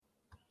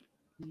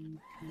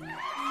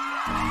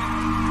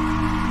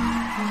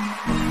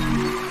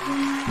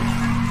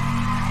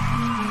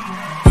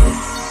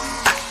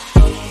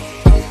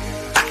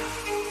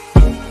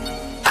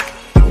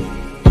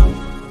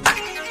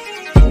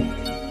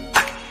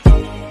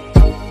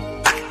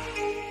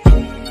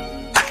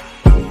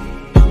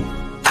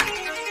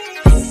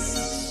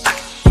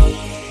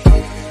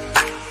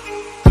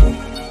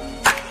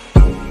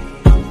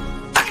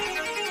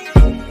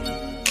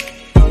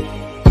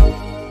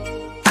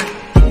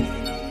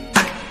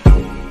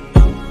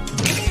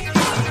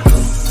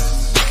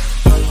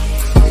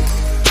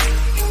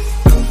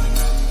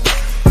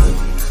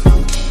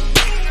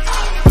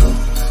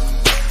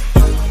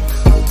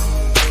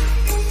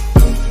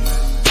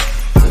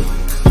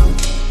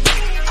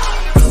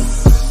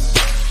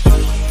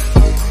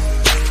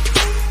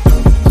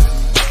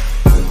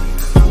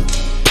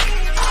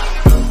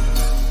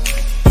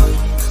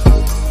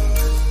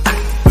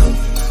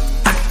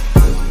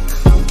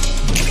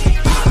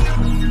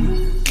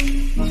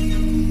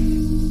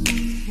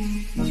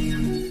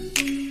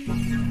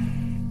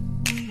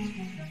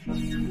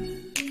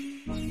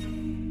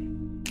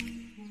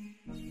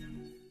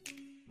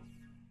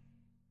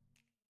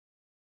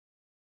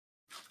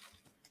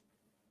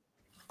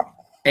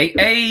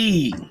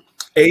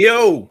Hey,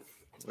 yo.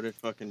 What it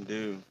fucking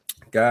do?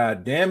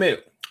 God damn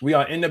it. We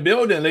are in the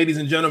building, ladies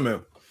and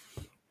gentlemen.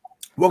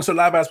 Welcome to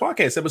Live Ass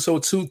Podcast,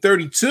 episode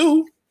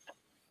 232.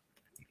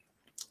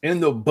 In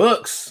the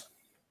books.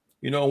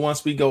 You know,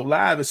 once we go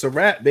live, it's a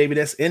wrap, baby.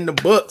 That's in the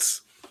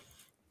books.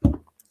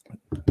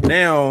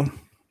 Now,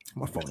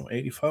 my phone on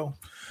 84. All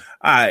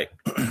right.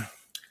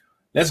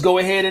 Let's go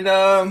ahead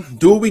and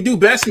do what we do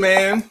best,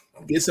 man.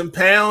 Get some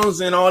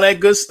pounds and all that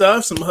good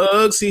stuff. Some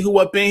hugs. See who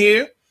up in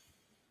here.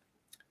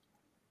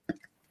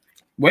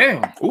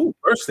 well, Ooh,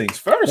 first things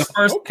first.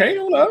 Okay,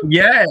 hold up.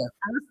 Yeah,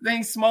 first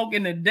thing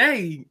smoking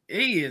today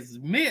is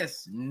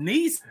Miss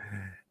Niecy.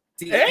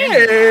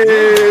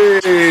 Hey,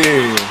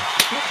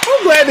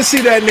 I'm glad to see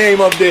that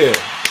name up there.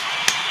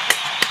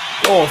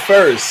 Going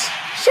first.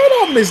 Shout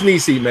out Miss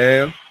Niecy,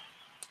 man.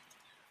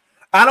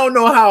 I don't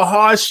know how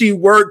hard she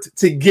worked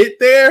to get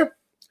there,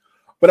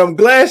 but I'm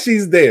glad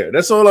she's there.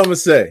 That's all I'm gonna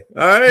say.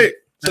 All right.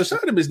 So shout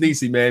out to Miss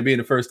Niecy, man, being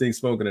the first thing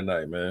smoking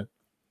tonight, man.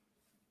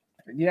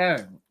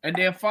 Yeah, and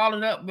then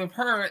followed up with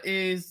her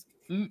is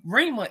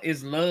Rima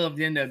is loved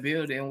in the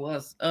building.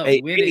 What's up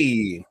with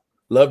it?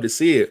 Love to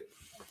see it.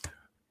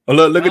 Oh,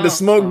 look at the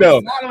smoke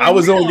though. I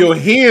was on your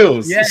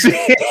heels. Yeah.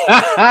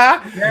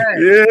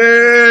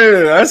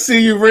 Yeah, I see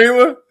you,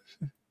 Rima.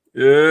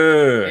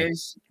 Yeah.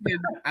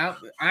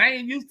 I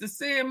ain't used to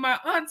seeing my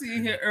auntie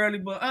in here early,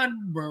 but Aunt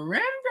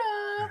Miranda.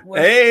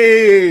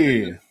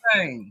 Hey,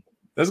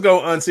 let's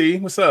go, auntie.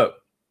 What's up?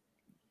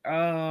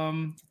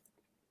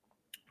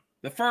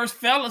 The first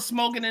fella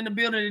smoking in the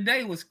building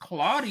today was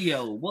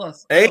Claudio.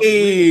 What's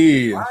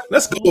hey? up?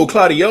 Let's go,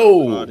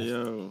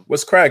 Claudio.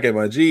 What's cracking,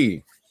 my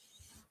G?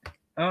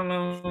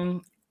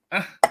 Mama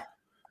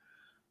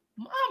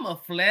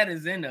Flat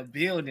is in the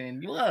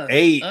building. What's up?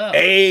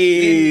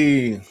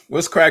 Hey,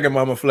 what's cracking,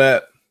 Mama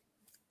Flat?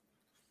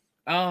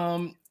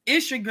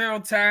 It's your girl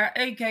Ty,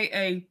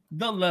 aka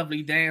the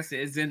Lovely Dancer,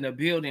 is in the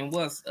building.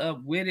 What's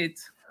up with it?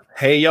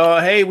 Hey,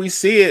 y'all. Hey, we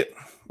see it.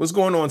 What's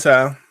going on,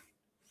 Ty?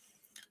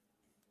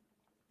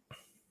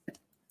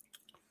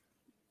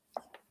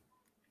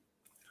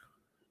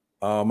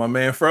 My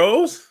man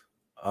froze.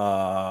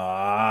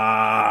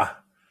 I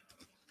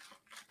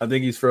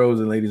think he's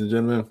frozen, ladies and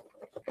gentlemen.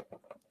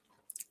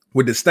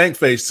 With the stank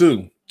face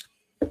too.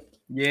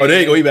 Yeah. Oh,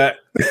 there you go. He back.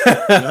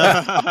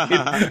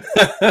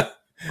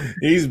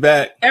 He's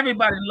back.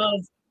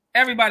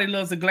 Everybody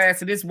loves a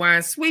glass of this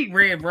wine. Sweet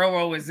Red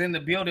Roro is in the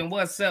building.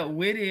 What's up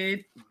with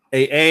it?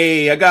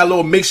 Hey, I got a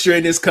little mixture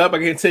in this cup. I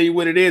can't tell you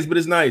what it is, but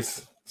it's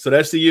nice. So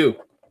that's to you.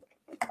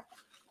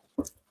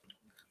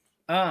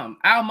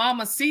 Our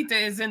Mama Sita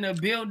is in the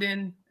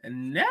building.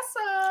 Nessa.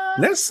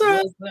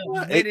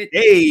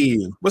 Hey,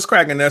 what's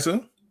cracking,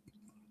 Nessa?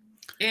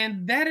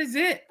 And that is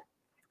it.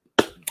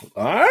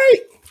 All right.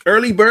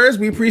 Early birds,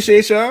 we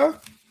appreciate y'all.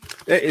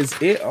 That is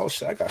it. Oh,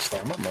 shit, I got to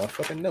start my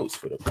motherfucking notes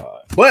for the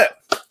pod. But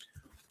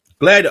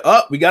glad to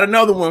up. We got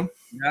another one.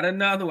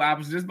 I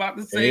was just about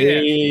to say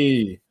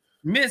that.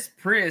 Miss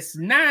Priss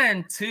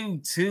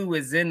 922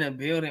 is in the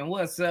building.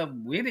 What's up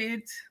with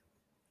it?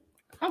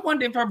 I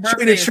wonder if her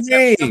birthday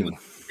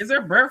is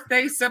her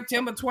birthday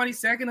September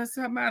 22nd or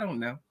something. I don't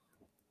know.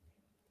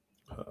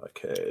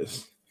 Okay.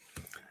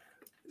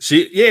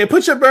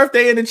 Put your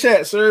birthday in the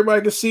chat so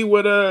everybody can see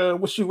what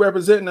you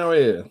represent out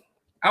here.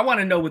 I want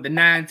to know what the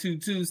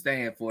 922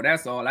 stand for.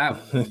 That's all I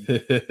want.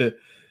 It's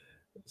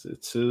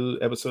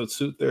episode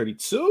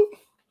 232.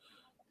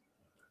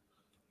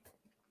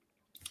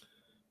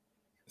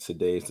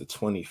 Today is the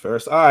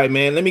 21st. All right,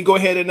 man. Let me go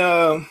ahead and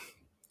I'm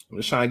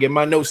just trying to get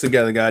my notes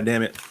together. God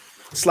damn it.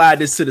 Slide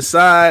this to the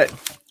side.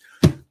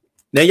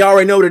 Now y'all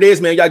already know what it is,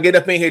 man. Y'all get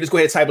up in here. Just go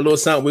ahead and type a little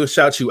something. We'll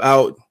shout you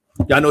out.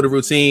 Y'all know the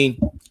routine.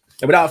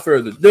 And without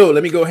further ado,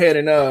 let me go ahead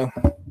and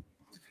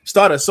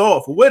start us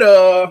off with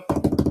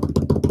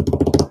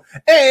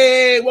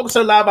Hey, welcome to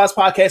the Live Vibes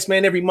Podcast,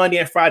 man. Every Monday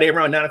and Friday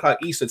around 9 o'clock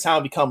Eastern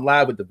time, we come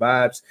live with the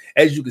vibes.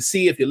 As you can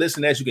see, if you're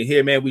listening, as you can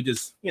hear, man, we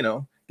just,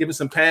 give us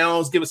some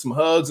pounds, give us some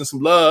hugs and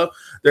some love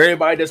to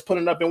everybody that's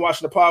putting up and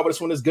watching the pod with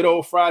us on this good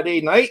old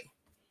Friday night.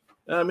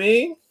 I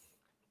mean,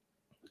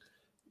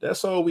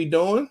 that's all we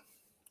doing.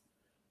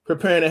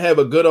 Preparing to have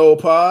a good old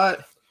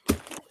pod.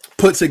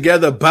 Put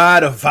together by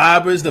the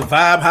vibers, the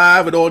Vibe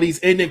Hive, with all these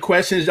ending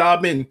questions y'all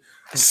been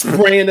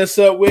spraying us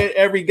up with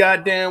every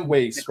goddamn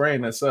way.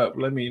 Spraying us up.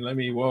 Let me.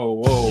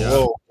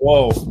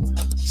 Whoa.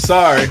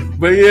 Sorry,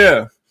 but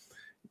yeah,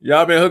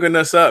 y'all been hooking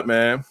us up,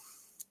 man.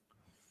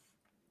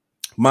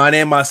 Mine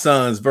and my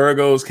sons,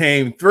 Virgos,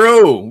 came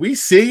through. We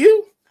see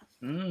you.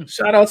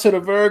 Shout out to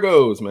the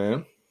Virgos,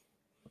 man.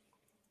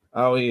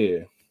 Out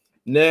here.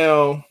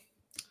 Now,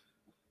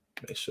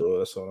 make sure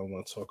that's all I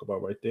want to talk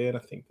about right there. And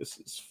I think this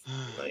is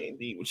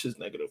 90, which is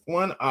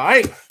 -1. All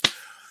right.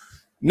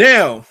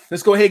 Now,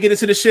 let's go ahead and get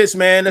into the shits,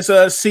 man.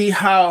 Let's see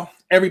how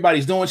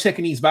everybody's doing,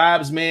 checking these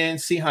vibes, man.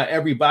 See how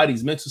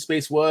everybody's mental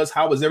space was.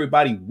 How was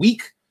everybody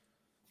week?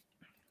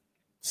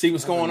 See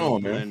what's going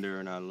on, man. Blender,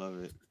 and I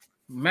love it.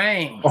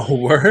 Man. Oh,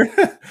 word?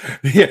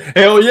 Yeah,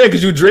 hell yeah,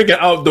 because you drinking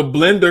out the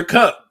blender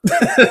cup.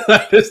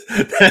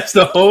 That's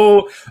the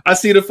whole. I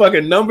see the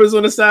fucking numbers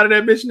on the side of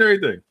that bitch and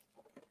everything.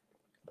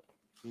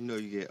 You know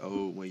you get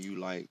old when you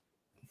like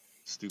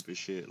stupid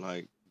shit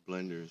like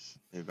blenders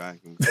and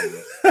vacuum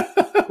cleaners.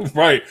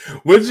 Right.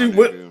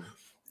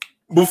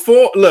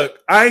 Before look,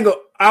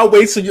 I'll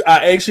wait till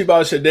I ask you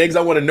about your day because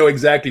I want to know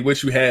exactly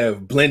what you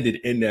have blended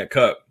in that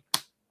cup.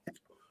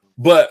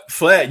 But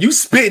Flat, you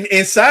spitting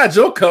inside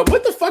your cup.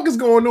 What the fuck is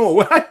going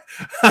on?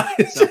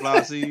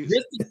 Sunflower seeds.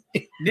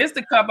 This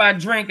the cup I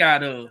drink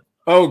out of.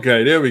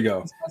 Okay, there we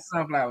go.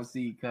 Sunflower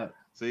seed cup.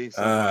 See,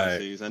 sunflower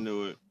seeds. I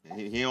knew it.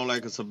 He don't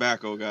like a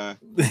tobacco guy.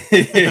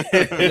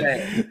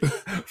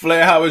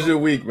 Flair, how was your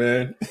week,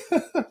 man?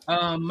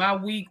 My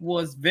week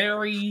was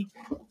very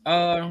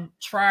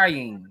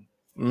trying.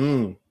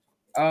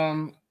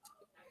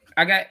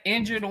 I got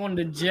injured on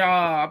the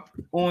job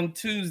on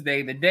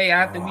Tuesday, the day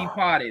after we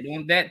potted.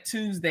 On that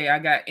Tuesday, I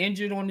got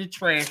injured on the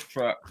trash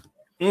truck.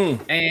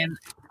 And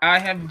I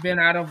have been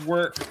out of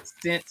work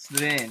since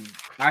then.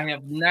 I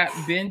have not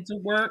been to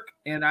work,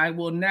 and I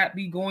will not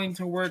be going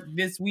to work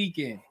this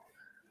weekend.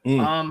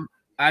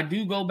 I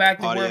do go back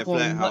to work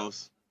on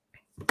house.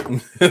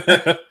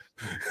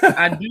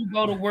 I do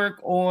go to work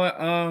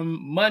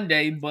on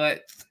Monday,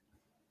 but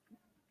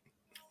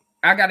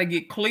I got to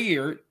get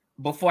cleared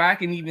before I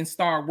can even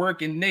start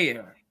working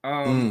there.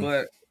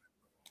 But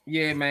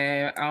yeah,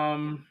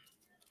 man.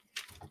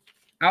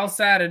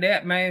 Outside of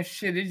that, man,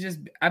 shit, it just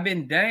I've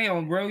been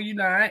down, bro. You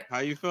know,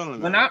 how you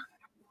feeling?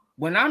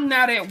 When I'm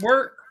not at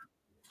work,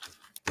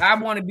 I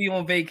want to be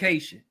on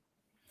vacation.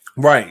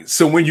 Right.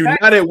 So when you're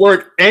not at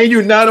work and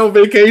you're not on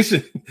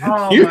vacation,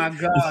 my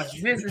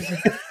gosh, this is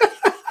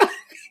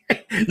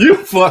you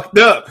fucked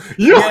up.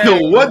 You don't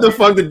know what the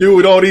fuck to do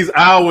with all these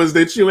hours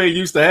that you ain't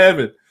used to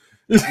having.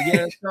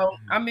 Yeah, so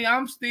I mean,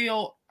 I'm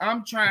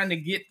trying to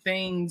get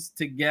things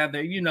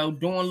together,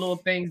 doing little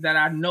things that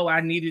I know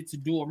I needed to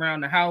do around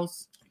the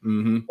house.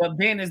 But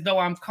being as though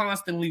I'm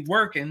constantly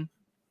working,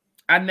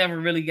 I never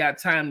really got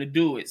time to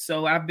do it.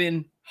 So I've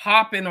been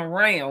hopping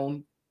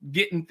around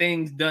getting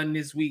things done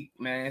this week,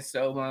 man.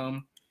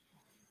 So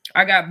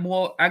I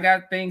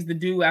got things to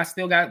do. I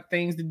still got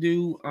things to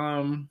do.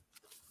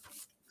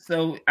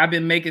 So I've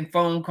been making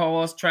phone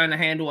calls, trying to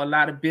handle a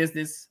lot of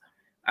business.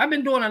 I've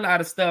been doing a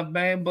lot of stuff,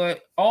 man,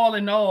 but all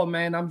in all,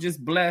 man, I'm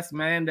just blessed,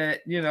 man,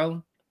 that,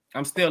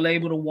 I'm still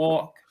able to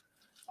walk.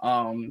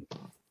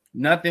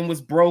 Nothing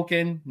was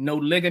broken, no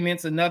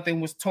ligaments or nothing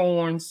was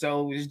torn.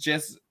 So it's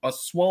just a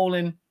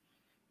swollen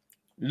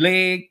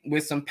leg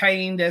with some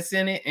pain that's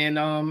in it. And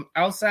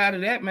outside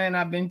of that, man,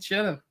 I've been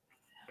chilling.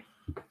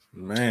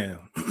 Man,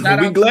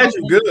 we glad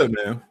you're good,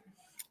 man.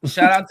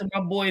 Shout out to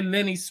my boy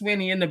Lenny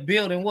Swinney in the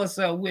building. What's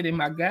up with him,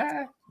 my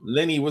guy?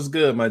 Lenny, what's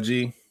good, my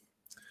G?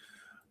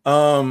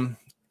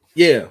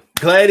 Yeah,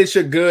 glad that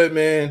you're good,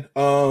 man.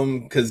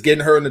 Because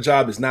getting hurt on the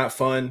job is not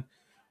fun.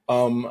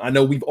 I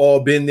know we've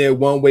all been there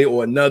one way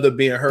or another,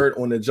 being hurt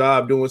on the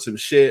job, doing some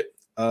shit.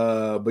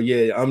 But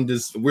yeah,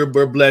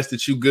 we're blessed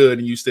that you good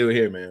and you still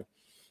here, man.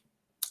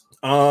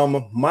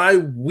 My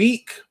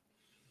week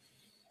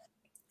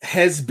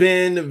has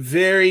been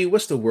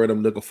what's the word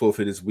I'm looking for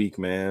this week,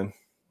 man?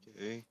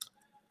 Okay.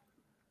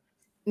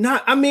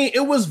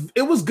 It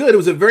was good. It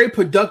was a very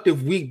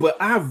productive week,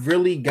 but I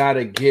really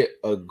gotta get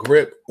a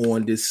grip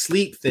on this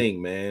sleep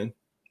thing, man.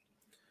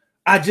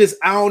 I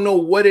don't know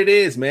what it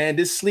is, man.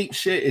 This sleep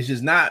shit has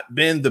just not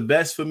been the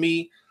best for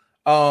me.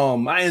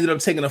 I ended up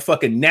taking a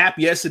fucking nap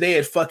yesterday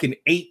at fucking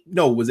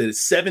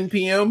 7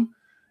 p.m.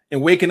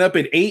 and waking up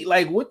at 8.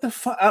 Like, what the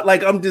fuck?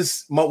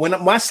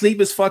 When my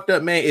sleep is fucked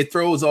up, man, it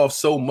throws off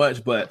so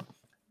much, but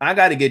I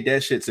got to get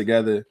that shit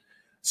together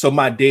so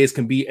my days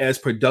can be as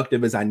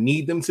productive as I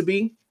need them to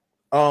be.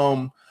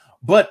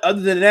 But other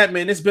than that,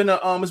 man, it's been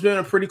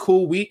a pretty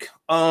cool week.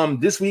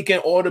 This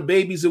weekend, all the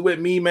babies are with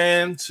me,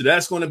 man. So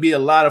that's going to be a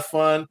lot of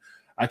fun.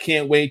 I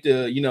can't wait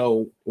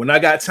to, when I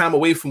got time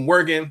away from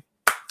working,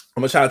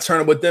 I'm gonna try to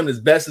turn it with them as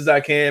best as I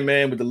can,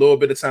 man, with the little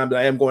bit of time that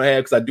I am going to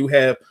have, because I do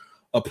have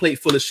a plate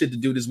full of shit to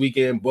do this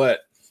weekend,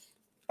 but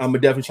I'm gonna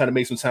definitely try to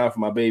make some time for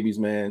my babies,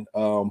 man.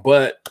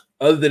 But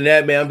other than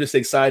that, man, I'm just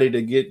excited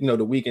to get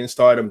the weekend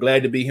started. I'm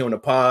glad to be here on the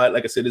pod.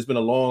 Like I said, it's been a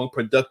long,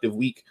 productive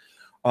week.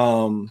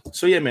 So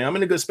yeah, man, I'm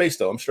in a good space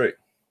though. I'm straight.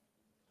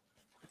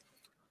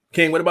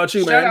 King, what about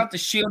you, man? Shout out to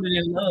Shielded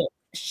in Love.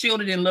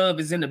 Shielded in Love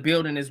is in the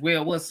building as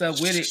well. What's up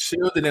with it?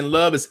 Shielded in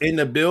Love is in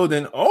the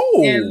building.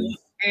 Oh,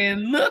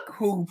 and look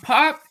who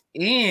popped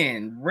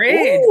in.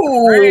 Red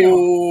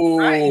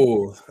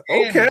Crown.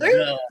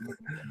 Okay.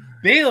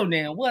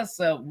 Building. What's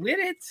up with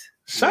it?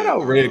 Shout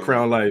out Red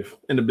Crown Life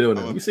in the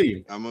building. We see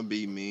you. I'm gonna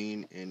be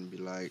mean and be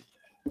like,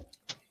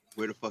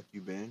 where the fuck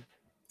you been?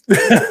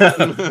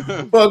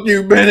 Fuck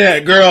you been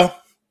at, girl?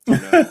 All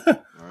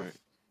right.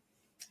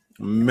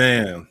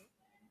 Man.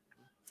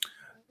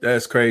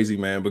 That's crazy,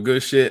 man. But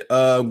good shit.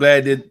 I'm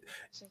glad that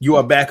you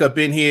are back up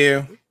in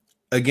here.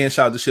 Again,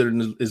 shout out to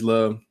Shielded is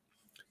Love.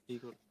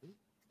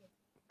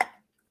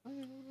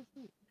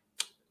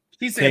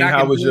 He said, I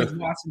can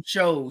watch some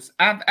shows.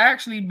 I've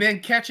actually been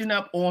catching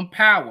up on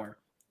Power.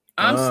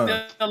 I'm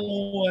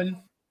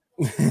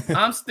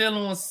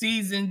still on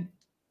season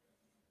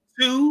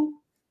 2,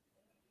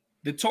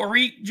 the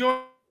Tariq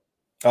joint.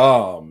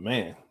 Oh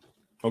man.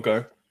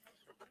 Okay.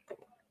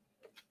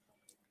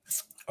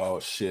 Oh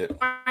shit.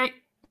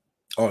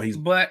 Oh,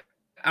 but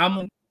I'm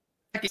on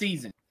second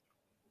season.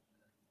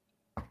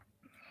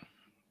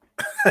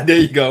 There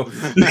you go.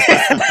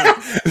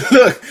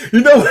 Look,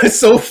 you know what's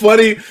so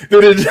funny?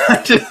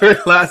 I just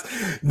realized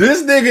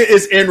this nigga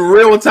is in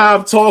real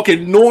time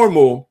talking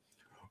normal,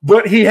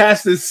 but he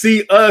has to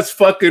see us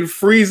fucking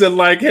freezing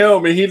like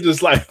him, and he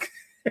just like.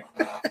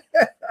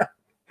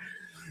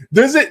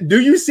 Do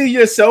you see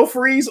yourself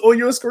freeze on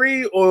your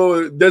screen,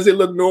 or does it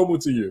look normal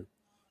to you?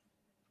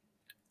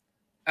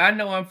 I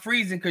know I'm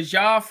freezing because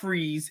y'all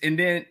freeze, and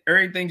then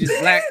everything just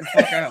black the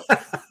fuck out.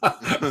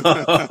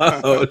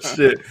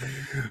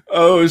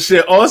 Oh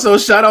shit! Also,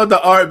 shout out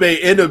to Art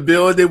Bay in the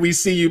building. We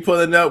see you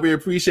pulling up. We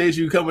appreciate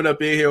you coming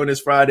up in here on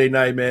this Friday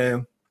night,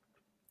 man.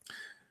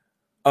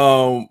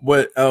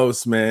 What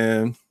else,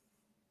 man?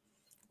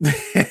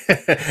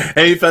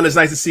 Hey, fellas,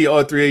 nice to see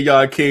all three of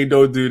y'all. King,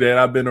 don't do that.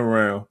 I've been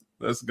around.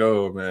 Let's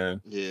go,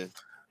 man. Yeah,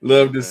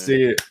 love to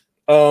see it.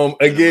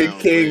 Again,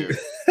 King.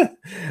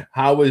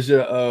 How was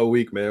your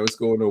week, man? What's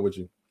going on with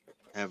you?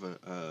 I have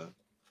a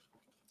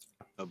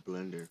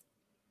blender.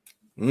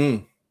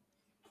 You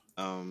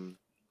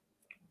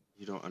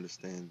don't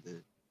understand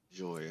the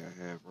joy I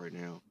have right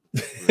now.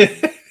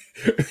 This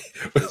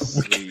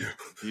sweet,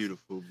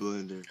 beautiful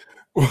blender.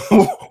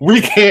 We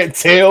can't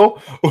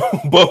tell,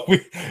 but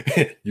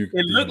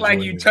it looked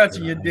like you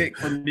touching your dick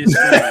from this.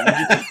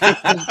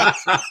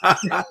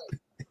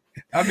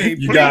 I mean,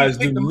 you guys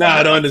do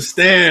not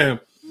understand.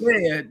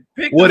 Yeah,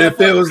 what it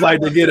feels like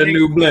to get a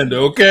new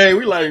blender, okay?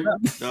 We like,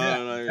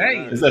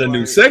 hey, is that a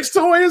new sex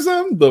toy or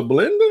something? The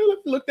blender?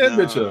 Look that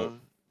bitch up.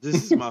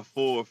 This is my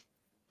 4th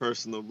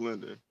personal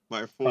blender.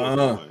 My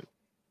 4th one.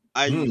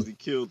 I usually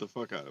kill the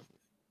fuck out of it.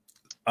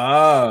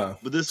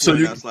 But this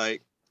one, that's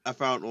like, I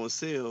found on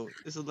sale.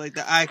 This is like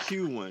the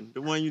IQ one.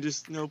 The one you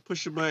just,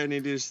 push a button and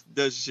it just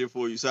does shit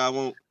for you, so I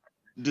won't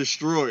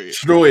destroy it.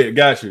 Destroy it,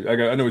 got you.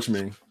 I know what you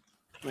mean.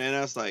 Man,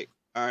 that's like,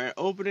 all right,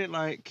 open it,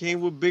 like,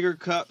 came with bigger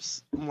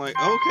cups. I'm like,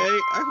 okay,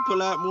 I can put a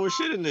lot more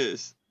shit in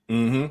this.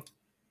 Mm-hmm.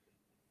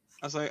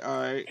 I was like, all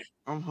right,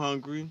 I'm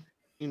hungry.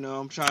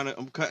 I'm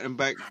cutting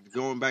back,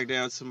 going back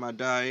down to my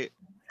diet.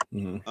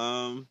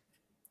 Mm-hmm.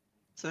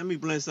 So let me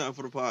blend something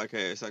for the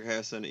podcast so I can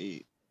have something to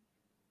eat.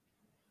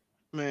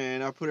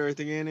 Man, I put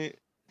everything in it.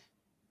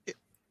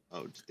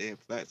 Oh, damn,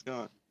 flat's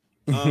gone.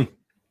 I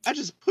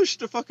just pushed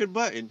the fucking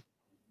button,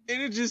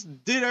 and it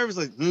just did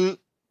everything.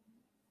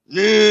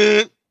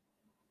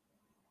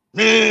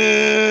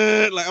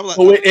 Like, I'm like,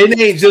 it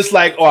ain't just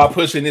like, I'm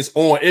pushing this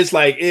on. It's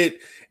like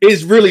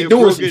it's really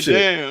doing some shit.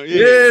 Down,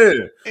 yeah.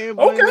 And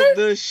okay.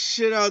 The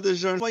shit out of the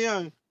joint.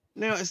 Young.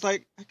 Now it's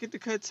like I get to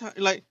cut time.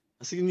 Like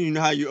I see,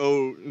 how you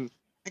old.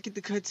 I get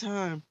to cut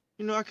time.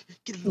 I can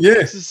get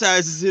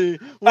exercises in.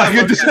 While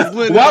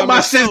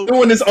my shit's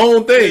doing its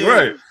own thing,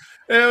 right?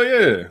 Hell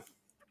yeah.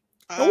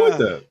 I want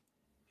that.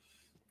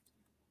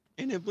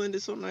 And it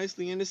blended so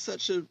nicely, and it's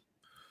such a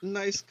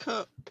nice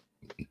cup.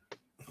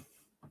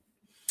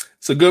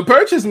 It's a good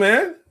purchase,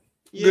 man.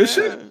 Yeah. Good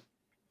shit.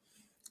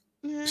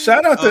 Yeah.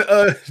 Shout out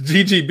to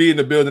GGB in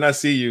the building. I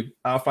see you.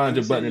 I'll find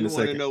your button in a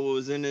second. You want to know what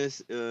was in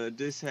this?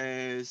 This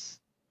has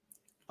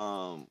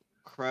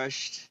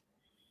crushed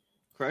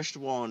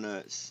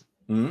walnuts,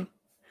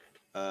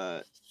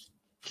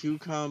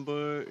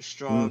 cucumber,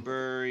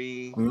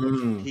 strawberry,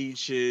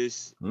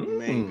 peaches,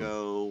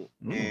 mango,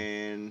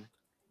 and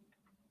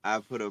I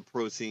put a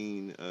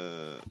protein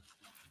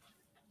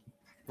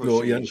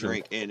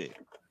drink in it.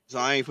 So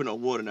I ain't put no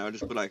water now. I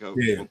just put like a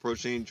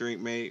protein drink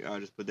made. I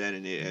just put that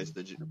in it as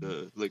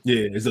the liquid.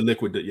 Yeah, it's a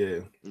liquid.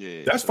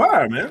 Yeah. That's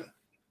fire, man.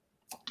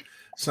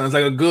 Sounds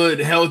like a good,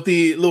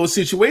 healthy little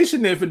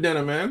situation there for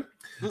dinner, man.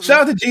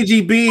 Shout out to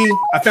GGB.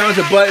 I found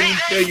your button.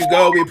 There you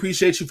go. We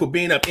appreciate you for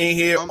being up in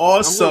here. I'm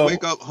gonna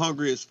wake up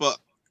hungry as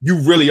fuck. You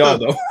really are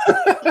though.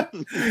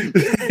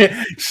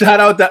 Shout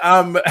out to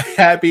I'm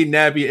Happy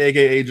Nappy,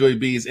 aka Joy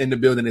B's, in the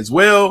building as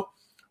well.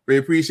 We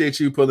appreciate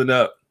you pulling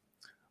up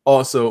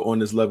also on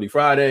this lovely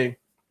Friday.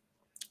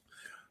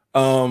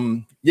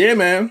 Yeah,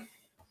 man.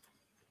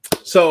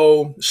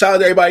 So shout out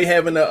to everybody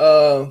having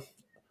a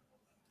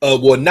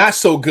well, not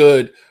so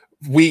good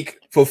week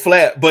for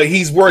Flat, but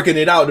he's working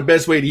it out the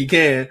best way that he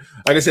can.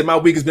 Like I said, my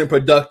week has been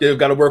productive.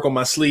 Got to work on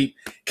my sleep.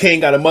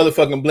 Kane got a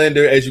motherfucking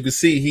blender. As you can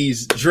see,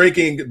 he's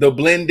drinking the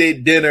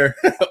blended dinner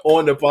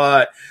on the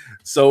pod.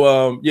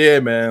 So, yeah,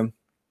 man.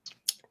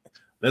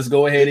 Let's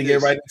go ahead and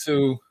get right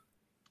into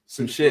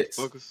some shits.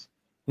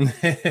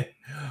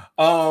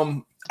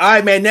 All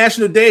right, man.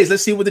 National days.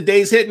 Let's see what the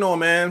day's hitting on,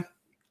 man.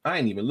 I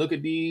ain't even look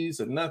at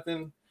these or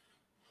nothing.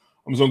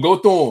 I'm just gonna go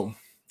through them.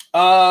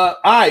 All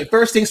right,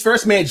 first things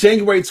first, man.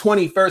 January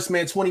 21st,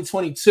 man,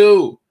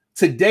 2022.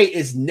 Today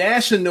is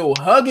National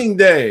Hugging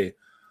Day.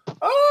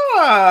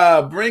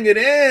 Bring it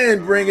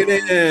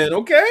in.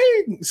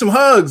 Okay, some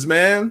hugs,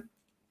 man.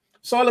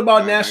 It's all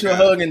about National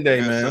Hugging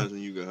Day, man.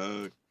 You can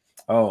hug.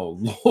 Oh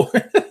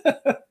Lord.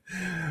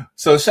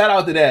 So shout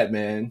out to that,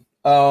 man.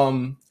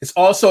 It's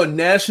also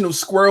National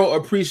Squirrel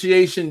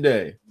Appreciation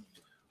Day.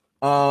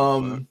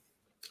 I'm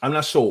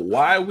not sure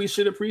why we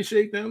should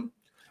appreciate them.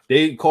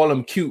 They call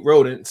them cute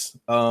rodents.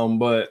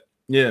 But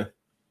yeah,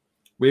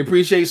 we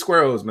appreciate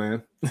squirrels,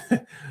 man.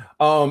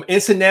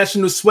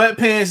 International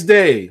Sweatpants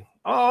Day.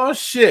 Oh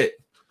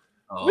shit.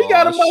 We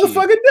got a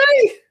motherfucking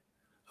day.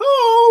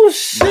 Oh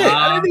shit.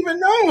 I didn't even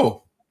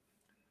know.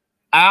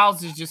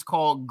 Ours is just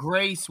called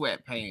gray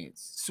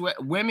sweatpants.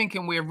 Women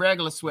can wear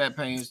regular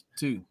sweatpants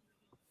too.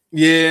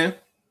 Yeah.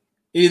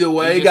 Either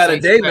way, you got a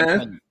day,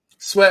 man.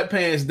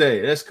 Sweatpants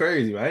Day. That's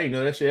crazy. I didn't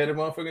know that shit had a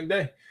motherfucking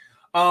day.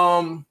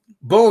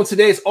 Boom,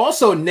 today is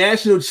also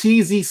National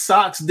Cheesy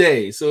Socks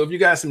Day. So if you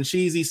got some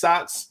cheesy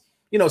socks,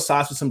 you know,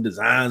 socks with some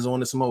designs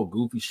on it, some old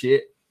goofy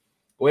shit,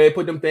 go ahead,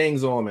 put them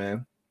things on,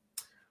 man.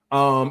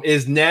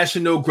 Is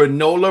National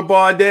Granola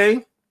Bar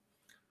Day.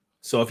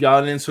 So if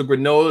y'all into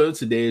granola,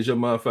 today is your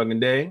motherfucking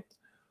day.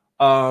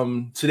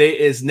 Today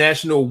is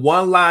National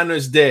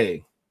One-Liners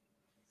Day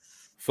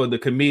for the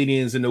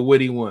comedians and the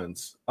witty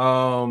ones.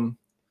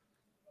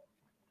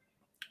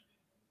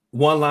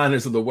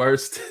 One-liners are the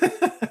worst.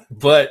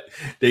 But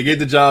they get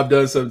the job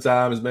done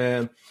sometimes,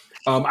 man.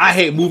 I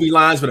hate movie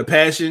lines with a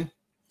passion.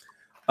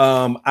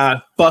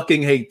 I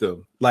fucking hate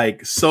them.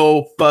 Like,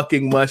 so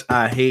fucking much.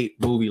 I hate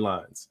movie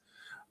lines.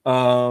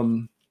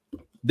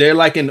 They're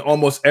like in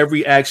almost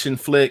every action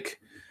flick.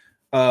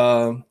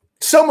 Some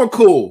are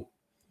cool.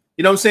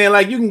 You know what I'm saying?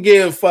 Like, you can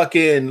give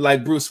fucking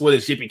like Bruce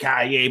Willis,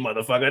 yippee-ki-yay,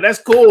 motherfucker. That's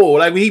cool.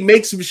 Like, he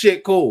makes some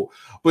shit cool.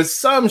 But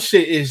some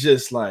shit is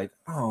just like,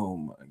 oh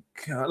my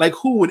God. Like,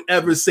 who would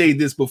ever say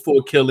this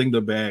before killing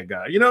the bad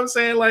guy? You know what I'm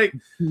saying? Like,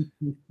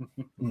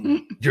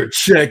 your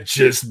check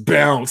just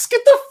bounced.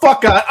 Get the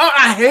fuck out. Oh,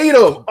 I hate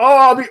him.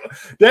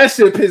 That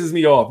shit pisses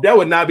me off. That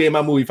would not be in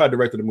my movie if I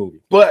directed the movie.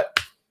 But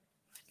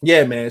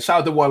yeah, man,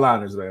 shout out to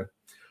one-liners, man.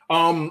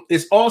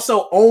 It's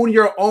also Own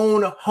Your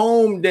Own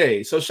Home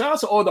Day. So shout out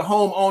to all the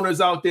homeowners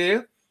out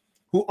there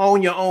who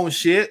own your own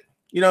shit.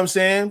 You know what I'm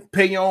saying?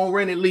 Pay your own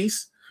rent at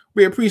least.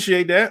 We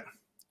appreciate that.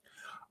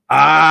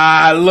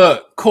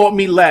 Look, caught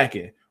me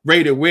lacking.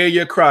 Raider, where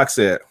your Crocs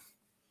at?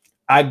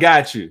 I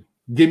got you.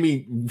 Give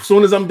me, as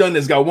soon as I'm done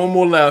this, got one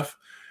more left.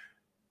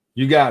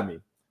 You got me.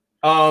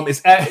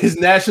 It's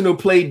National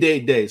Play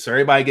Date Day. So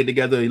everybody get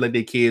together, let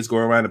their kids go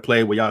around and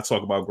play while y'all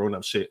talk about grown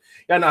up shit.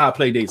 Y'all know how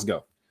play dates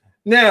go.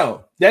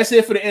 Now, that's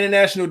it for the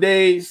international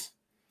days.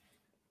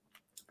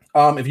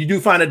 If you do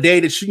find a day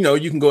that you know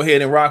you can go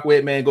ahead and rock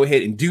with, man, go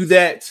ahead and do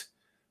that.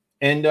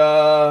 And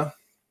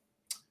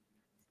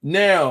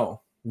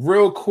now,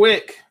 real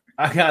quick,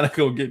 I gotta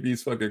go get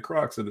these fucking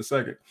Crocs in a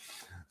second.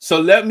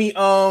 So let me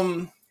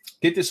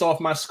get this off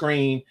my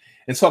screen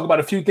and talk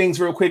about a few things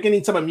real quick.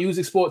 Anytime a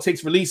music sport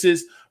takes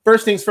releases,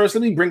 first things first,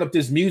 let me bring up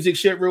this music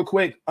shit real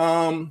quick.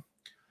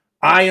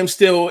 I am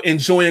still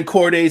enjoying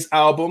Corday's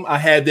album. I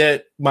had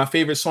that, my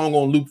favorite song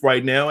on loop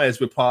right now as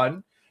we're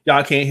podding.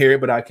 Y'all can't hear it,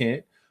 but I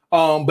can.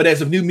 But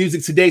as of new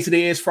music today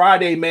is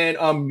Friday, man.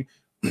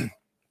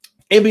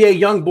 NBA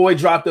YoungBoy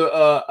dropped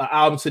a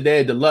album today,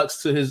 a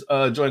deluxe to his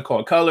joint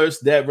called Colors.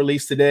 That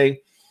released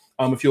today.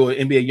 If you're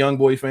an NBA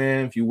YoungBoy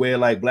fan, if you wear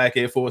like black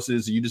Air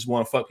Forces, you just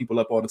want to fuck people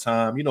up all the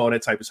time, you know, all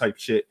that type of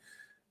shit,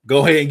 go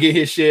ahead and get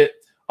his shit.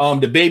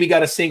 The Baby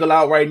got a single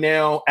out right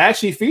now,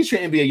 actually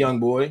featuring NBA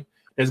YoungBoy.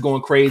 That's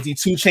going crazy.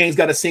 2 Chainz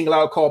got a single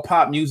out called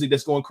Pop Music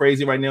that's going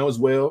crazy right now as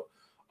well.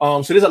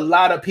 So there's a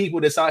lot of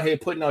people that's out here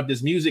putting out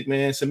this music,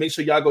 man. So make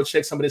sure y'all go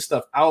check some of this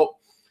stuff out.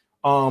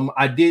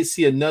 I did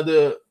see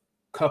another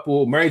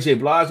couple. Mary J.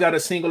 Blige got a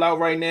single out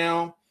right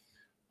now.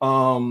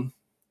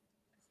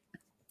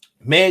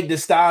 Meg Thee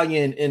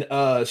Stallion and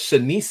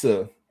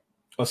Shanisa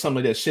or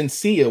something like that.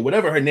 Shinsia,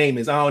 whatever her name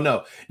is. I don't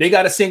know. They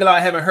got a single out.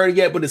 I haven't heard it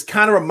yet, but it's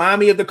kind of remind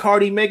me of the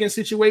Cardi Megan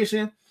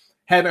situation.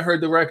 Haven't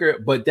heard the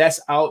record, but that's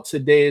out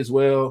today as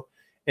well.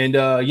 And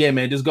yeah,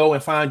 man, just go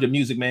and find your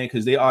music, man,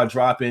 because they are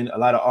dropping. A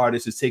lot of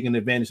artists is taking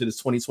advantage of this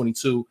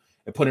 2022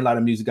 and putting a lot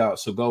of music out.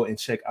 So go and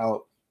check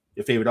out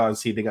your favorite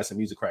artists, see if they got some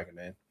music cracking,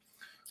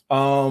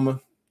 man.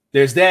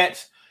 There's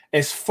that.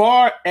 As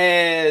far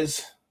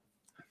as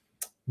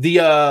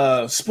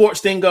the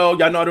sports thing go,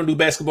 y'all know I don't do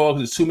basketball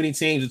because there's too many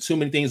teams and too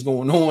many things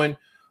going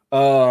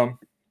on.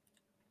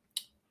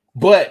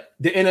 But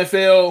the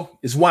NFL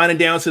is winding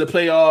down to the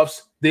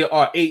playoffs. There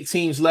are 8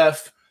 teams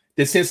left.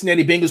 The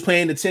Cincinnati Bengals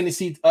playing the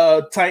Tennessee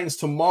Titans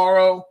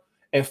tomorrow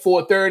at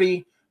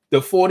 4:30. The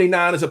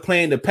 49ers are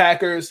playing the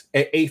Packers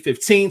at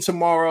 8:15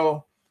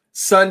 tomorrow.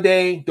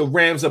 Sunday, the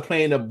Rams are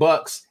playing the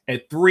Bucks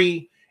at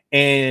 3.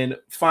 And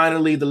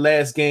finally, the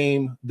last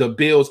game, the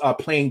Bills are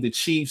playing the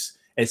Chiefs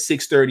at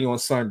 6:30 on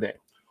Sunday.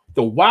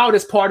 The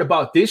wildest part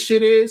about this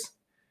shit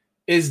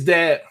is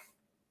that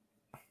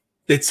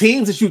the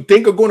teams that you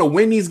think are going to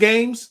win these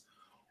games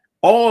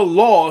all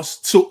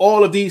lost to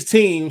all of these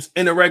teams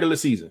in the regular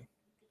season.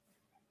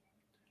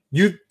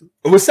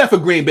 Except for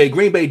Green Bay.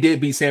 Green Bay did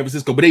beat San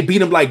Francisco, but they beat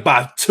them like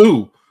by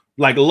 2,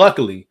 like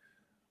luckily.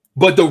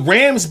 But the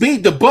Rams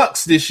beat the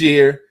Bucks this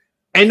year,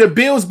 and the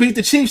Bills beat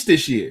the Chiefs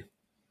this year.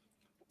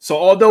 So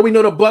although we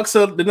know the Bucks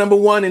are the number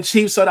 1 and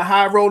Chiefs are the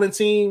high rolling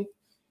team,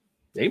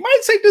 they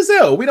might take this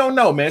L. We don't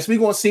know, man. So we're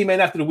going to see, man,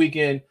 after the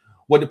weekend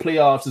what the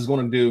playoffs is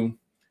going to do.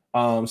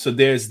 So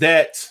there's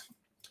that.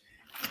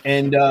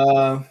 And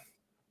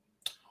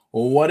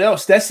what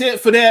else? That's it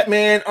for that,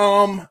 man.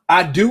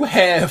 I do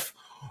have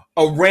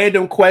a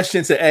random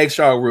question to ask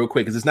y'all real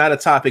quick because it's not a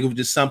topic. It was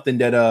just something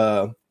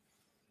that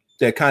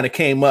that kind of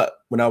came up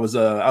when I was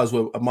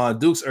with Amon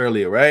Dukes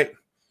earlier, right?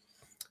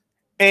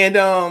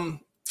 And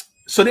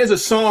so there's a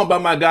song by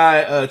my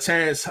guy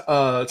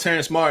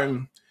Terrence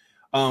Martin.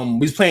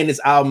 He's playing this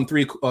album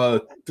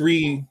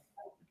 3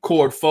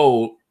 chord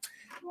fold,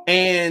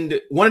 and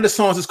one of the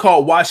songs is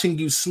called "Watching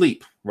You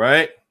Sleep,"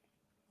 right?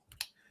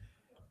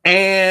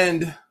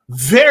 And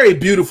very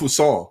beautiful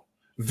song,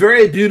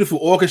 very beautiful,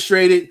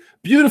 orchestrated,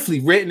 beautifully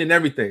written, and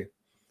everything.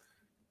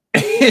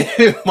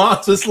 And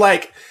Mom's was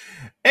like,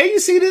 "Hey, you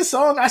see this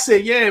song?" I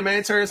said, "Yeah,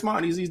 man, Terrence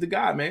Martin, he's the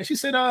guy, man." She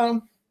said,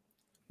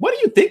 "What do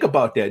you think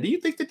about that? Do you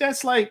think that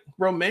that's like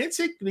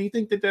romantic? Do you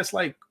think that that's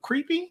like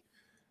creepy?"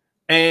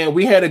 And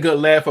we had a good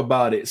laugh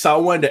about it. So I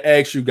wanted to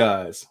ask you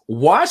guys,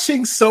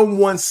 watching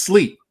someone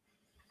sleep,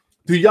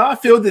 do y'all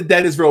feel that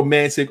that is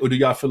romantic, or do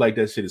y'all feel like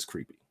that shit is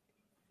creepy?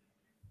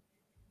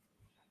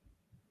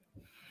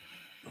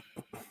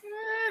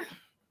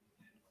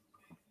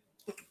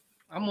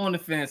 I'm on the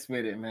fence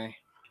with it, man.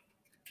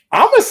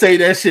 I'm gonna say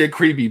that shit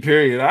creepy,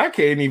 period. I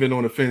can't even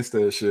on the fence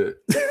to that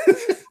shit.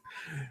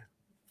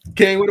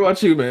 King, what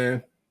about you,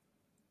 man?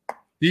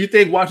 Do you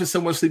think watching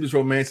someone sleep is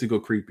romantic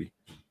or creepy?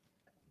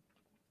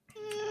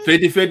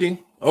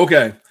 50-50?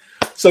 Okay.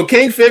 So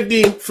King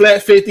 50,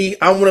 flat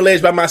 50. I'm gonna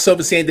ledge by myself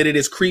and saying that it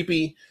is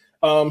creepy.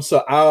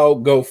 So I'll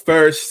go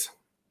first.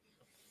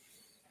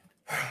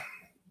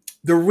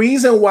 The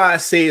reason why I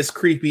say it's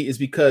creepy is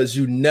because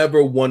you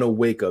never want to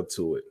wake up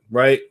to it,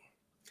 right?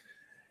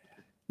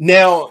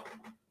 Now,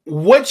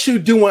 what you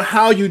do and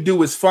how you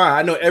do is fine.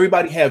 I know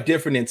everybody have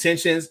different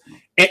intentions,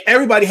 and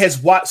everybody has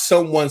watched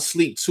someone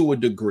sleep to a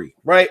degree,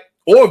 right?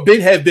 Or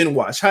have been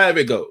watched, however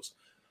it goes.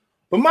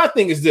 But my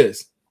thing is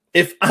this: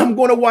 if I'm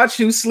going to watch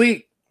you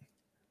sleep,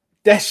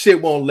 that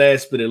shit won't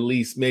last but at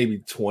least maybe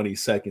 20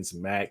 seconds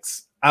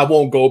max. I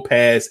won't go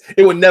past,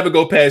 it would never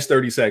go past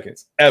 30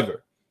 seconds,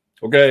 ever.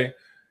 Okay?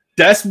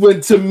 That's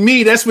when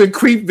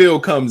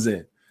Creepville comes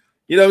in.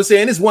 You know what I'm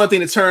saying? It's one thing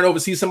to turn over,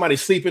 see somebody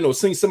sleeping or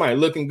see somebody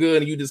looking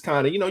good, and you just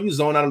kind of, you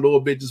zone out a little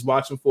bit, just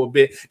watch them for a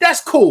bit.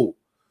 That's cool.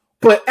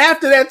 But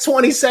after that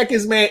 20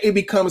 seconds, man, it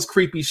becomes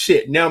creepy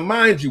shit. Now,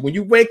 mind you, when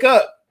you wake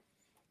up,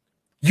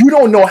 you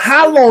don't know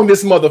how long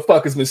this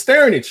motherfucker's been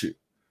staring at you.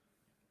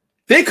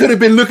 They could have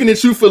been looking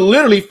at you for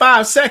literally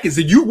 5 seconds,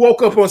 and you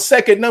woke up on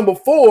second number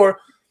 4.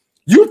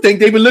 You think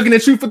they've been looking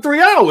at you for 3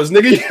 hours,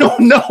 nigga. You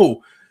don't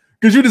know.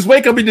 Because you just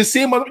wake up and just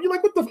see him. You're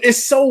like, what the?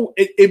 It's so,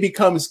 it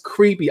becomes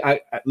creepy.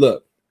 I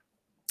look,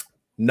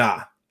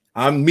 nah.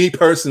 Me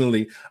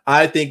personally,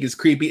 I think it's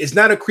creepy. It's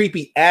not a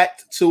creepy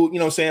act to, you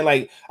know what I'm saying?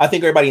 Like, I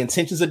think everybody's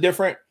intentions are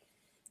different.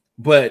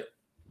 But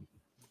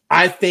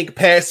I think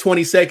past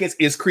 20 seconds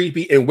is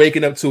creepy, and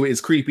waking up to it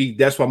is creepy.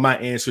 That's why my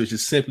answer is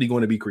just simply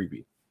going to be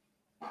creepy.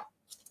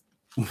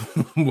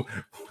 Y'all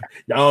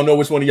don't know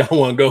which one of y'all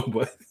want to go,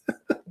 but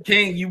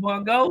King, you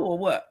want to go or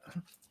what?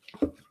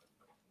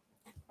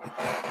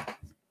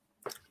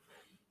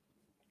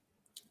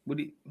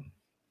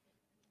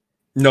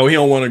 No, he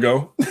don't want to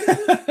go.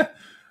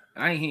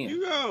 I ain't him.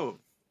 You go.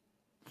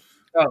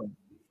 Oh.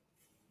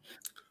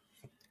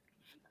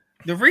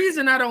 The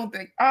reason I don't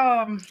think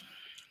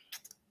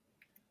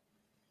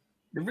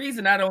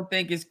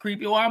it's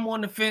creepy, or I'm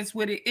on the fence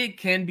with it, it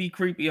can be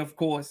creepy, of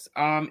course.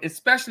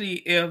 Especially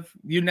if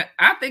you're not,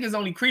 I think it's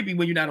only creepy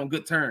when you're not on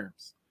good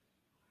terms.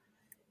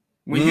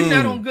 When you're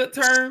not on good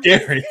terms,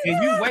 scary.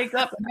 And you wake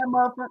up and that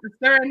motherfucker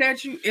staring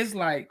at you, it's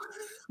like,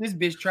 this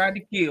bitch tried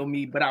to kill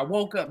me, but I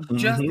woke up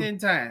just in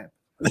time.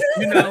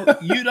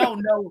 You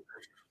don't know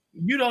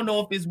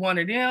if it's one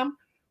of them.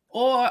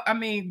 Or I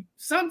mean,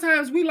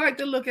 sometimes we like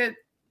to look at.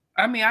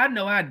 I mean, I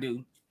know I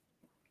do.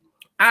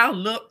 I'll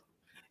look,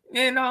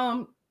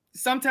 and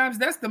sometimes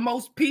that's the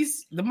most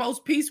peace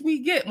we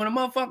get when a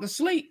motherfucker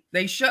sleep.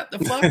 They shut the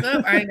fuck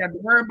up. I ain't got to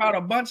worry about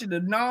a bunch of the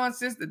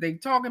nonsense that they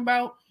talking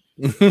about.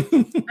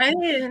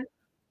 And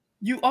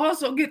you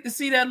also get to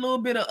see that little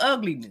bit of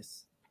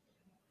ugliness.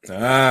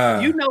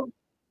 You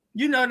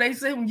know, they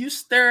say when you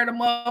stare at a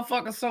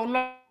motherfucker so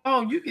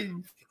long, you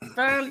can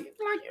finally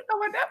like, you know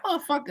what, that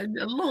motherfucker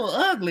a little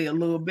ugly a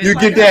little bit. You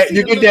like,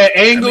 get that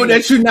angle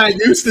that you're not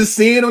used to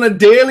seeing on a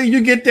daily.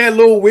 You get that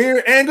little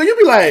weird angle. You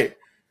be like,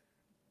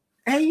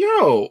 hey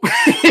yo,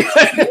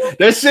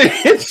 that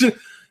shit.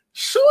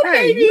 Sure,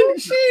 hey,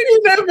 she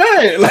ain't that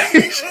bad. Like,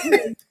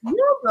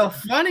 you're a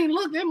funny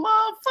looking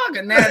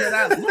motherfucker. Now that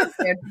I look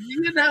at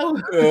you, you know.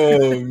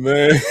 Oh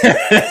man.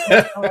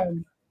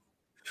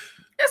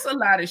 There's a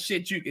lot of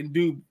shit you can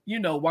do, you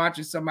know,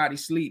 watching somebody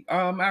sleep.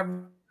 I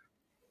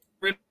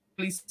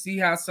really see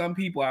how some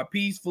people are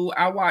peaceful.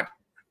 I watch.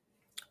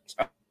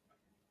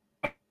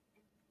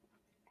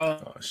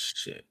 Oh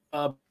shit.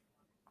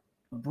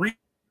 Breathing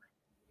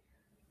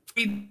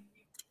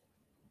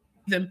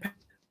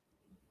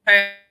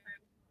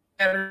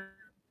patterns,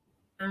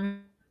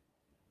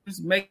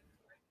 making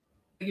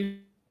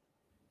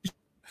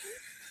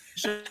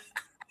sure.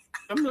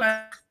 I'm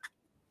like,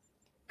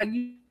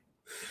 you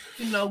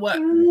know what?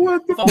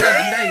 What the fuck?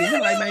 Day,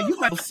 like, man, you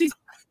might see.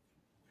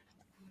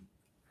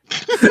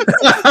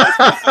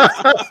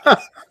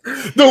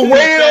 The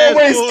way it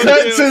always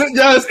cuts to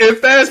just and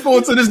fast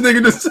forward to this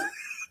nigga.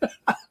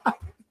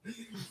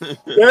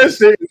 That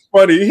shit is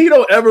funny. He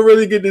don't ever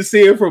really get to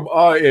see it from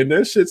our end.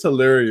 That shit's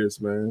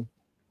hilarious, man.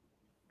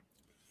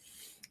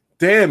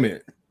 Damn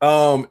it.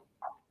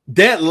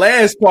 That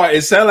last part,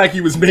 it sounded like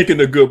he was making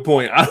a good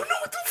point. I don't know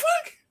what the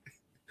fuck.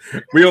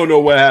 We don't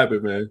know what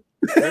happened, man.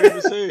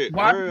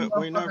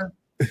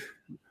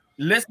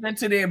 Listening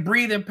to their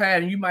breathing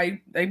pattern,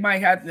 they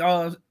might have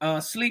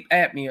sleep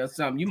apnea or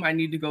something. You might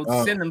need to go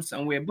send them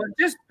somewhere, but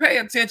just pay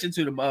attention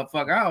to the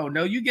motherfucker. I don't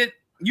know. You get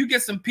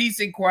some peace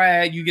and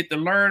quiet. You get to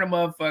learn a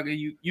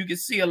motherfucker. You can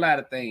see a lot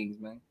of things,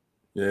 man.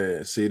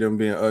 Yeah, see them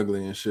being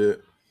ugly and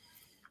shit,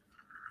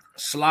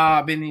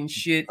 slobbing and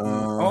shit,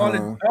 all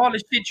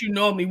the shit you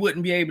normally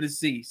wouldn't be able to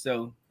see.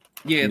 So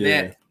yeah.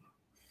 That.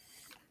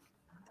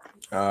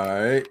 All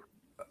right.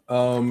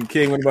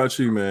 King, what about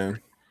you, man?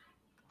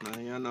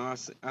 You know,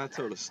 I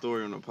told a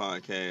story on the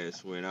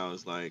podcast when I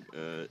was like,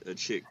 a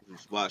chick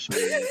was watching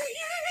me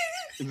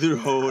through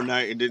the whole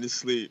night and didn't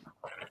sleep.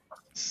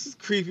 This is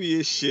creepy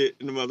as shit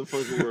in the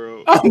motherfucking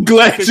world. I'm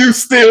glad you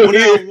still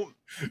here.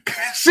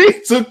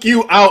 She took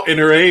you out in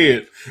her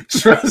head.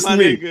 Trust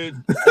me.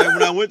 Nigga,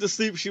 when I went to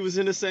sleep, she was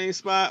in the same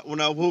spot. When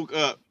I woke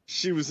up,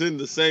 she was in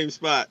the same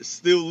spot,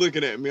 still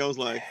looking at me. I was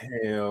like,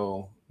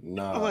 hell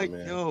no. I'm like,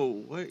 man.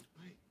 yo, wait.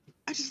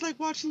 I just like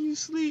watching you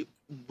sleep.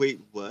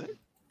 Wait, what?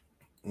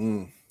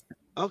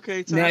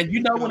 Okay. Now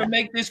you know what to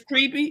make this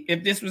creepy?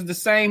 If this was the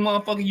same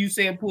motherfucker you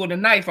said pulled a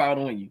knife out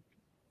on you.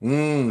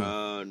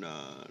 No.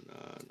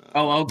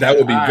 Oh, okay. That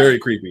would be very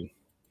creepy.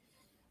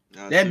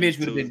 That bitch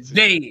would have been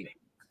dead.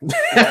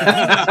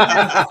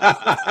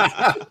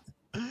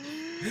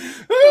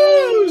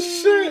 Oh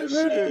shit,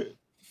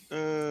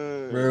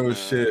 man. Real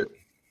shit.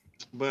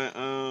 But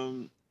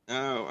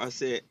I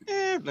said,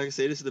 like I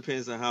said, this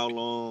depends on how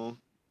long.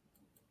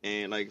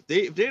 And like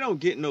they don't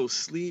get no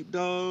sleep,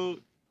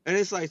 dog. And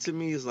it's like, to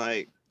me, it's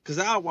like, cause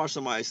I'll watch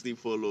somebody sleep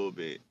for a little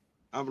bit.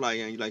 I'm like,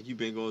 yeah, like you've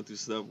been going through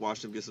stuff, watch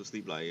them get some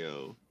sleep, like,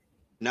 yo.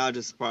 Now I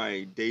just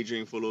probably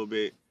daydream for a little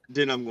bit,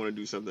 then I'm gonna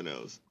do something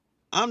else.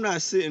 I'm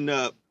not sitting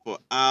up for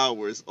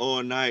hours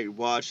all night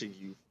watching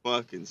you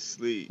fucking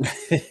sleep.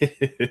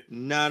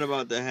 Not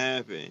about to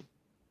happen.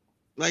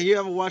 Like, you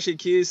ever watch your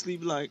kids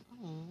sleep like,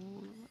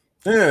 oh.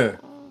 Yeah.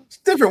 It's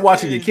different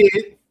watching your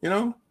kid, you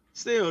know?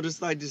 Still, just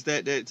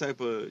that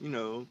type of, you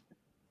know,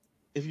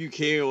 if you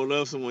care or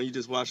love someone, you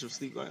just watch them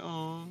sleep like,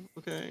 oh,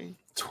 okay.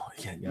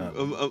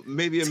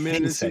 Maybe a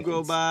minute or two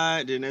go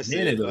by, then that's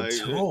it. Like,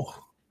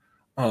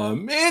 a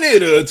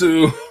minute or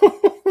two.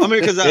 I mean,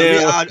 because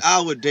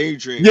I would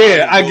daydream.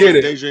 Yeah, I get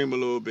it. Daydream a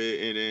little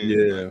bit, and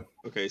then like,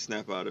 okay,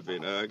 snap out of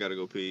it. I gotta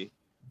go pee.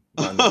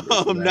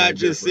 I'm not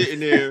just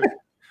sitting there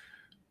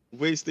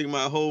wasting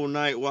my whole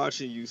night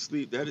watching you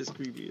sleep. That is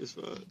creepy as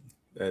fuck.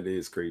 That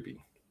is creepy,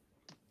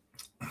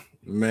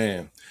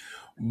 man.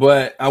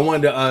 But I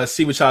wanted to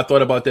see what y'all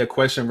thought about that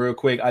question real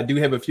quick. I do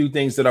have a few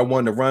things that I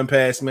wanted to run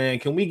past, man.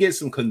 Can we get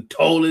some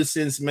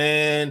condolences,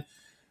 man?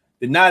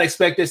 Did not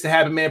expect this to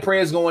happen, man.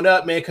 Prayers going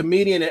up, man.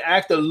 Comedian and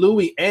actor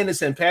Louis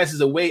Anderson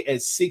passes away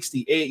at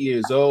 68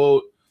 years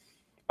old.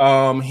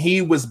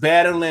 He was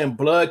battling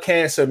blood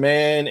cancer,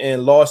 man,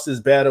 and lost his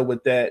battle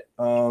with that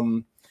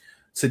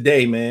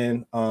today,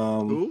 man.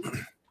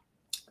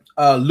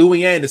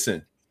 Louis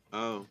Anderson.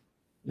 Oh.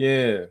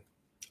 Yeah.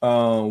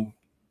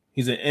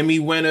 He's an Emmy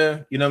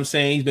winner. You know what I'm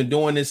saying? He's been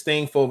doing this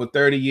thing for over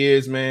 30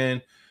 years,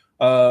 man.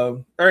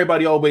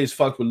 Everybody always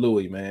fucked with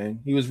Louis,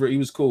 man. He was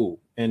cool.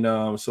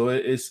 And so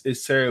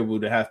it's terrible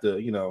to have to,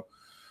 you know,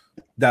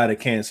 died of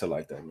cancer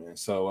like that, man.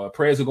 So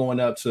prayers are going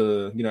up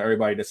to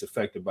everybody that's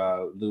affected by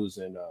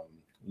losing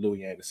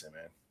Louis Anderson,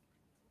 man.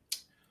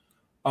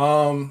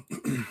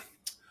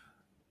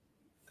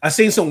 I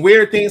seen some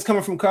weird things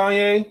coming from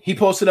Kanye. He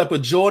posted up a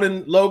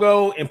Jordan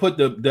logo and put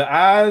the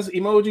eyes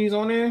emojis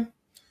on there.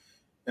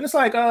 And it's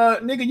like,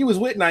 nigga, you was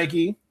with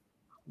Nike.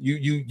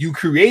 You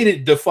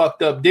created the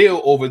fucked up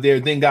deal over there,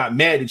 then got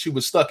mad that you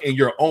was stuck in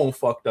your own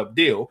fucked up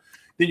deal.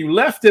 Then you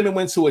left them and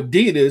went to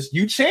Adidas.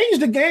 You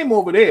changed the game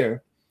over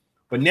there.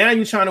 But now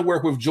you're trying to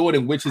work with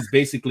Jordan, which is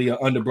basically an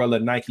umbrella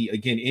Nike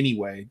again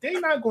anyway.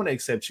 They're not going to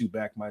accept you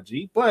back, my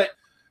G. But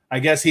I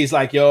guess he's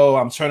like, yo,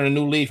 I'm turning a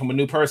new leaf. I'm a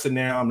new person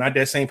now. I'm not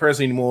that same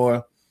person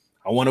anymore.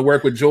 I want to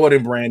work with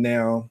Jordan brand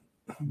now.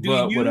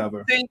 Do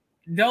you think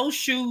those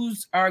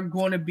shoes are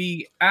going to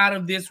be out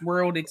of this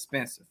world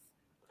expensive?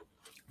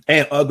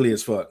 And ugly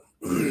as fuck.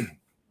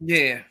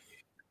 Yeah.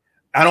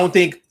 I don't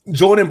think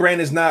Jordan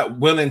Brand is not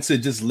willing to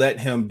just let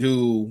him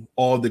do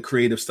all the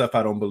creative stuff.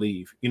 I don't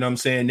believe. You know what I'm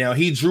saying? Now,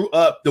 he drew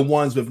up the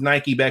ones with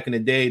Nike back in the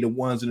day, the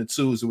ones and the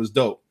twos. It was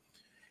dope.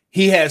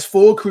 He has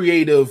full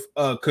creative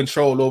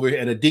control over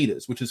at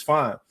Adidas, which is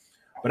fine.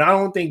 But I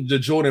don't think the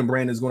Jordan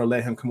Brand is going to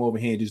let him come over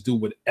here and just do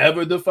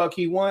whatever the fuck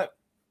he want.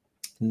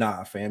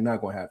 Nah, fam, not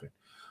going to happen.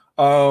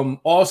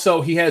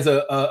 Also, he has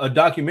a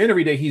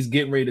documentary that he's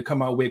getting ready to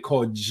come out with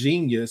called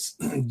Genius,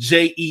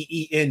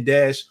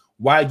 JEEN-YUHS,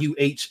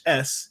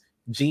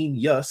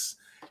 Genius.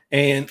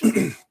 And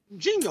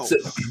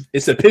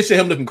it's a picture of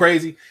him looking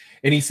crazy.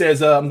 And he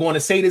says, I'm going to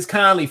say this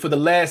kindly for the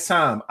last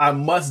time. I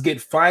must get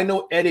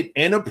final edit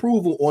and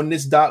approval on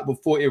this doc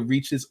before it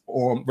releases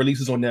on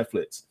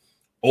Netflix.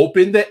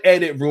 Open the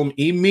edit room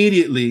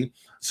immediately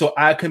so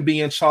I can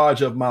be in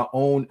charge of my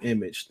own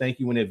image.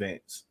 Thank you in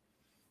advance.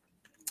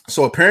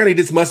 So apparently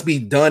this must be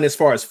done as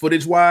far as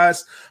footage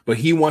wise, but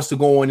he wants to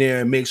go in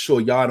there and make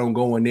sure y'all don't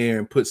go in there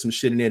and put some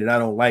shit in there that I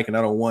don't like and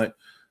I don't want.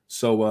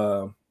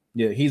 So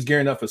yeah, he's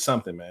gearing up for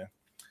something, man.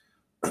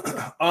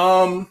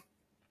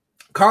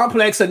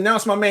 Complex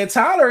announced my man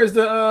Tyler is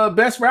the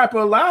best rapper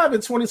alive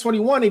in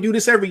 2021. They do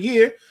this every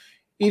year.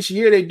 Each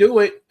year they do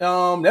it.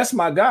 That's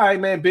my guy,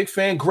 man. Big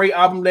fan. Great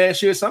album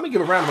last year. So I'm gonna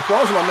give a round of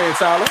applause to my man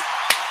Tyler.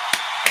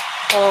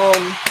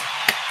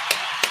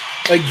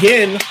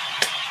 Again,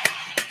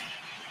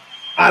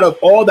 out of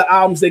all the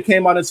albums that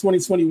came out in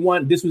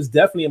 2021, this was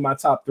definitely in my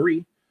top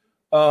 3.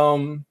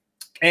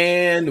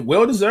 And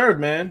well deserved,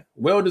 man.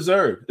 Well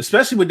deserved,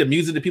 especially with the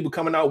music that people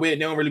coming out with. They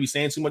don't really be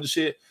saying too much of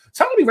shit.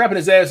 Tyler be rapping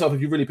his ass off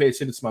if you really pay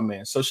attention to my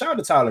man. So shout out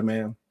to Tyler,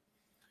 man.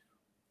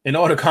 And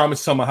all the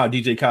comments talking about how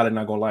DJ Khaled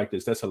not gonna like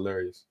this. That's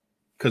hilarious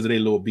because of their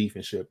little beef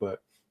and shit.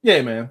 But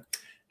yeah, man.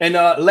 And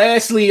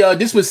lastly,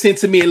 this was sent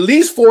to me at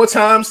least 4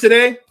 times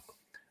today.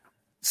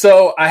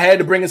 So I had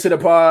to bring it to the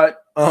pod.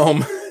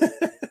 I'm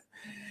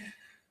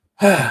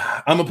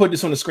gonna put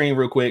this on the screen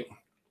real quick.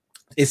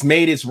 It's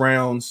made its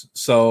rounds,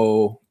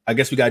 so I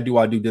guess we gotta do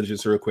our due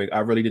diligence real quick. I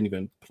really didn't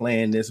even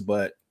plan this,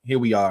 but here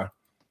we are.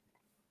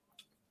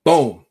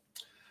 Boom.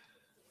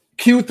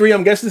 Q3,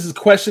 I'm guessing this is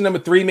question number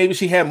 3. Maybe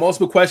she had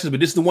multiple questions, but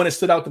this is the one that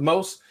stood out the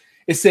most.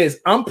 It says,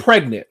 I'm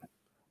pregnant.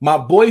 My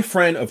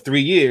boyfriend of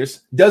 3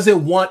 years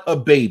doesn't want a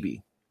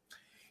baby.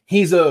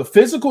 He's a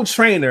physical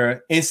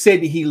trainer and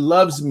said that he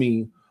loves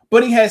me,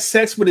 but he has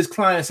sex with his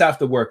clients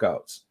after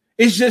workouts.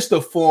 It's just a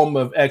form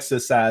of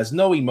exercise,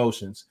 no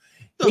emotions.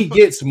 He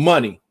gets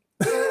money.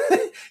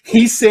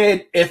 He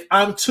said, if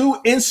I'm too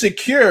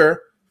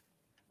insecure,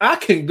 I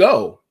can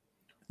go.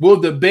 Will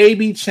the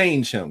baby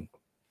change him?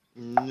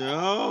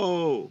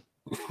 No.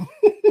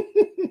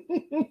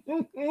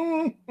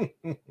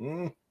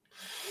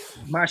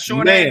 My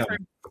short answer,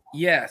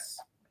 yes.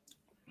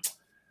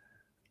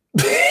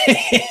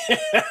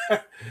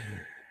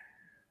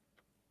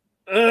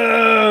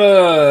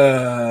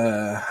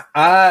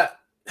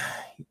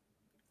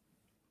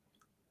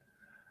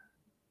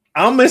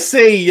 I'm gonna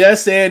say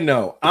yes and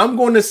no. I'm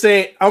gonna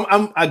say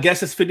I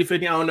guess it's 50-50. I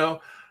don't know.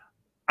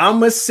 I'm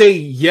gonna say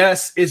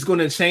yes, it's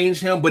gonna change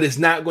him, but it's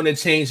not gonna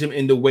change him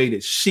in the way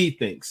that she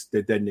thinks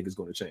that nigga's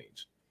gonna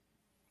change.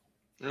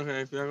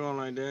 Okay, if y'all going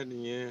like that, then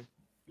yeah.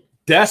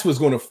 That's what's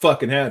gonna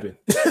fucking happen.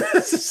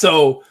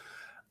 So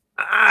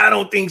I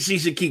don't think she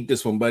should keep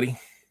this one, buddy.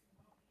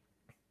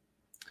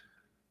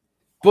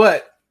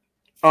 But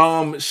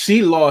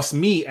she lost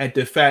me at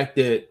the fact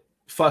that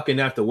fucking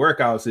after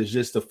workouts is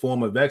just a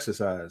form of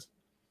exercise.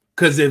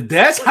 Because if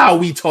that's how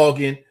we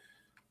talking,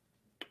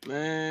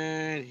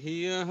 man,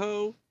 he a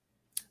hoe.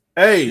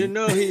 Hey, you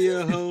know he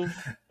a hoe.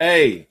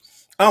 Hey,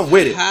 I'm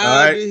with it.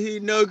 How did he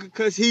know?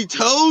 Because he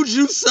told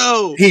you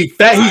so. He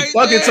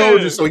fucking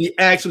told you so. He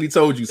actually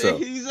told you so.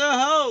 He's a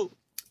hoe.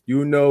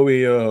 You know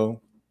he a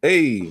hoe.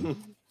 Hey,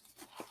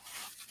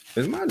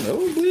 is my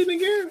nose bleeding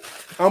again?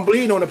 I'm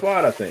bleeding on the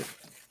pod, I think.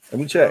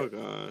 Let me check. Oh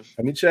gosh.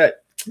 Let me check.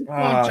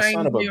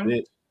 Son of a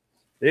bitch.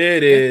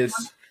 It is.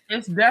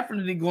 It's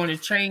definitely going to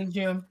change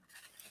him.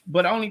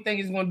 But the only thing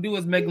it's going to do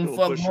is make him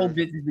fuck more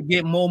bitches to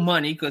get more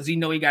money because he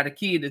know he got a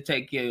kid to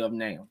take care of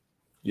now.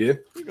 Yeah.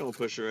 We're going to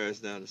push her ass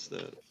down the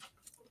steps.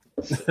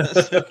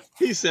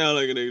 He sound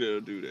like a nigga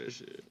that'll do that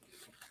shit.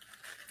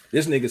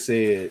 This nigga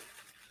said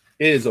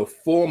it is a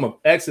form of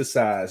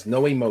exercise,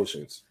 no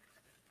emotions.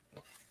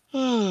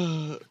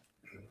 And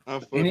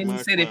then he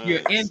said,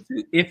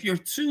 if you're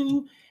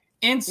too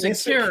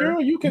insecure,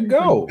 you can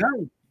go.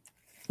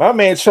 My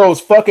man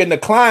chose fucking the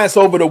clients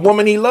over the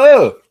woman he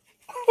loved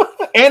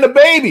and the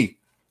baby.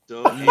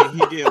 So he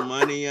get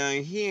money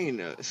on. He ain't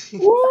a.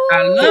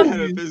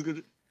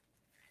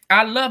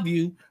 I love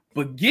you,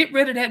 but get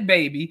rid of that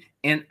baby,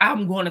 and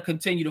I'm going to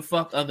continue to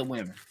fuck other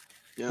women.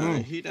 Yeah,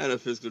 he not a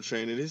physical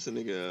trainer. This a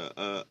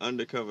nigga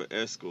undercover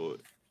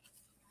escort.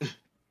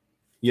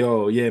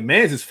 Yo, yeah,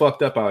 man's is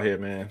fucked up out here,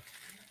 man.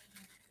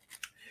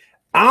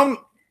 I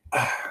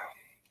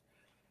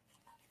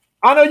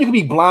know you can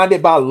be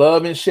blinded by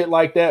love and shit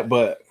like that,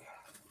 but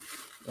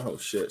oh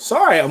shit.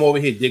 Sorry, I'm over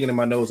here digging in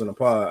my nose in the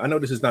pod. I know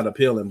this is not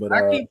appealing, but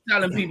I keep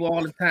telling people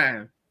all the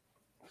time,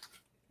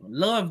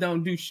 love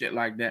don't do shit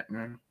like that,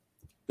 man.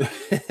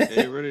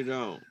 They really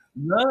don't.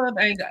 Love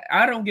ain't.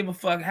 I don't give a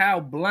fuck how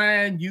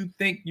blind you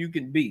think you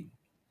can be.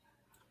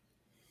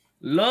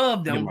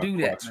 Love don't do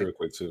that. Real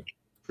quick too.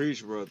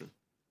 Preach, brother.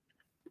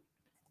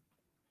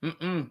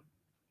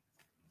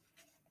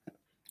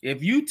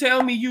 If you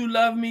tell me you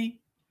love me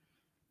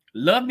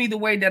the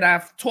way that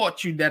I've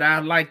taught you that I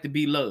like to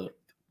be loved.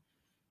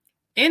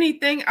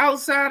 Anything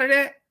outside of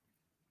that,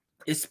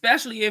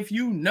 especially if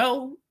you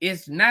know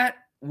it's not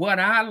what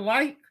I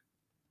like,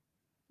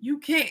 you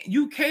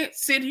can't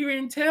sit here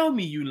and tell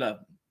me you love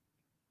me.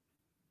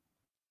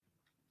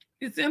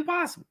 It's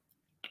impossible.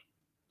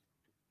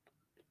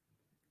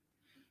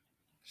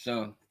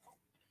 So,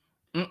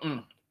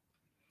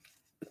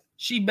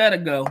 she better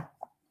go.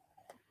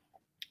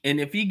 And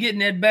if he getting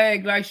that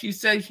bag like she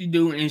says she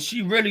do, and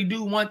she really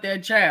do want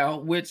that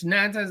child, which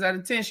 9 times out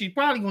of 10, she's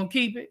probably gonna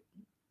keep it,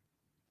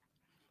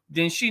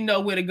 then she know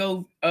where to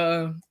go.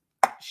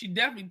 She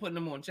definitely putting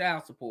him on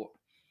child support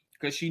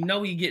because she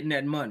know he getting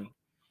that money.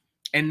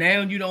 And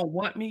now you don't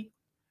want me.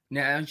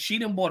 Now she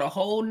done brought a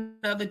whole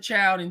nother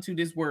child into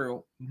this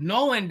world,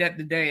 knowing that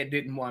the dad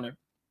didn't want her.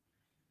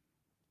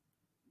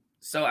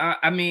 So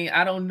I mean,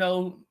 I don't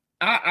know.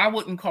 I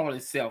wouldn't call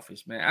it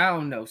selfish, man. I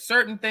don't know.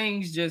 Certain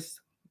things just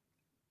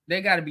they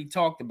got to be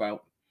talked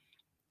about.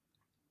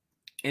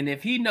 And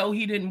if he know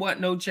he didn't want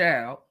no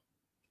child,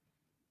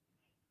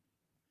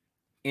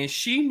 and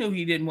she knew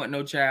he didn't want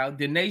no child,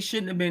 then they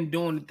shouldn't have been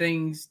doing the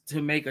things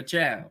to make a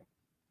child,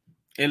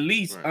 at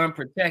least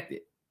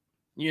unprotected,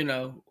 you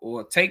know,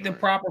 or take the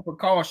proper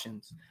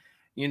precautions,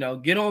 you know,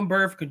 get on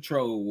birth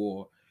control,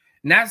 or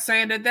not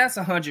saying that that's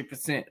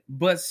 100%,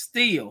 but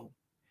still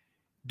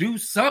do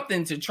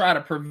something to try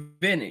to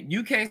prevent it.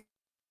 You can't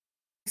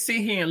sit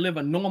here and live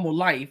a normal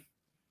life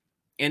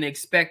and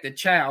expect a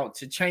child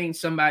to change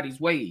somebody's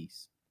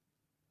ways.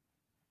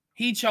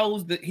 He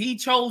chose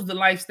the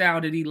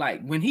lifestyle that he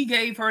liked. When he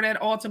gave her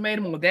that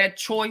ultimatum or that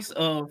choice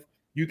of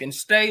you can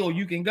stay or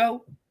you can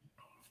go,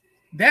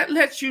 that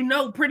lets you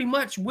know pretty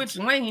much which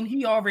lane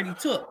he already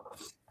took.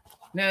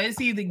 Now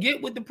it's either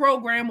get with the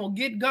program or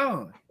get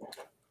gone.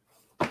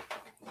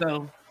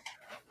 So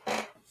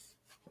I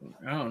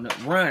don't know,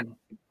 run.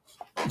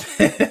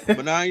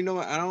 But now you know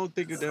what? I don't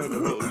think that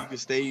you can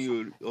stay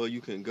or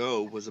you can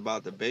go was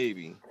about the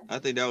baby. I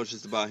think that was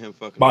just about him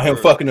fucking. About him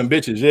fucking them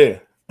bitches, yeah.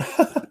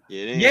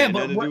 Yeah,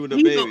 but to do with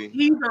the baby.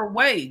 Either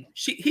way,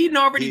 he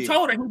already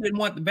told her he didn't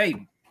want the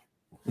baby.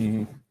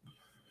 Mm-hmm.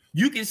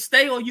 You can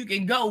stay or you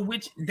can go,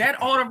 which that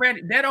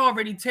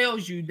already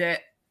tells you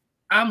that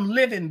I'm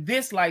living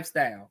this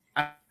lifestyle.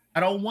 I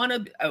don't want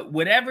to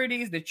whatever it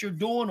is that you're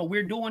doing or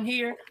we're doing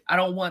here. I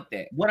don't want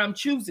that. What I'm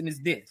choosing is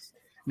this.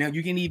 Now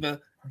you can either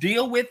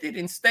deal with it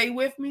and stay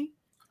with me,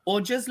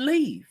 or just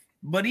leave.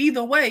 But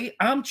either way,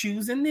 I'm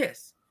choosing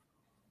this.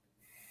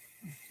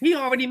 He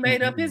already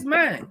made up his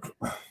mind.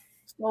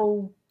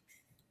 So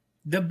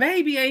the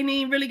baby ain't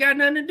even really got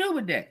nothing to do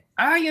with that.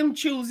 I am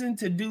choosing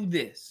to do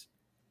this.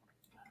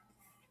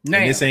 Now,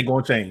 and this ain't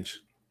gonna change.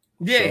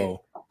 Yeah.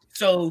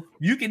 So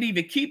you can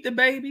either keep the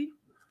baby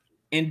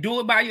and do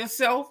it by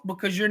yourself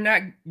because you're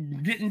not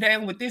getting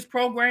down with this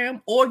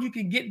program, or you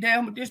can get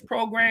down with this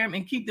program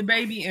and keep the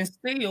baby and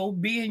still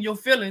be in your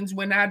feelings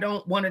when I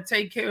don't want to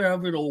take care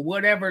of it or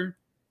whatever,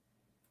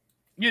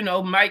 you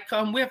know, might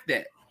come with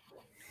that.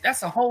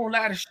 That's a whole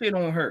lot of shit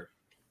on her.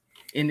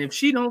 And if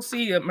she don't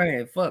see it,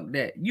 man, fuck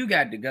that. You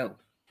got to go.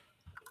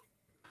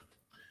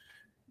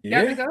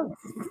 Yeah. Got to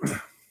go.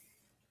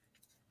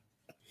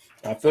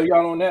 I feel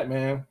y'all on that,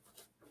 man.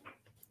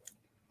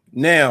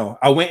 Now,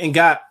 I went and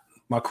got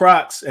my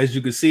Crocs. As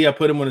you can see, I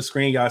put them on the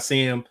screen. Y'all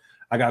see them.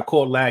 I got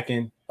caught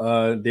lacking.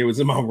 They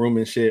was in my room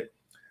and shit.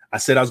 I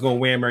said I was going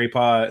to wear Mary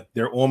Pod.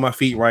 They're on my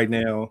feet right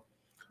now.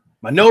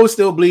 My nose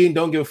still bleeding.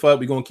 Don't give a fuck.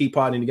 We're going to keep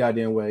podding the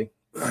goddamn way.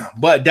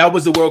 But that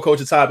was the world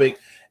culture topic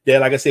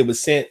that, like I said, was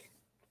sent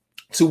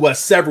to us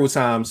several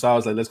times. So I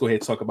was like, let's go ahead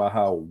and talk about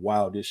how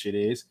wild this shit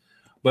is.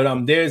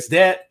 But there's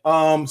that.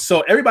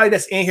 So everybody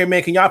that's in here,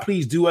 man, can y'all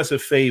please do us a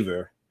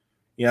favor?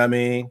 You know what I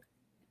mean?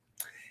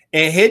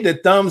 And hit the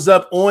thumbs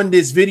up on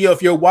this video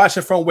if you're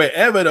watching from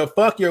wherever the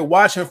fuck you're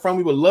watching from.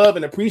 We would love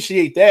and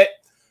appreciate that,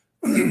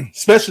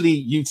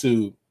 especially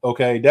YouTube.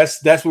 Okay,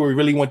 that's where we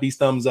really want these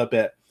thumbs up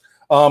at.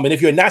 And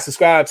if you're not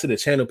subscribed to the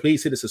channel,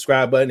 please hit the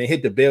subscribe button and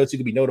hit the bell so you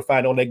can be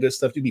notified on all that good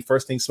stuff. You be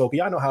first thing smoking.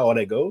 Y'all know how all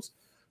that goes.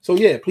 So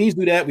yeah, please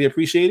do that. We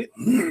appreciate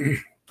it.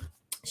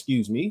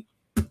 Excuse me.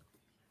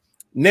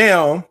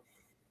 Now,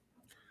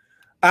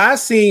 I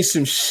seen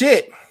some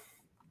shit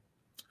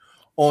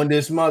on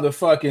this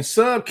motherfucking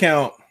sub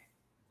count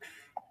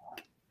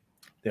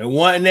that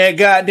wasn't that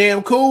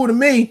goddamn cool to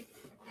me.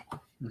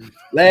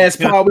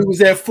 Last pod we was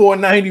at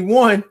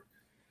 491.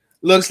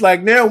 Looks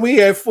like now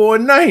we at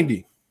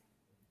 490.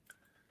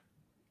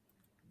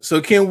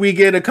 So can we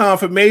get a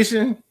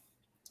confirmation?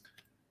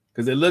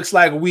 Because it looks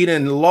like we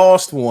done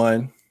lost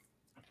one.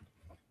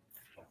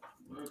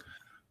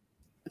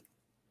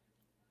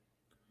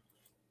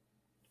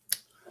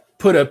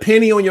 Put a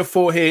penny on your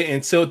forehead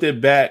and tilt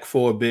it back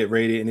for a bit,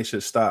 rated, and it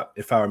should stop,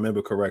 if I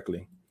remember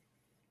correctly.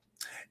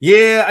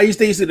 Yeah, I used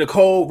to use the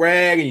cold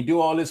rag and you do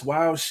all this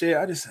wild shit.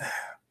 I'm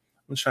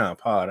trying to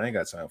pod. I ain't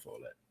got time for all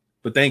that.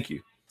 But thank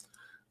you.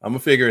 I'm gonna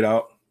figure it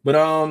out. But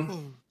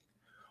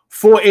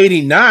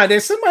 489.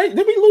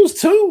 Did we lose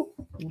two?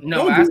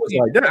 No, I just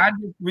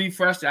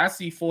refreshed it. I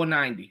see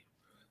 490.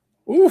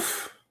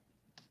 Oof.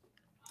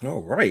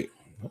 All right.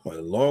 I'm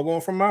gonna log on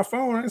from my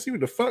phone. I see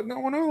what the fuck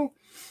going on.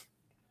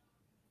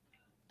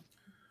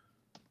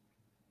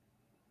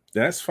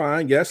 That's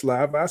fine. Yes,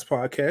 Live Voice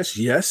Podcast.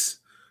 Yes.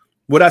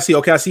 What I see?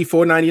 Okay, I see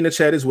 490 in the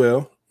chat as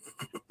well.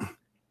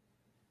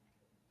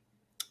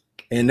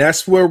 And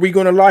that's where we're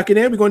gonna lock it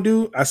in. We're gonna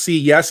do. I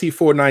see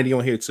 490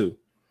 on here too.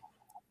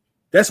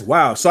 That's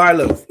wild. Sorry,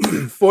 look,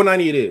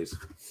 490 it is.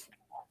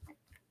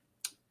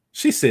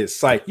 She said,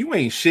 "Psych, you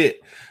ain't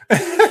shit.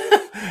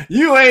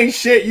 You ain't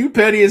shit. You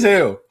petty as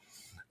hell."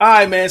 All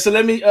right, man. So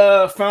let me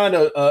find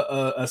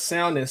a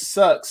sound that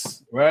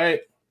sucks,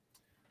 right?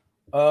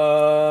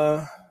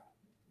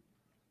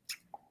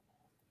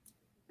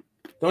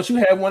 Don't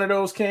you have one of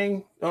those,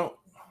 King? Don't.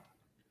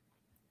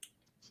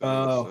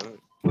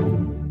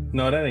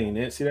 No, that ain't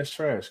it. See, that's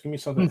trash. Give me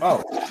something.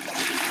 Oh,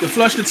 to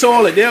flush the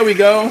toilet. There we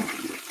go.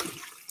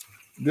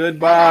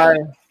 Goodbye.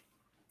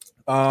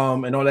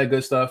 And all that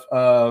good stuff.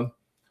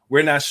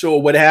 We're not sure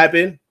what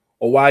happened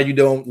or why you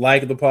don't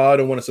like the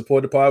pod or want to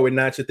support the pod. We're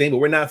not your thing, but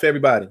we're not for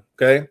everybody.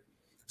 Okay.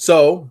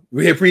 So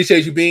we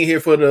appreciate you being here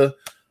for the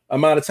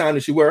amount of time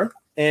that you were.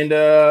 And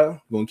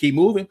we're gonna keep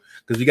moving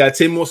because we got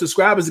 10 more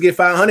subscribers to get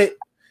 500.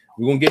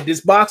 We're gonna get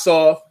this box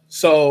off.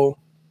 So,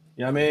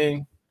 you know what I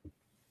mean?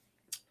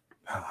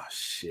 Oh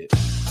shit.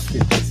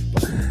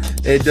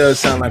 It does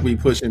sound like we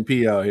pushing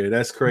P out here.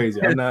 That's crazy.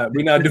 We're not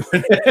doing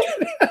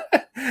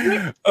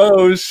that.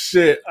 Oh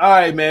shit. All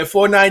right, man.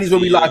 490 is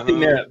where we locked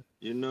in at.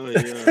 You know it,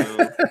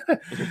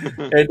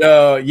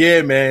 And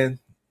yeah, man.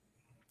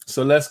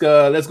 So let's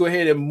go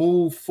ahead and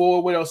move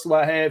forward. What else do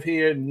I have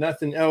here?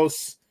 Nothing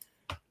else.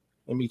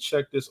 Let me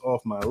check this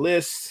off my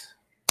list.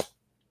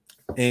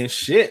 And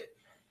shit.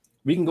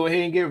 We can go ahead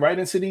and get right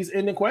into these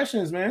ending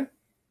questions, man.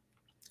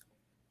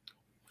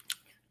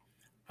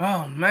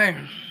 Oh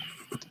man.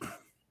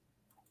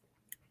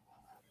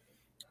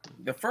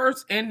 The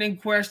first ending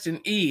question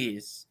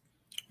is,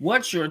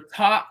 what's your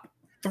top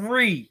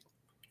 3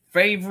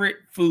 favorite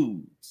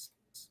foods?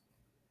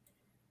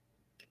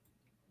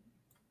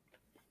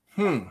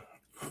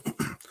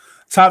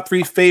 Top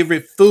 3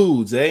 favorite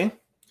foods, eh?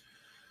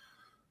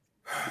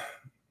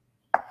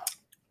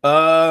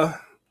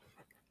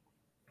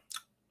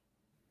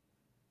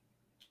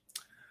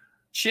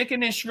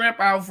 Chicken and shrimp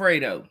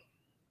Alfredo.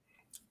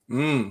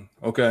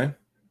 Okay.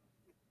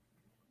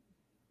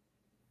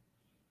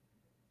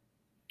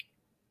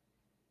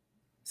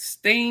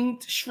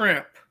 Steamed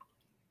shrimp.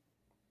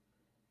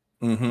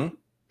 And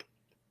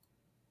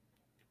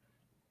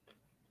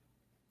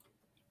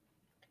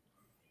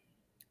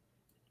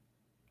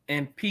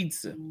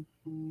pizza.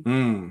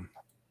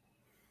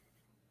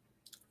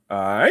 All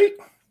right.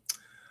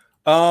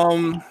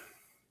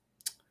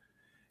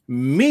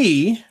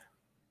 Me,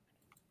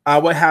 I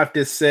would have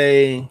to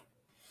say,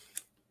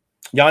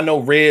 y'all know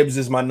ribs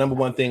is my number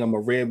one thing. I'm a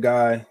rib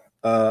guy.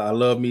 I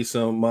love me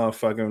some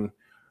motherfucking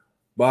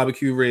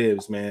barbecue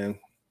ribs, man.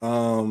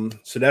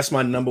 So that's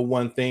my number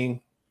one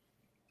thing.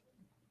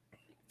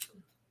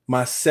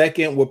 My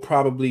second would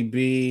probably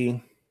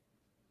be,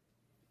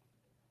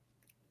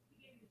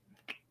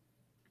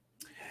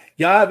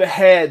 y'all ever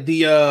had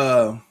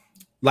the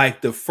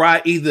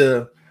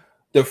either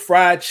the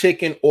fried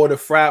chicken or the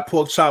fried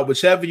pork chop,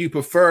 whichever you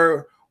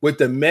prefer, with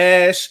the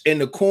mash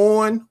and the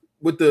corn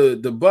with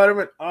the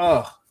butter.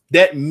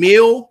 That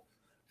meal.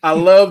 I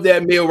love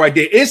that meal right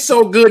there. It's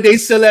so good. They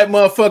sell that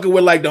motherfucker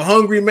with like the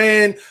Hungry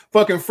Man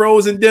fucking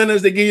frozen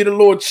dinners. They give you the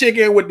little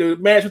chicken with the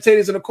mashed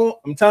potatoes and the corn.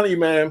 I'm telling you,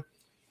 man,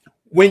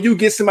 when you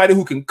get somebody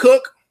who can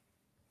cook,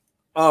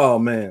 oh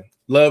man,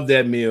 love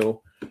that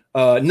meal.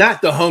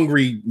 Not the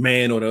Hungry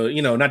Man or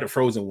the, not the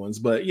frozen ones,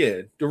 but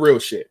yeah, the real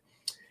shit.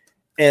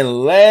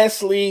 And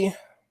lastly,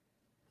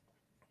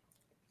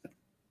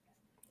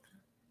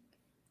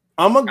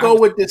 I'm gonna go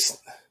with this.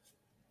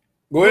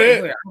 Go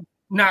ahead.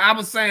 No, I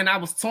was saying I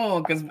was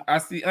torn because I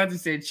see Auntie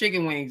said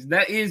chicken wings.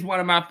 That is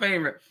one of my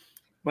favorite.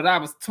 but I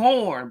was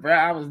torn, bro.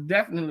 I was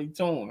definitely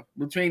torn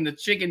between the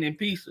chicken and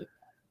pizza.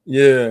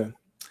 Yeah.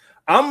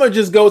 I'm gonna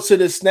just go to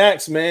the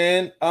snacks,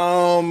 man.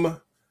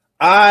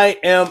 I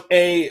am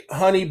a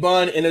honey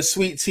bun and a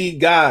sweet tea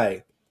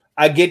guy.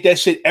 I get that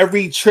shit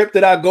every trip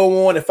that I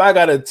go on. If I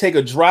gotta take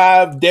a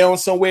drive down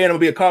somewhere and I'm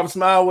gonna be a couple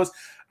some hours,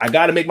 I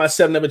gotta make my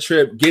 7-hour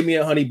trip. Give me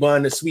a honey bun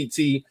and a sweet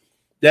tea.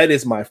 That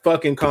is my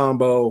fucking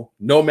combo,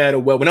 no matter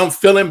what. When I'm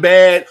feeling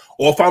bad,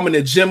 or if I'm in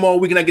the gym all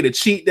week and I get a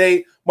cheat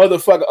day,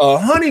 motherfucker, a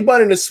honey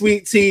bun and a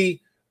sweet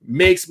tea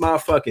makes my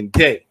fucking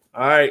day.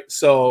 All right,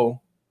 so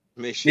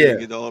make sure you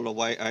get all the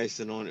white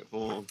icing on it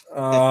for him.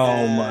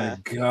 Oh my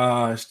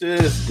gosh,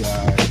 this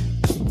guy.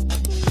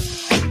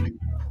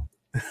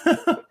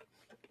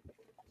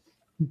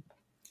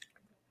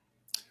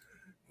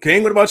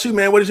 King, what about you,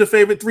 man? What is your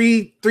favorite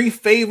three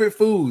favorite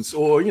foods,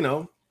 or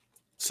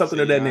something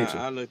of that nature?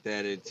 I looked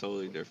at it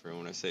totally different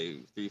when I say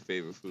 3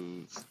 favorite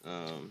foods.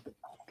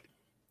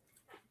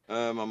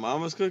 My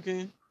mama's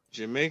cooking,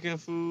 Jamaican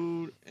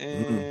food,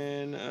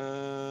 and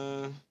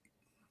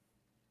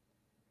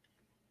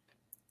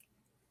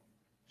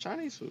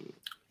Chinese food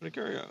for the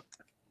carry out.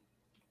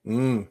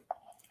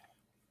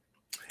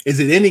 Is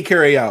it any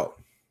carry out?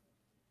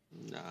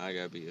 Nah, I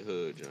gotta be a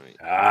hood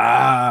joint.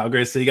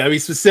 Okay, so you gotta be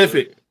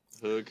specific.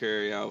 Hood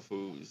carry out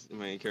foods. I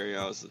mean, carry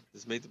outs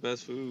just make the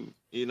best food.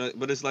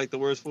 But it's like the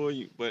worst for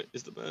you, but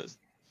it's the best.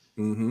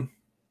 I'm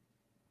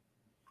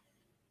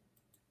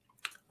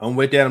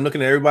with that. I'm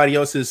looking at everybody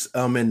else's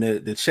in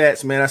the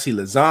chats, man. I see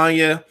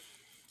lasagna.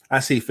 I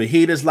see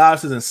fajitas,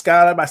 lobsters, and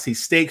scallop. I see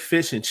steak,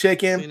 fish, and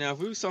chicken. See, now if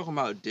we was talking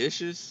about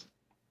dishes,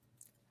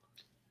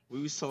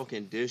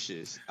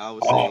 I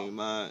was saying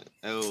mine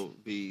will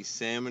be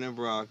salmon and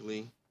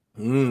broccoli.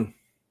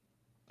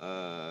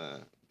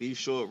 Beef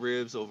short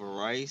ribs over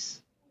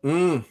rice.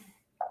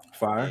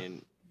 Fire.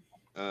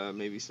 And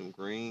maybe some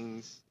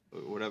greens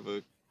or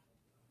whatever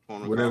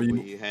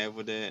you have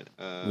with that.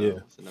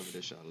 It's another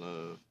dish I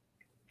love.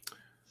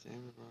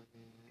 Salmon,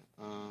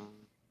 broccoli.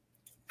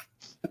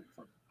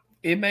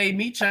 It made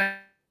me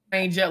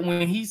change up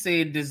when he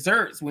said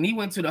desserts. When he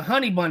went to the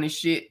honey bun and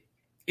shit,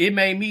 it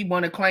made me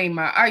want to claim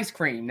my ice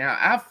cream. Now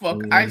I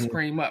fuck ice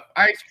cream up.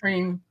 Ice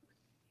cream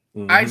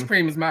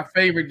is my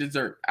favorite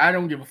dessert. I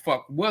don't give a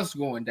fuck what's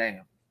going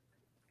down.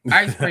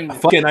 Ice cream is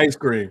fucking ice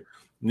cream.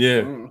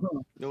 Yeah. You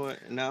know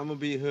what? Now I'm gonna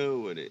be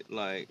hood with it.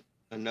 Like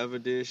another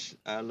dish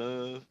I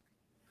love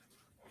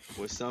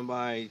where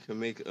somebody can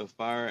make a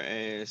fire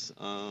ass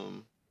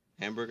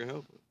hamburger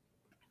helper.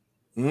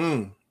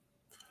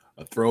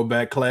 A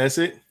throwback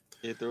classic.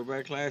 Yeah,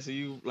 throwback classic.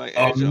 You like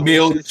a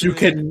meal that you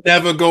can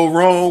never go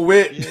wrong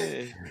with.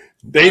 Yeah.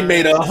 They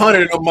made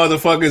 100 of them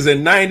motherfuckers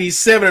and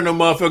 97 of them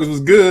motherfuckers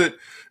was good.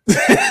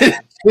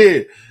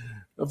 Yeah.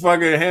 The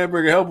fucking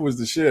hamburger helper was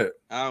the shit.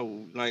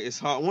 It's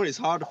hard. One, it's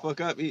hard to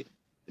fuck up. And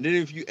then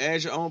if you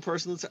add your own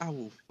personal I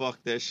will fuck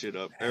that shit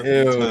up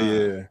every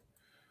time.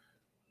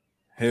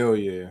 Hell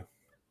yeah.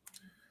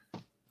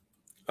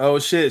 Oh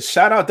shit.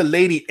 Shout out to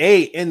Lady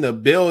A in the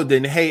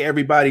building. Hey,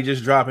 everybody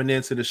just dropping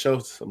into the show.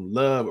 Some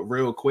love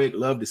real quick.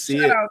 Love to see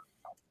it.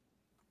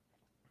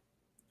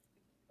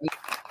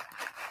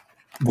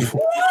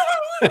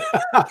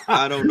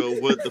 I don't know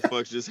what the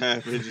fuck just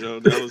happened, Joe.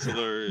 That was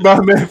hilarious. My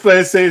man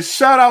Flash says,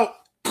 shout out.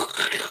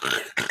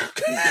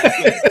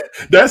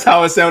 That's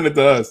how it sounded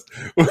to us.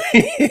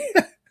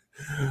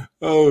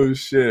 Oh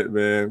shit,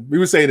 man. We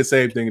were saying the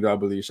same thing, though, I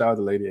believe. Shout out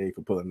to Lady A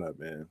for pulling up,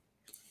 man.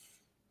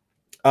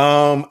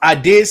 I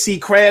did see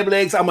crab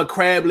legs. I'm a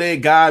crab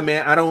leg guy,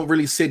 man. I don't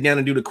really sit down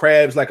and do the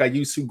crabs like I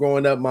used to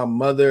growing up. My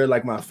mother,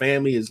 like my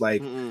family, is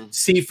like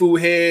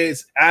seafood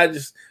heads. I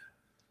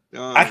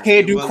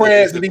can't do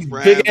crabs with these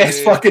big ass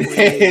fucking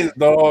heads,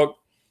 dog.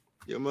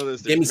 Your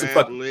mother's the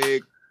crab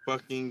leg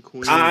fucking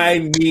queen.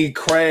 I need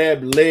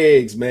crab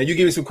legs, man. You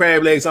give me some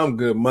crab legs, I'm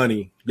good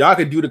money. Y'all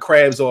could do the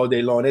crabs all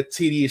day long. That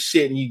tedious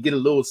shit, and you get a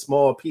little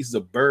small pieces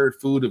of bird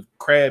food of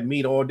crab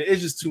meat all day.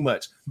 It's just too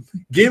much.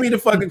 Give me the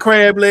fucking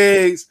crab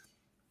legs,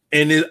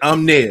 and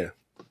I'm there.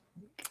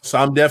 So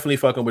I'm definitely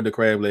fucking with the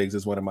crab legs.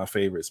 It's one of my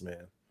favorites,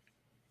 man.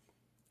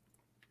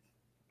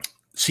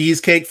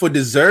 Cheesecake for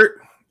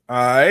dessert. All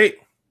right.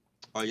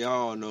 Oh,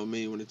 y'all know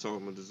me when they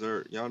talking about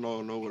dessert. Y'all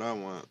don't know what I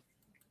want.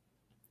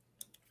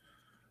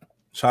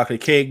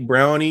 Chocolate cake,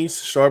 brownies,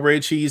 strawberry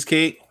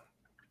cheesecake.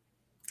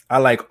 I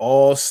like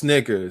all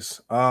Snickers.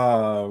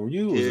 Oh,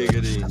 you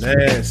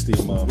nasty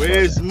motherfucker.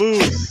 Where's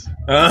Moose?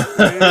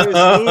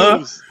 Where's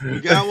Moose? We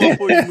got one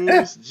for you,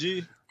 Moose.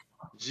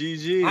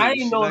 GG. I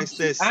ain't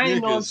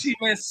know if she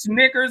meant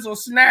Snickers or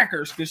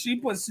Snackers because she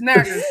put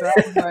Snackers. So I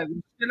was like,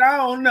 shit, I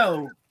don't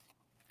know.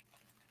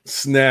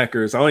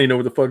 Snackers. I don't even know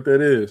what the fuck that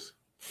is.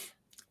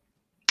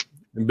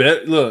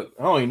 Look,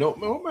 I don't even know.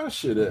 Man, where my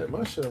shit at?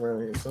 My shit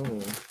around here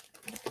somewhere.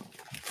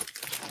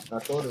 I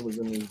thought it was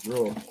in this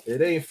drawer.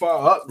 It ain't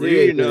far up there.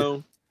 You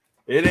know.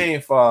 It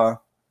ain't far.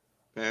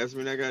 Pass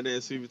me that goddamn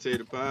sweet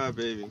potato pie,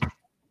 baby.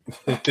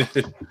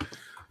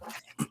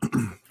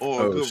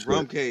 Or a good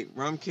shit.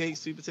 Rum cake,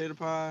 sweet potato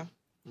pie.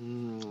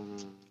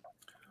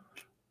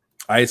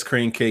 Ice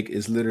cream cake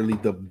is literally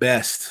the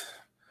best.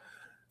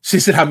 She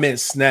said I meant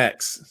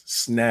snacks,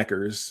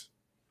 snackers.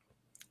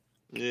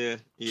 Yeah,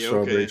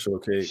 strawberry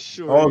shortcake.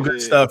 Sure, all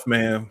good stuff,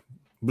 man.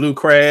 Blue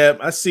crab.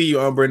 I see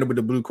you, Brandon, with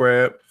the blue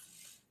crab.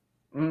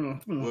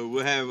 Mm-hmm.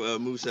 We'll have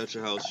Moose at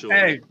your house shortly.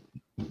 Hey,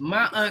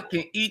 my aunt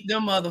can eat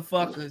them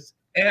motherfuckers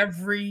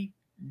every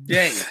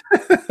day.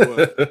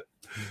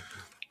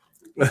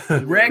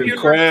 Regular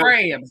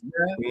crabs,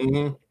 bro.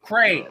 Mm-hmm.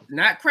 Crabs,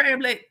 not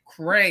crab leg,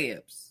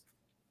 crabs.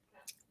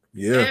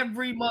 Yeah.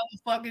 Every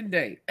motherfucking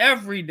day.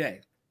 Every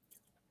day.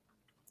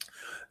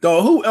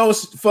 Though, who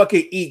else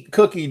fucking eat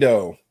cookie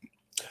dough?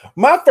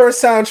 My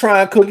first time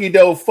trying cookie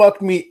dough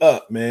fucked me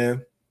up,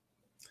 man.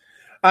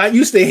 I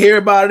used to hear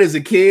about it as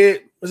a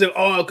kid. I was like,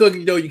 oh,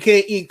 cookie dough, you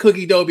can't eat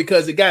cookie dough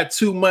because it got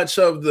too much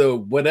of the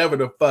whatever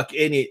the fuck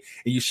in it,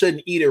 and you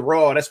shouldn't eat it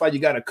raw. That's why you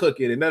got to cook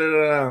it. And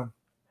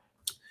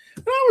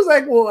And I was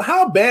like, well,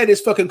 how bad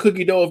is fucking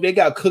cookie dough if they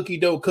got cookie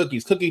dough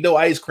cookies, cookie dough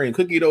ice cream,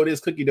 cookie dough this,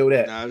 cookie dough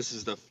that? Nah, this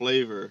is the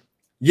flavor.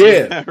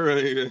 Yeah.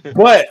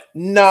 But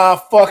nah,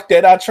 fuck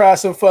that. I tried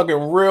some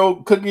fucking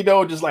real cookie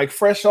dough, just like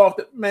fresh off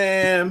the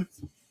man.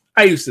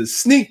 I used to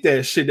sneak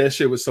that shit. That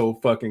shit was so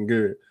fucking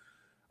good.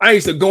 I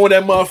used to go in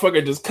that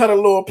motherfucker, just cut a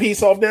little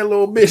piece off that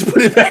little bitch,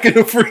 put it back in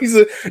the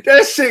freezer.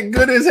 That shit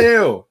good as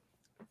hell.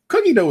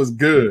 Cookie dough is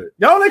good.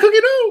 Y'all like cookie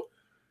dough?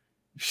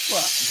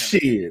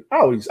 Shit.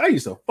 I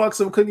used to fuck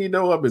some cookie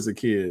dough up as a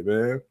kid,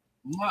 man.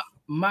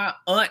 My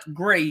Aunt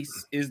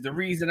Grace is the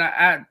reason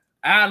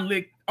I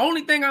lick.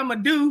 Only thing I'm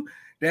gonna do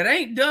that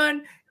ain't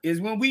done is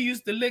when we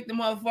used to lick the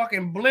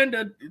motherfucking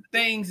blender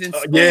things and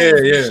spoons.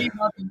 Yeah. She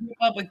about to give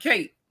up a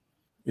cake.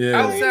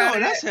 Yeah.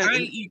 Outside I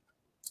ain't eat.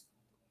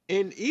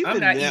 And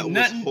even that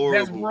was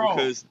horrible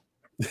because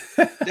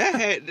that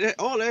had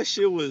all that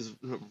shit was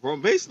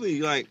basically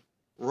like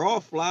raw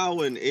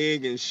flour and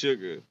egg and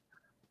sugar.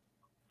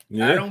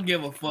 Yeah. I don't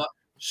give a fuck.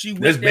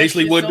 That's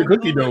basically what the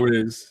cookie dough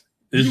is.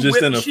 It's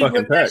just in a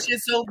fucking pack. That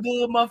shit so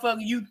good, motherfucker.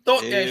 You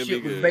thought that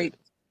shit was baked.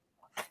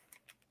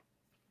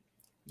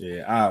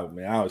 Yeah, I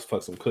always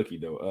fuck some cookie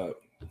dough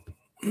up.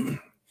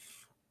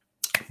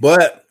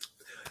 But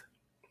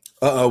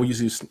we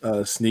used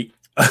to sneak.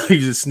 We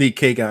used to sneak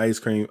cake and ice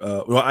cream.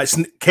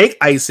 Cake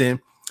icing.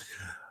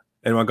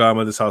 And my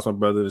godmother's house, my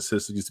brother and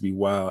sister used to be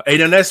wild. Hey,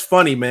 then that's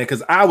funny, man,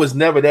 because I was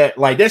never that.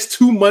 Like, that's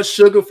too much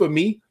sugar for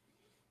me.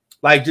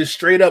 Like, just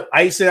straight up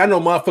icing. I know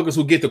motherfuckers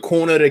who get the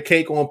corner of the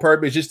cake on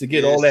purpose just to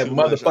get all that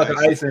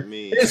motherfucking icing.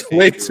 It's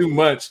way too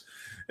much.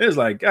 It's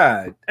like,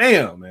 God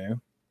damn,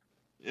 man.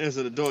 As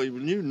an adult,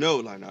 you know,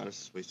 like, nah,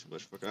 this is way too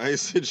much fucking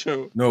icing,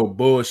 Joe. No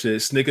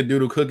bullshit.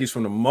 Snickerdoodle cookies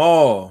from the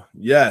mall.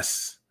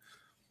 Yes.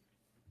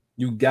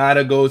 You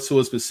gotta go to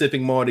a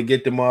specific mall to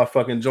get the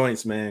motherfucking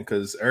joints, man,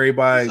 because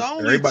everybody.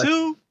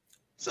 Two.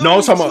 I'm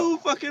talking about 2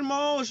 fucking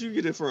malls you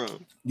get it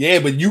from. Yeah,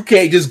 but you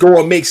can't just go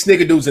and make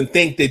snickerdoodles and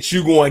think that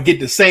you going to get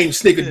the same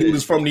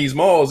snickerdoodles from these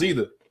malls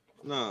either.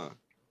 Nah.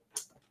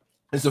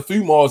 There's a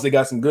few malls that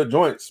got some good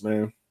joints,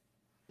 man.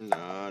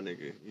 Nah,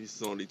 nigga.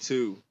 It's only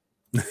 2.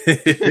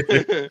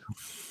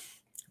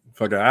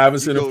 Fuck, I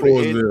haven't seen a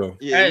Floresville.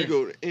 Yeah, you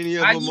go to any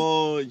other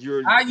mall,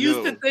 I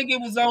used to think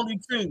it was only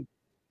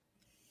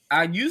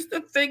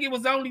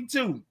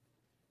 2.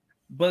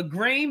 But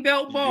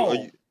Greenbelt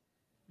Mall,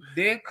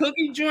 their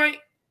cookie joint.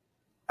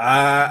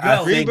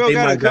 I think they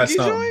might got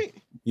something. Joint?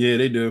 Yeah,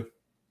 they do.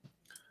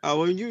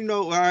 Well, you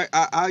know, all right,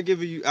 I can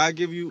give you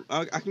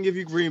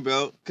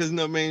Greenbelt because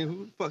no man,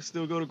 who the fuck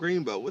still go to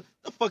Greenbelt? What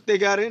the fuck they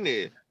got in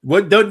there?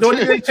 What don't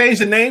they change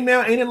the name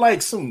now? Ain't it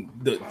like some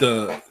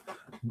the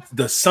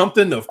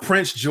something of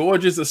Prince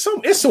George's or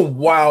something? It's some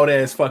wild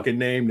ass fucking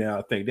name now.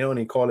 I think they don't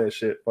even call that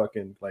shit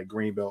fucking like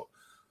Greenbelt.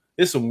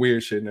 It's some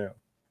weird shit now.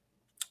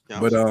 Yeah,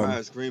 I'm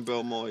surprised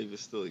Greenbelt Mall even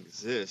still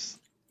exists.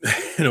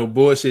 No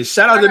bullshit.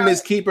 Shout out to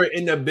Miss Keeper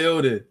in the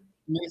building.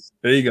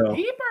 There you go.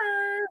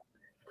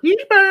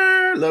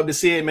 Keeper. Love to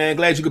see it, man.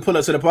 Glad you could pull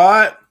us to the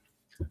pod.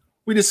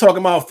 We just talking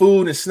about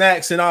food and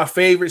snacks and our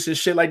favorites and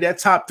shit like that.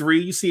 Top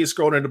 3. You see it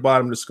scrolling at the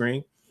bottom of the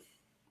screen.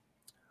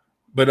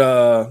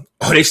 But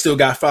they still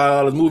got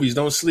 $5 movies.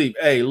 Don't sleep.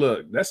 Hey,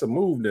 look, that's a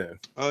move then.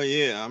 Oh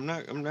yeah, I'm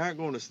not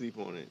going to sleep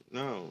on it.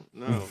 No,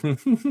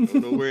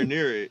 nowhere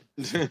near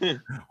it.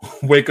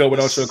 Wake up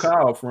without your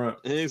car up front.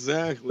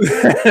 Exactly.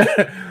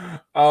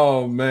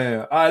 Oh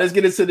man. All right, let's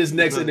get into this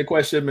next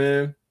question,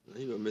 man.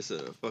 You gonna miss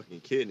a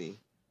fucking kidney.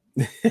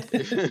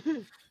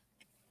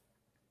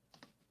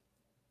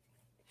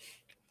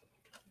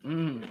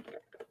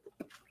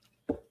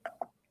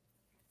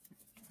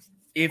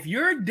 If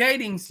you're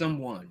dating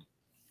someone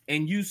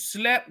and you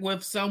slept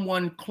with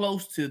someone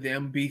close to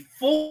them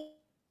before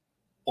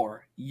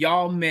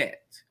y'all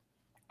met,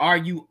 are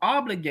you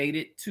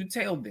obligated to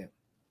tell them?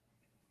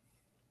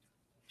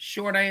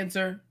 Short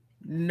answer,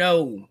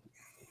 no.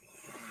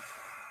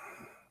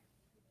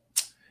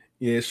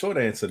 Yeah, short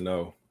answer,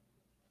 no.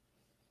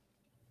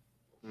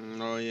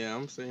 Oh yeah,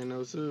 I'm saying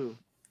no too.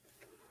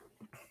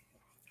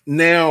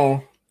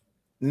 Now,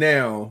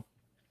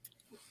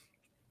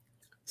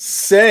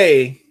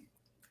 say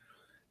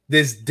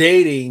this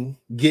dating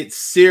gets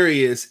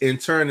serious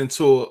and turn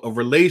into a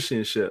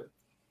relationship.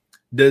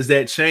 Does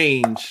that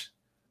change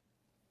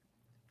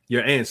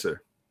Your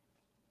answer.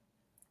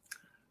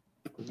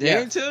 They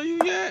didn't tell you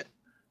yet.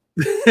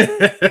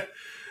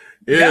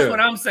 That's what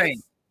I'm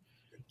saying.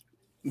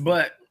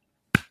 But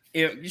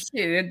if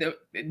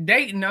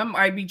dating, I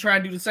might be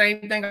trying to do the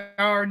same thing I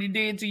already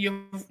did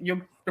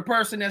to the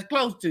person that's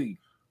close to you.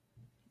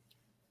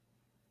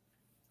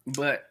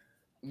 But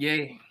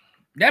yeah,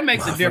 that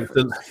makes a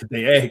difference.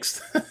 They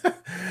asked.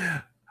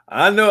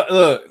 I know.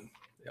 Look,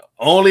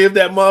 only if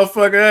that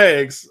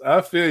motherfucker asks.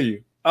 I feel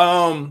you.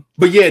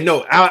 But yeah,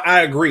 no,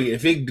 I agree.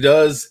 If it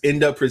does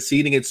end up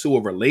proceeding into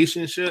a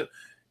relationship,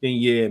 then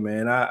yeah,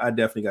 man, I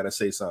definitely gotta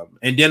say something.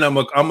 And then I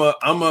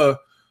ain't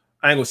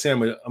gonna say I'm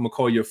gonna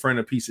call your friend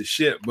a piece of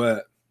shit,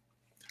 but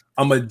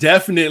I'm gonna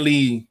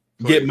definitely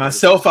get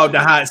myself out the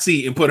hot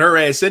seat and put her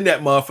ass in that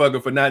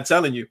motherfucker for not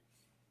telling you.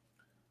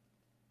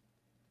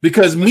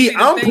 Because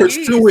I'm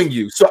pursuing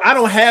you, so I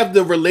don't have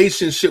the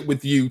relationship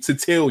with you to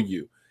tell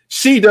you.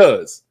 She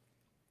does,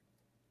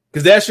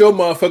 because that's your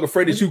motherfucker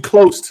friend that you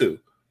close to.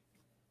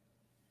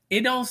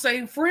 It don't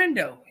say friend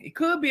though. It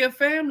could be a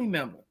family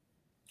member.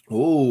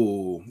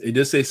 Oh, it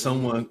just say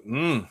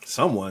someone.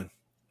 Someone.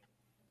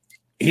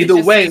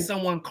 Either way,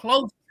 someone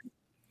close.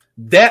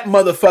 That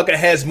motherfucker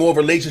has more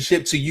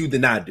relationship to you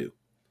than I do.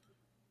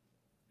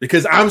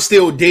 Because I'm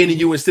still dating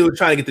you and still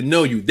trying to get to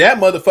know you. That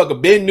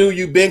motherfucker been knew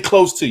you, been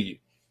close to you.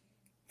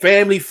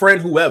 Family,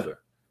 friend,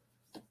 whoever.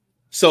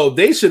 So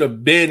they should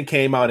have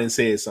came out and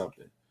said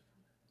something.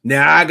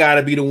 Now I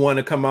gotta be the one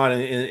to come out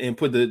and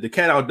put the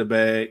cat out the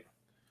bag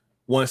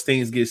once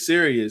things get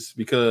serious,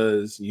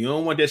 because you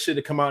don't want that shit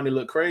to come out and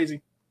look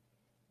crazy.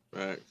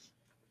 Right.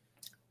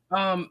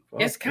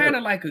 It's kind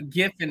of like a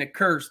gift and a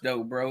curse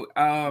though, bro.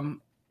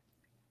 I'm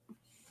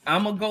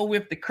gonna go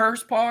with the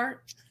curse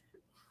part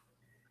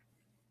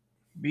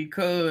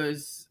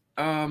because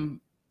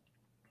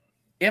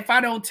if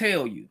I don't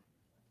tell you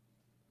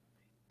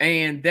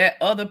and that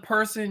other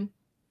person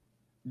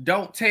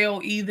don't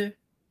tell either,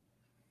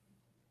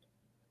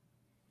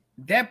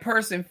 that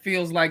person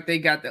feels like they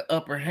got the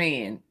upper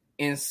hand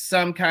in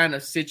some kind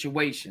of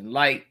situation.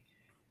 Like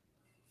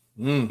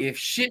if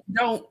shit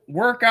don't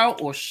work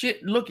out or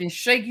shit looking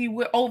shaky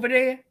over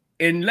there,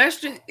 and let's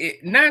just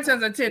 9 times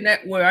out of 10,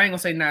 that, well, I ain't gonna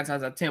say 9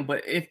 times out of 10,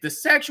 but if the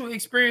sexual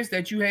experience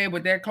that you had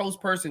with that close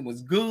person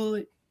was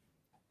good,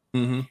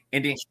 and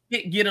then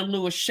shit get a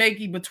little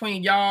shaky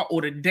between y'all,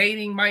 or the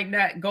dating might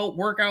not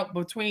work out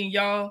between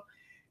y'all,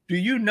 do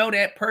you know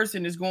that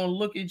person is gonna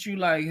look at you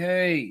like,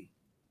 hey,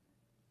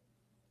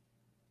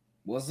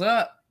 what's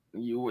up?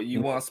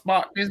 You want to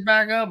spark this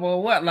back up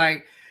or what?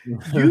 Like,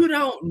 you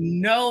don't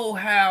know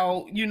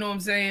how, you know what I'm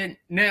saying?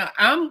 Now,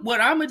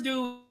 what I'm gonna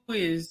do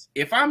is,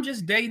 if I'm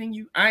just dating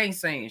you, I ain't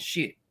saying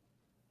shit.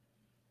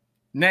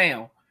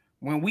 Now,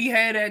 when we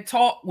had that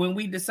talk, when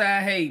we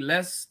decide, hey,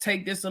 let's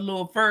take this a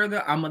little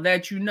further, I'm gonna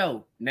let you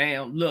know.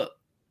 Now, look,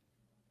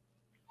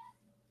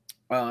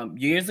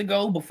 years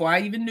ago, before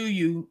I even knew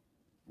you,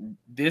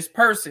 this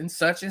person,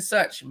 such and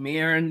such, me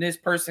and this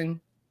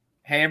person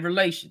had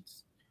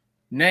relations.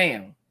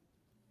 Now,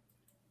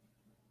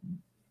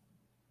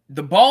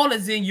 the ball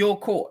is in your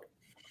court.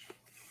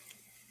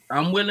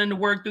 I'm willing to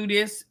work through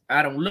this.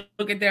 I don't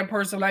look at that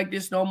person like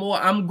this no more.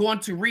 I'm going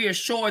to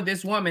reassure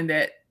this woman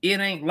that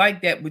it ain't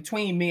like that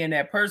between me and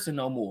that person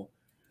no more.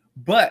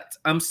 But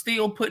I'm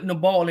still putting the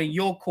ball in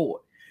your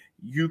court.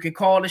 You can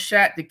call the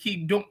shot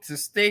to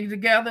stay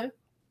together,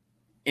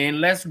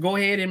 and let's go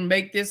ahead and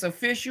make this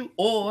official,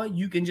 or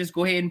you can just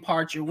go ahead and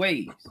part your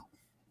ways.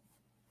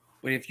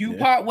 But if you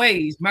part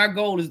ways, my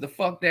goal is to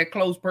fuck that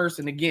close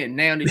person again.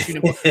 Now that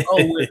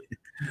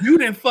you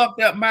done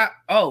fucked up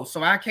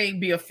so I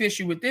can't be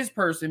official with this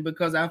person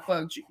because I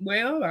fucked you.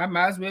 Well, I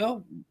might as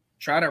well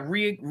try to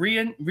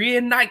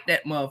reignite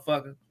that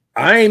motherfucker.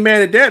 I ain't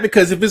mad at that,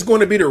 because if it's going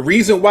to be the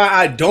reason why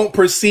I don't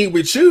proceed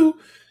with you,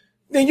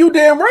 then you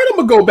damn right I'm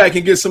gonna go back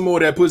and get some more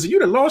of that pussy. You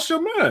done lost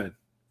your mind.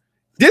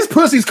 This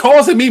pussy's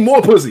causing me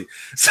more pussy.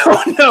 So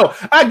no,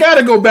 I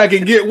gotta go back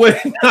and get what.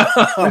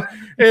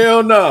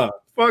 Hell no.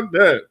 Fuck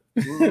that.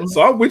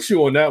 So I'm with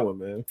you on that one,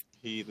 man.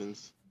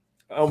 Heathens.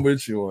 I'm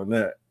with you on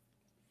that.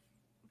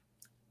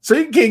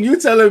 So King, you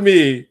telling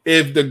me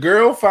if the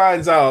girl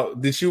finds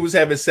out that she was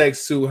having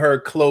sex to her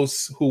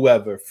close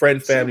whoever,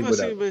 friend, family,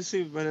 whatever.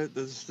 But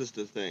that's just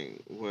the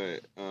thing.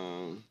 What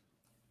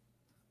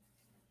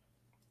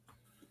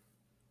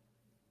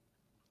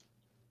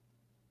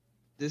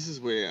this is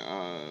where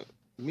I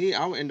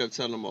would end up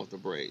telling them off the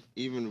break,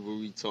 even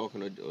when we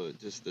talking or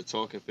just the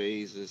talking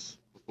phases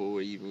before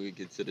we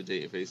get to the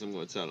dating phase. I'm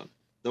going to tell them.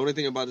 The only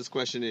thing about this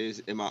question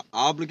is, am I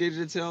obligated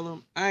to tell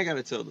them? I ain't got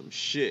to tell them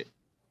shit.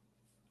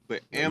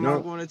 But am I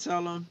going to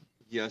tell them?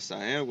 Yes,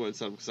 I am going to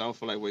tell them, because I don't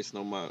feel like wasting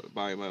on my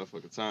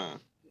motherfucking time.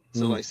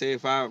 So, like, say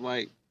if I,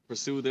 like,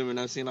 pursue them and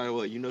I seen, like,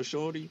 well, you know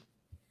Shorty?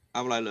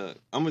 I'm like, look,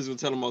 I'm just going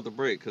to tell them off the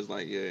break, because,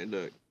 like,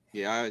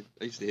 I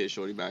used to hit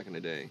Shorty back in the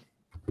day.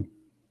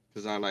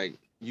 Because I, like,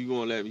 you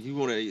going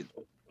to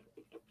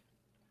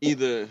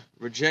either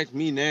reject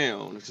me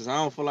now, because I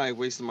don't feel like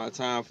wasting my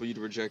time for you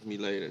to reject me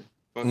later.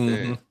 Fuck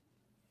that.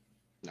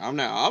 I'm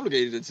not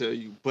obligated to tell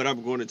you, but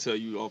I'm going to tell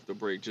you off the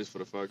break just for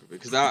the fuck of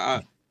it.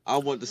 Because I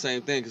want the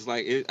same thing because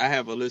like I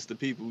have a list of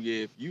people.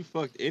 Yeah, if you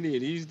fucked any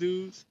of these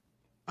dudes,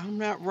 I'm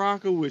not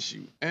rocking with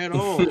you at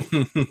all.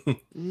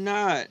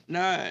 not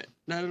at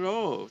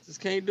all. Just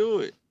can't do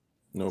it.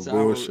 No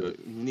bullshit.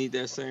 I need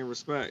that same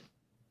respect.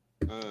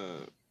 I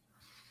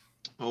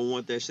don't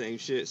want that same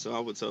shit, so I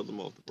would tell them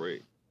off the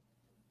break.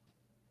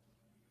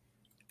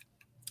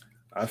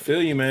 I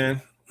feel you,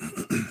 man.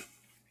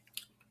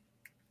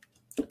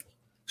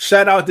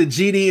 Shout out to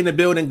GD in the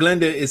building.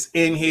 Glenda is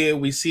in here.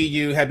 We see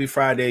you. Happy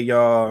Friday,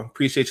 y'all.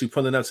 Appreciate you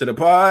pulling up to the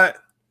pod.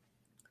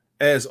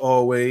 As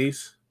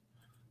always.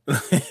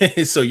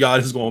 So y'all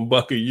just gonna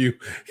bucket you.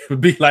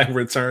 Be like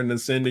return to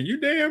sender. You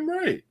damn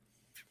right.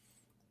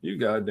 You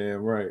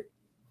goddamn right.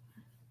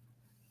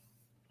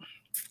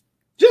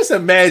 Just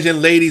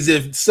imagine, ladies,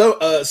 if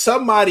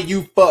somebody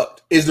you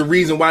fucked is the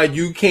reason why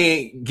you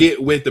can't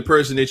get with the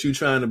person that you're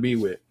trying to be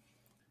with.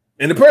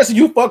 And the person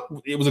you fucked,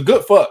 it was a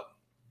good fuck.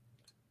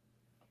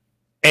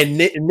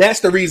 And that's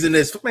the reason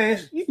is, man,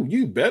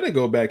 you better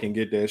go back and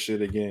get that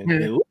shit again. Yeah.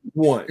 And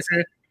once.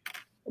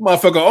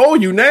 Motherfucker owe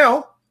you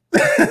now.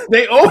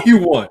 They owe you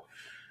one.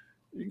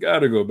 You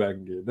gotta go back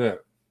and get that.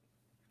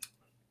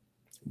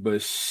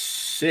 But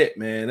shit,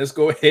 man, let's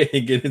go ahead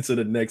and get into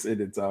the next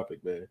ending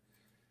topic, man.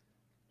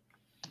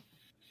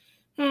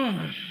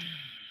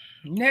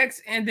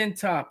 Next ending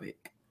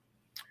topic.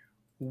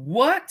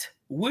 What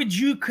would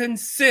you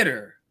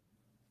consider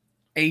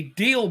a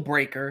deal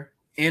breaker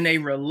in a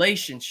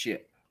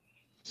relationship?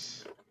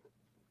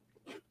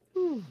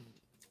 Go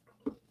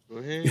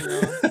ahead,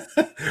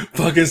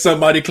 fucking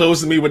somebody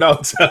close to me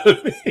without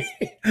telling me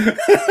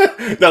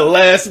the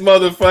last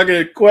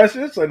motherfucking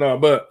question. So no,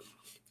 but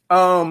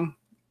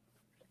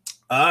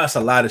that's a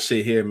lot of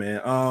shit here,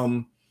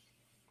 man.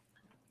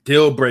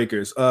 Deal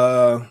breakers.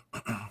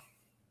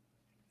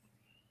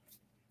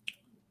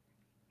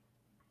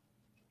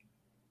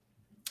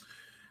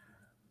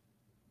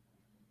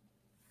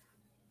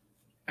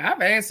 I've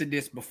answered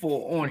this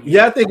before on here.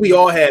 Yeah, I think we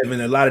all have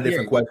in a lot of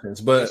different questions.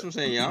 But that's what I'm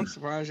saying. Yeah, I'm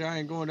surprised y'all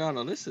ain't going down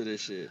the list of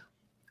this shit.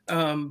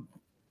 Go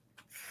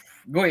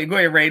ahead,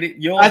 rate it.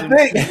 Yours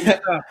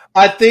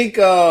I think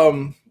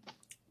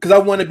because I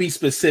want to be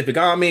specific.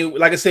 I mean,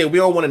 like I said, we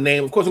don't want to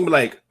name. Of course, we'll be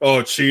like,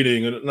 oh,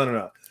 cheating.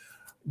 No.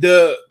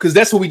 Because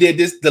that's what we did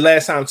the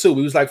last time too.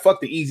 We was like,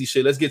 fuck the easy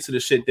shit. Let's get to the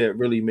shit that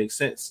really makes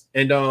sense.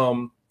 And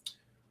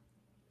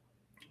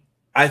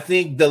I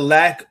think the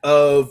lack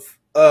of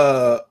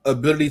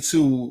ability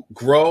to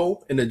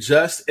grow and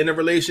adjust in a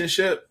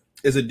relationship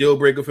is a deal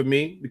breaker for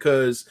me,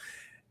 because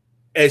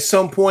at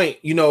some point,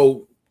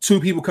 two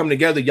people come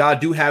together, y'all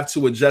do have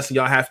to adjust and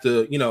y'all have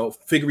to,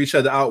 figure each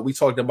other out. We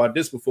talked about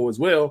this before as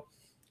well.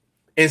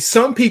 And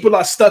some people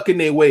are stuck in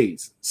their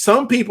ways.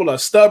 Some people are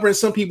stubborn.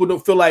 Some people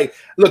don't feel like,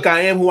 look,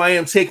 I am who I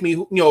am. Take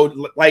me,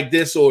 like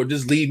this, or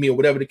just leave me, or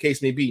whatever the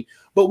case may be.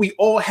 But we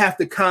all have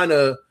to kind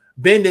of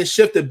bend and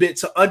shift a bit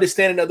to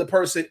understand another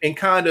person and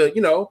kind of,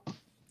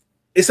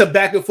 it's a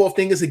back and forth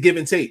thing. It's a give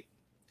and take.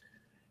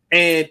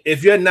 And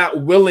if you're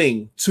not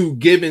willing to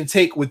give and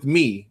take with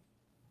me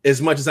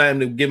as much as I am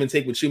to give and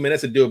take with you, man,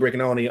 that's a deal breaking.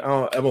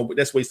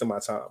 That's wasting my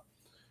time.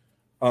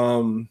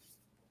 I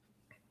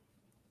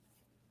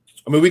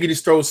mean, we could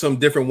just throw some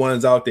different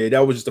ones out there.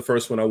 That was just the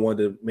first one I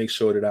wanted to make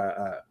sure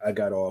that I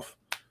got off.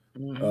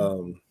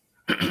 That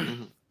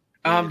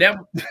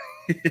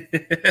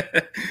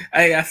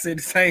I said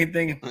the same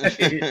thing in my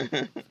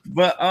head.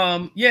 But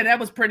yeah, that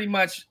was pretty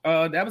much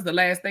that was the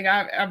last thing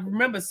I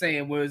remember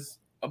saying, was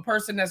a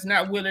person that's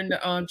not willing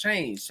to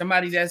change,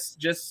 somebody that's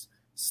just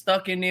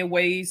stuck in their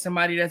ways,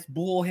 somebody that's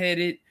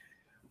bullheaded,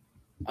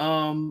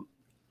 a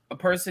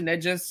person that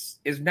just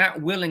is not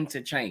willing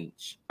to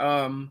change.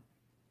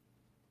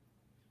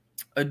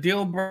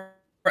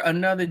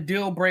 Another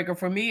deal breaker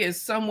for me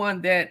is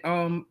someone that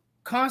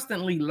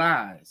constantly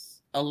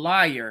lies, a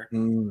liar.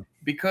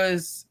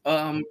 Because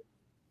a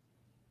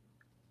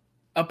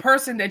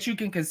person that you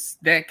can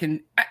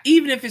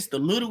even if it's the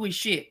littlest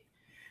shit,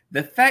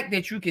 the fact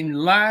that you can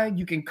lie,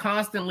 you can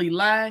constantly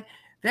lie,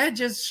 that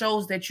just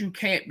shows that you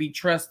can't be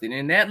trusted.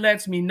 And that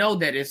lets me know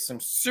that if some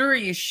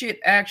serious shit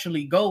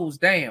actually goes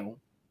down,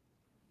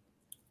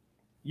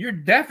 you're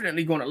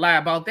definitely going to lie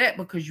about that,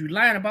 because you're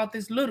lying about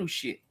this little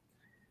shit.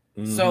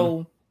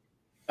 So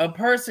a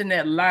person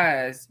that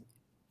lies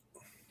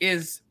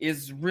is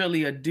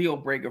really a deal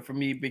breaker for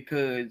me,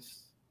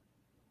 because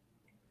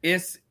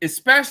it's,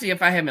 especially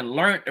if I haven't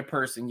learned the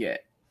person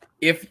yet.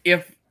 If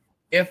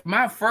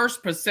my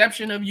first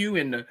perception of you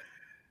and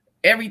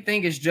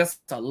everything is just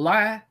a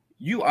lie,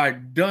 you are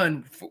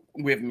done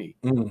with me.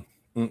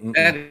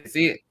 That is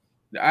it.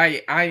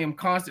 I am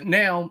constant.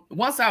 Now,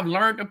 once I've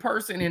learned the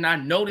person and I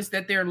notice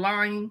that they're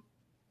lying,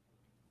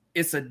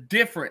 it's a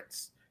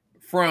difference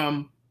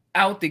from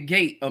out the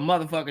gate a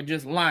motherfucker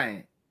just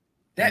lying.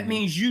 That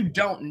means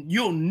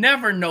you'll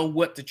never know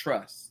what to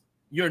trust.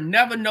 You'll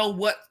never know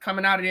what's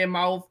coming out of their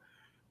mouth,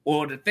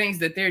 or the things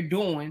that they're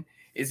doing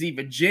is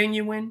either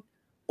genuine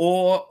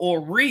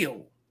or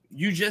real.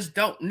 You just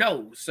don't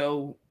know.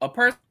 So a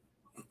person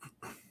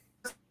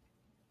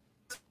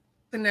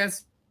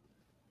that's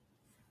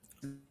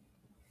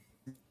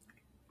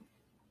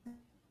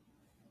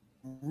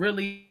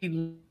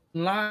really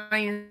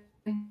lying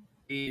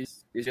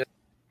is just.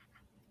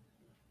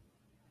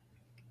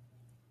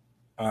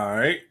 All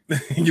right.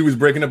 You was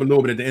breaking up a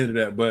little bit at the end of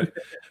that, but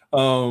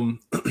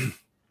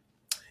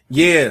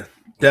yeah,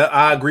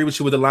 I agree with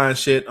you with the line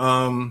shit.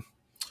 I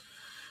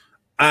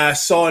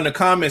saw in the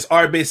comments,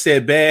 Arbe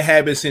said bad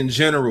habits in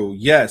general.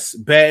 Yes,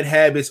 bad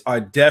habits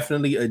are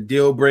definitely a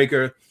deal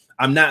breaker.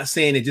 I'm not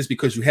saying that just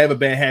because you have a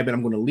bad habit,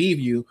 I'm going to leave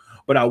you,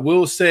 but I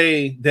will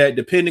say that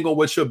depending on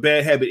what your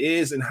bad habit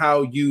is and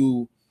how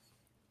you,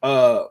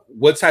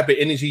 what type of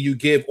energy you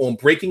give on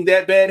breaking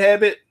that bad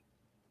habit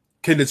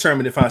can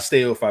determine if I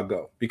stay or if I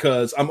go,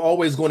 because I'm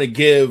always going to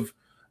give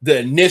the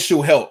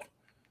initial help.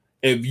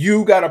 If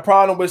you got a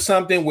problem with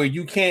something where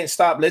you can't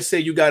stop, let's say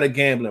you got a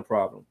gambling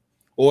problem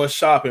or a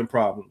shopping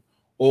problem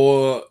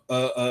or,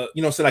 so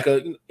like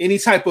any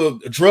type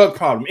of drug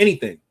problem,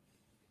 anything,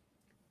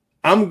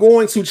 I'm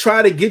going to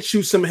try to get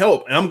you some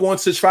help. And I'm going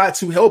to try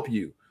to help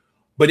you.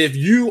 But if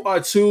you are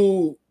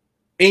too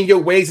in your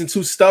ways and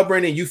too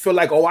stubborn and you feel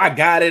like, oh, I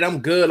got it, I'm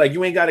good, like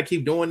you ain't got to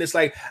keep doing this,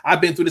 like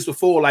I've been through this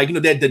before, like,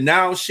 that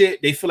denial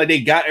shit, they feel like they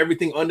got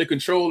everything under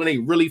control and they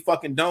really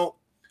fucking don't,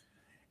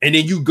 and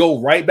then you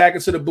go right back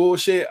into the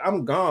bullshit,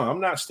 I'm gone. I'm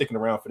not sticking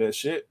around for that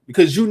shit,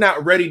 because you're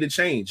not ready to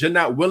change. You're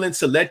not willing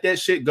to let that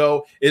shit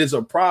go. It is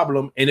a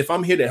problem, and if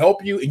I'm here to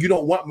help you and you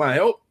don't want my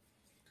help,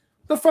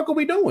 the fuck are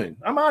we doing?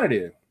 I'm out of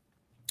there.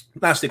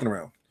 Not sticking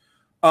around.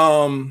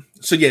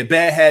 So yeah,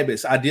 bad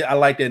habits. I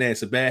like that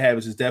answer. Bad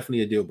habits is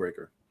definitely a deal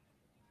breaker.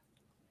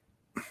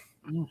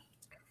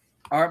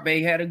 Art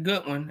Bay had a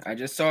good one. I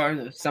just saw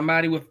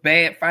somebody with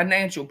bad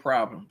financial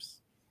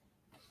problems.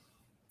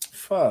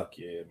 Fuck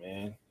yeah,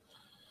 man.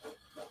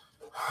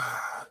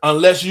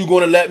 Unless you're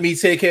gonna let me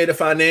take care of the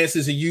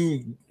finances and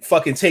you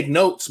fucking take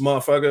notes,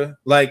 motherfucker.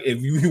 Like if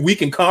we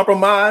can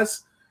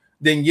compromise,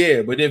 then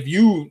yeah. But if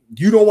you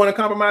don't want to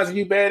compromise and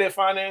you bad at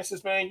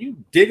finances, man,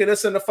 you digging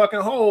us in the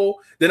fucking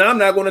hole, then I'm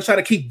not going to try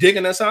to keep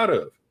digging us out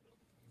of.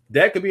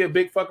 That could be a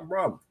big fucking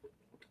problem.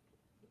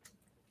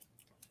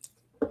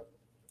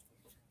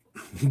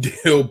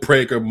 Deal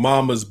breaker,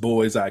 mama's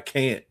boys, I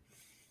can't.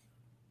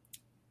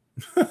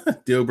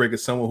 Deal breaker,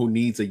 someone who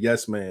needs a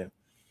yes man.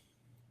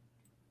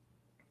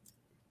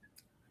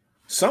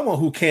 Someone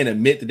who can't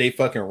admit that they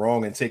fucking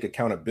wrong and take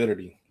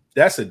accountability.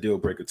 That's a deal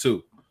breaker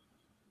too.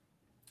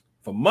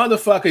 If a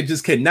motherfucker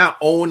just cannot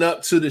own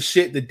up to the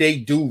shit that they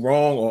do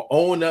wrong or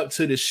own up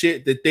to the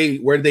shit that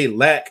where they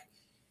lack,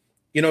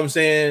 you know what I'm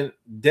saying?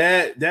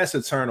 That's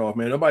a turn off,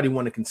 man. Nobody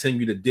want to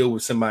continue to deal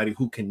with somebody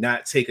who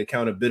cannot take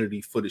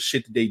accountability for the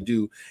shit that they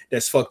do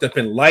that's fucked up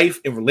in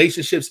life, in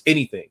relationships,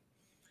 anything.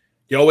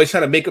 You always try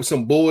to make up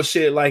some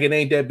bullshit like it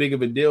ain't that big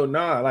of a deal.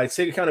 Nah, like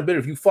take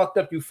accountability. If you fucked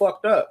up, you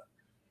fucked up.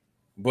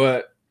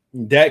 But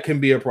that can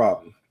be a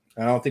problem.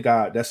 I don't think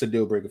that's a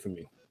deal breaker for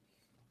me.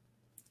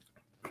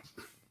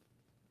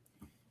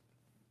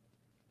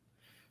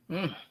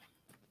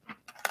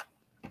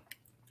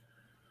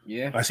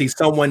 Yeah. I see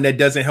someone that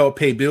doesn't help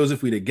pay bills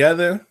if we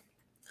together.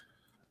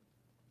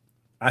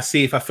 I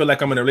see if I feel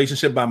like I'm in a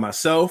relationship by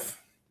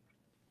myself.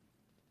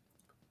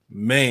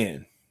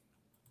 Man,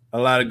 a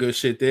lot of good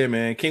shit there,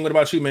 man. King, what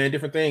about you, man?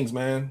 Different things,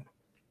 man.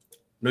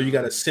 Know you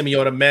got a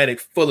semi-automatic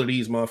full of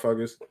these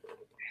motherfuckers.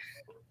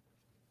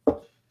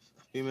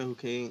 Female who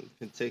can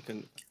take I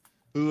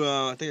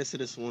think I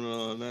said this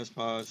one last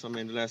pod. I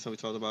mean, the last time we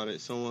talked about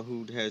it, someone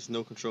who has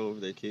no control over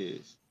their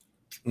kids.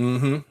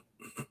 Mm-hmm.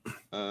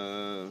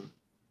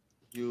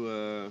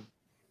 You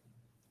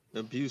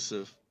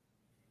abusive.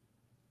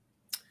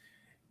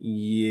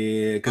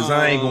 Yeah, because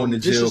I ain't going to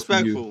jail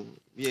for you.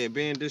 Yeah,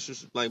 being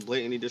like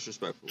blatantly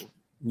disrespectful.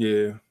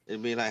 Yeah.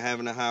 It'd be like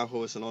having a high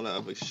horse and all that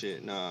other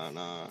shit.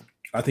 Nah.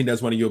 I think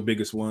that's one of your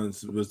biggest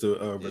ones was the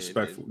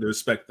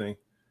respect thing.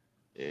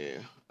 Yeah.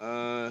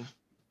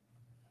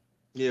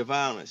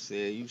 Violence.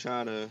 Yeah, you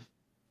try to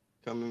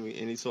come in with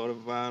any sort of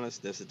violence,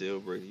 that's a deal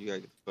breaker. You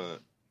gotta get the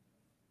fuck.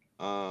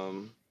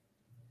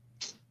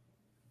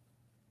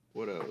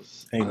 What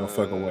else? Ain't no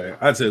fucking way.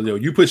 I tell you,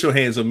 you put your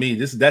hands on me.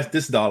 This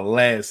is our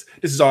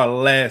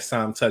last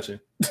time touching.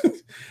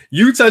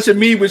 You touching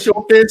me with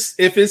your fist,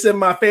 if it's in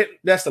my face,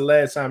 that's the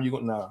last time you go.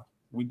 Nah,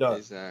 we done.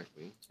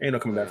 Exactly. Ain't no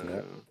coming back from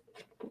that.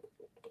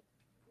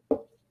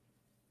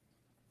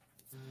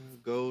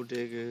 Gold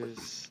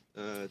diggers.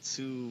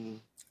 2.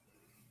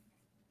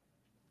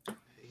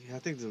 I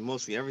think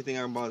mostly everything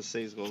I'm about to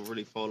say is gonna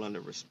really fall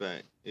under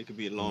respect. It could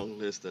be a long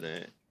list of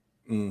that.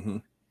 Mm-hmm.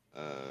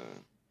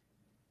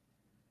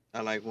 I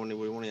like one of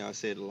y'all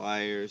said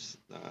liars.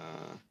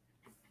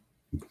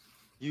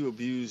 You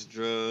abuse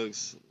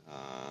drugs.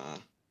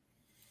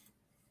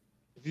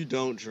 If you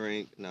don't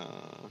drink, nah.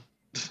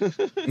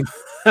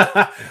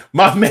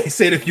 My man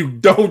said if you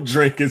don't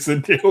drink, it's a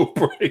deal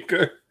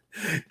breaker.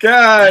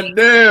 God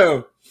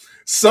damn.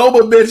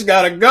 Sober bitch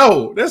gotta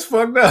go. That's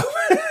fucked up.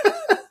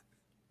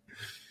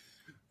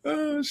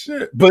 Oh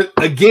shit. But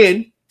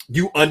again,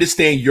 you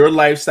understand your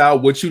lifestyle,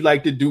 what you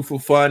like to do for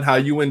fun, how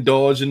you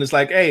indulge, and it's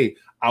like, hey,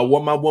 I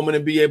want my woman to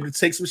be able to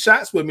take some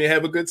shots with me and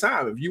have a good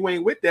time. If you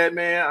ain't with that,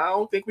 man, I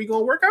don't think we're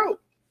gonna work out.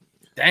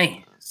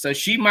 Dang. So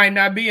she might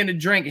not be into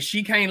drinking.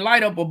 She can't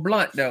light up a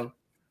blunt though.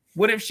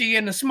 What if she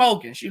into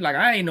smoking? She like,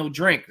 I ain't no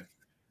drinker,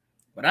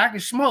 but I can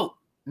smoke.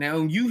 Now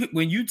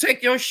when you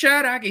take your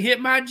shot, I can hit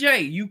my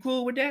J. You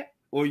cool with that?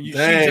 Or she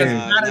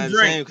just not a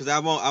drink? Because I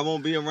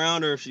won't be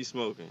around her if she's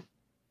smoking.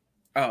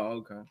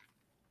 Oh, okay.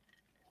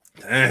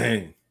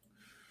 Dang.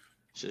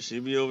 Should she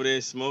be over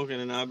there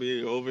smoking and I'll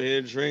be over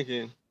here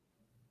drinking?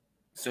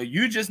 So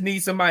you just need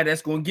somebody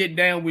that's gonna get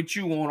down with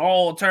you on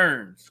all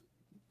terms.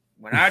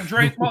 When I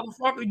drink,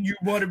 motherfucker, you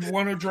want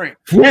to drink.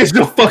 Where's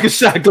your fucking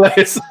shot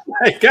glass?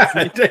 Like,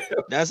 God damn.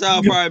 That's how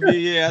I'll probably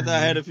be here after I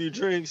had a few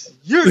drinks.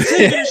 You're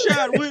taking a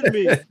shot with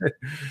me.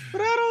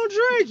 But I don't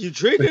drink. You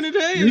drinking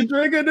today? You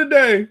drinking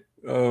today?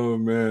 Oh,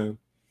 man.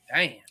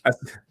 Damn.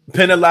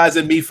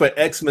 Penalizing me for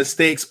X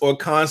mistakes or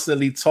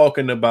constantly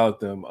talking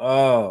about them.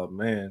 Oh,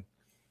 man.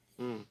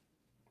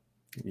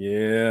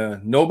 Yeah.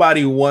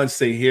 Nobody wants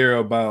to hear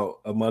about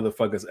a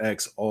motherfucker's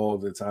ex all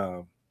the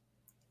time.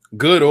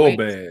 Good or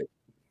bad.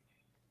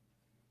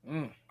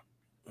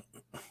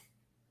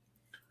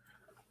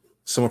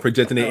 Someone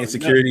projecting their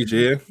insecurities,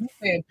 yeah.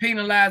 And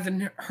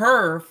penalizing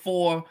her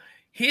for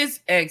his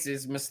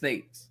ex's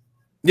mistakes.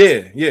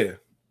 Yeah.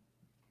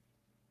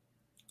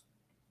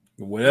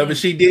 Whatever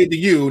she did to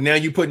you, now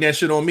you putting that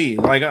shit on me.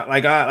 Like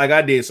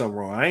I did something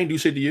wrong. I ain't do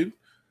shit to you.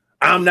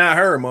 I'm not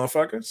her,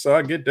 motherfucker. So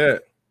I get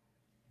that.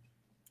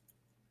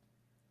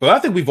 But I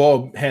think we've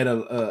all had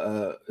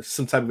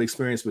some type of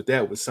experience with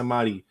that, with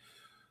somebody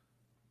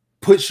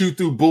puts you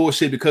through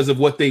bullshit because of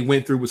what they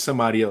went through with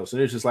somebody else. And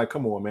it's just like,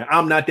 come on, man.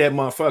 I'm not that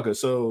motherfucker.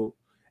 So,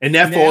 and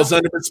that falls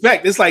under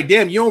respect. It's like,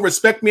 damn, you don't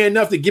respect me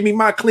enough to give me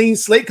my clean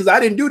slate because I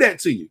didn't do that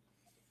to you.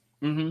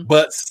 Mm-hmm.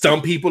 But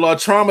some people are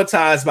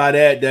traumatized by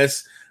that.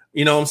 That's,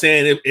 you know what I'm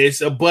saying?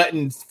 It's a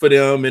button for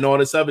them and all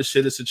this other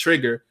shit. It's a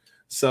trigger.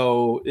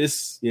 So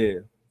it's, yeah.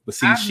 But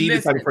see, she's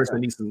the type of person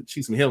that needs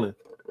some healing.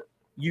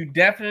 You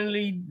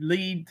definitely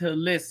need to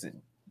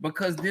listen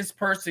because this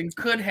person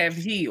could have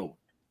healed.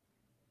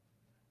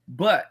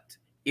 But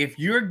if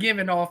you're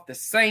giving off the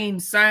same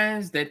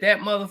signs that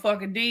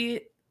motherfucker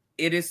did,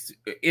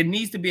 it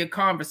needs to be a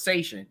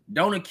conversation.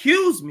 Don't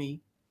accuse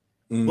me,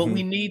 but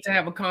we need to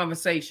have a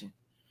conversation.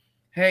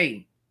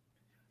 Hey,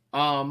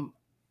 I'm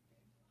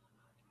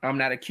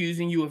not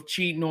accusing you of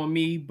cheating on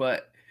me,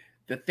 but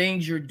the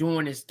things you're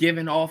doing is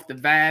giving off the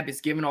vibe, it's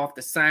giving off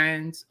the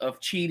signs of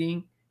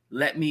cheating.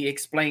 Let me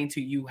explain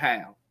to you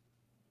how.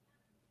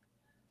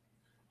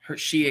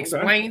 She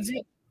explains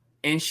it.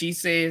 And she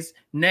says,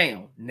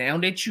 now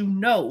that you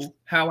know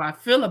how I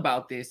feel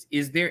about this,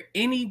 is there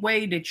any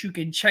way that you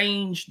can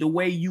change the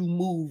way you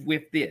move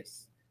with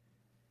this?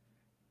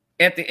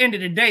 At the end of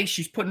the day,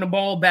 she's putting the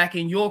ball back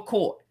in your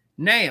court.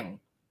 Now,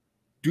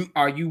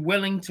 are you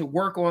willing to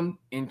work on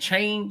and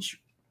change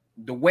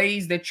the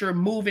ways that you're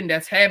moving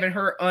that's having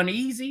her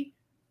uneasy?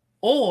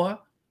 Or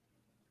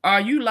are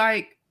you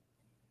like,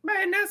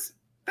 man,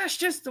 that's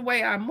just the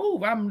way I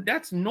move.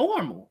 That's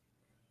normal.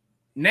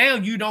 Now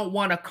you don't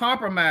want to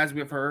compromise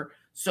with her,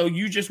 so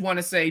you just want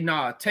to say,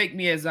 nah, take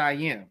me as I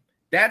am.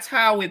 That's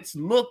how it's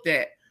looked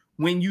at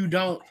when you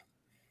don't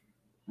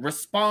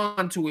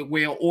respond to it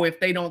well, or if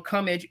they don't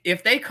come at you.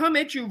 If they come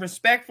at you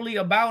respectfully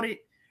about it,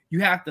 you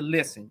have to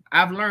listen.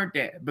 I've learned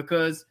that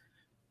because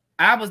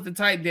I was the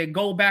type that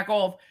go back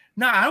off.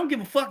 Nah, I don't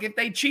give a fuck if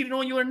they cheated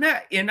on you or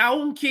not. And I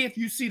don't care if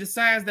you see the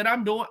signs that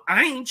I'm doing.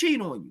 I ain't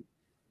cheating on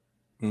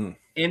you.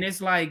 And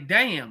it's like,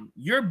 damn,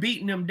 you're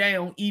beating them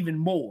down even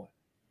more.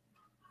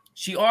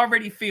 She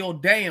already feel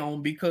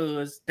down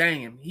because,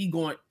 damn,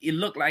 it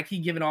looked like he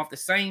giving off the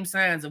same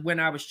signs of when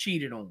I was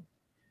cheated on.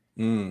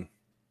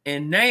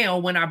 And now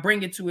when I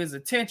bring it to his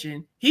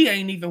attention, he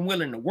ain't even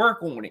willing to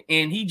work on it.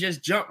 And he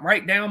just jumped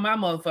right down my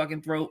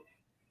motherfucking throat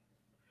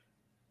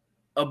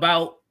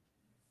about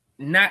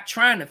not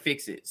trying to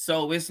fix it.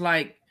 So it's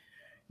like,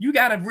 you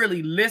got to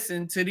really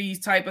listen to these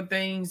type of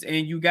things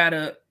and you got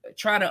to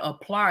try to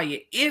apply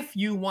it if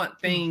you want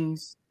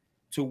things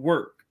to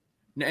work.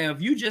 Now,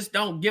 if you just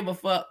don't give a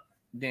fuck,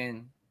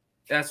 then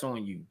that's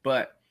on you.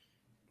 But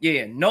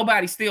yeah,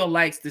 nobody still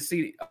likes to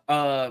see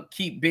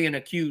keep being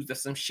accused of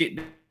some shit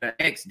that an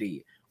ex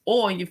did,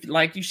 or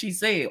if she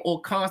said,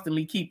 or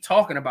constantly keep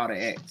talking about an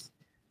ex.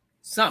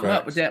 Something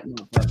up with that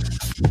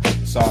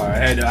motherfucker. Sorry,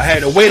 I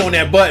had to wait on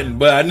that button,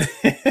 but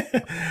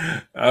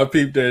I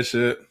peeped that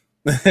shit.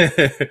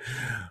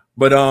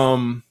 But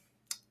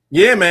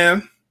yeah,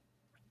 man,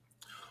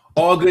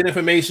 all good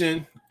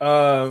information.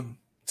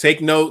 Take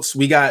notes.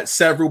 We got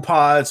several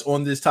pods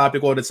on this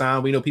topic all the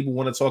time. We know people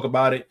want to talk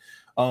about it.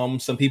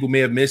 Some people may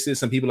have missed it.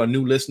 Some people are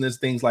new listeners,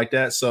 things like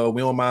that. So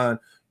we don't mind,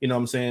 you know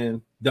what I'm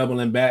saying,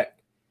 doubling back.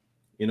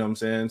 You know what I'm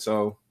saying?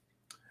 So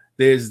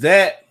there's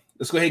that.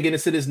 Let's go ahead and get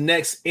into this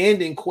next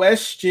ending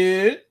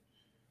question.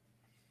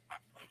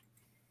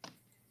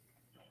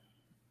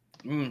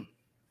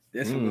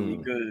 This one will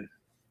be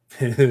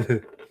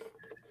good.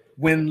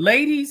 When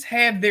ladies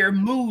have their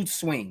mood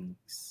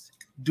swings,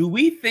 do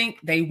we think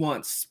they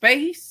want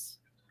space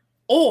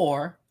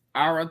or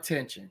our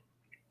attention?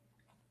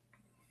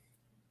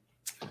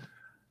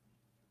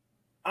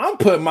 I'm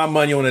putting my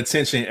money on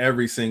attention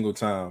every single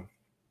time.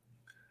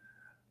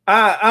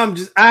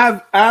 I've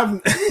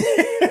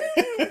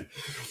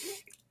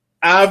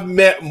I've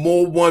met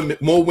more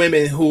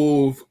women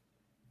who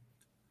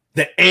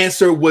the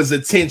answer was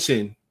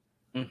attention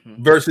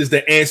versus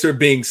the answer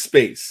being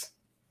space.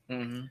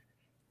 Mm-hmm.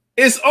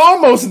 It's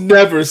almost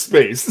never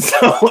space.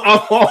 So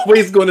I'm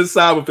always going to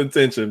side with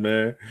attention,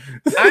 man.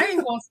 I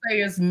ain't going to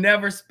say it's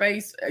never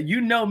space.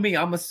 You know me.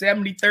 I'm a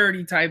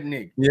 70-30 type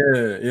nigga.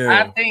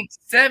 Yeah. I think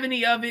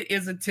 70 of it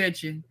is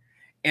attention,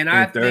 and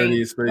I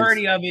think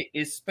 30 of it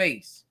is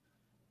space.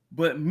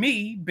 But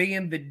me,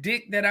 being the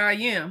dick that I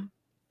am,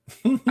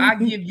 I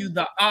give you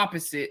the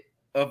opposite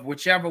of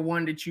whichever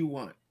one that you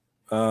want.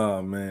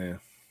 Oh, man.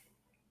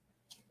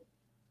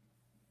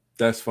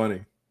 That's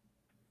funny.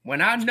 When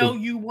I know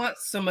you want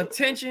some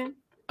attention,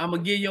 I'm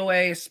going to give your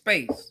ass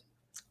space.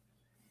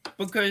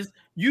 Because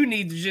you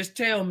need to just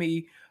tell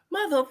me,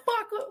 motherfucker,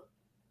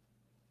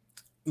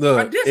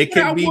 look, this is what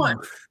I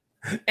want.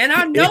 And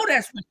I know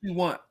that's what you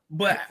want,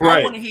 but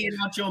I want to hear it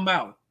out your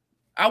mouth.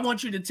 I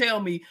want you to tell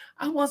me,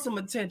 I want some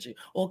attention,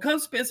 or come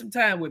spend some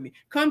time with me.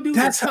 Come do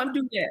this, come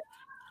do that.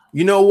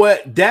 You know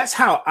what? That's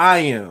how I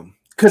am.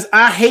 Because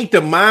I hate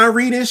the mind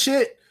reading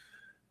shit.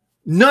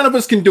 None of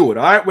us can do it,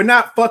 all right? We're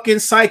not fucking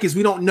psychics.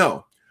 We don't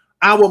know.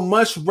 I would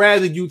much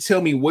rather you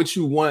tell me what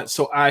you want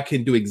so I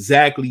can do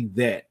exactly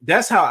that.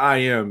 That's how I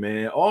am,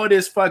 man. All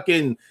this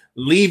fucking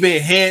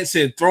leaving hints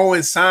and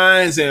throwing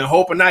signs and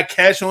hoping I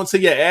catch on to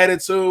your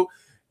attitude.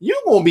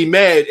 You won't be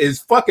mad as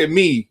fucking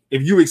me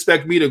if you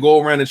expect me to go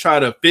around and try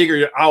to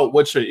figure out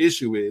what your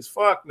issue is.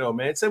 Fuck no,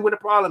 man. Say what the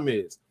problem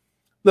is.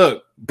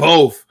 Look,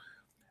 both.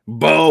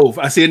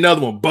 I see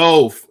another one.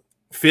 Both.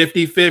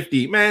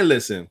 50-50. Man,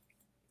 listen.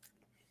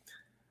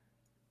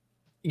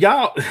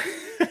 Y'all,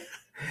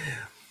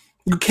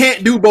 you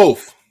can't do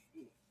both.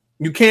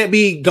 You can't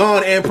be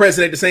gone and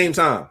present at the same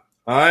time.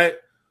 All right?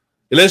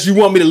 Unless you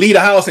want me to leave the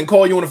house and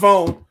call you on the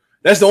phone.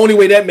 That's the only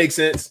way that makes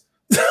sense.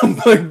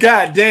 But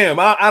goddamn,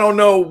 I don't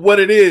know what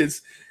it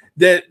is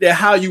that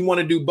how you want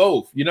to do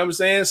both. You know what I'm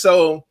saying?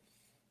 So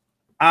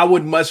I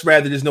would much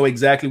rather just know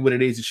exactly what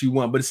it is that you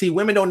want. But see,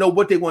 women don't know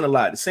what they want a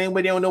lot. The same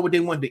way they don't know what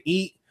they want to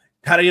eat,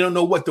 how they don't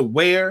know what to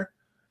wear,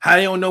 how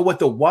they don't know what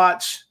to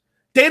watch.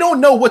 They don't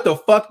know what the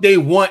fuck they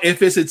want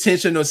if it's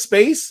attention or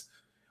space.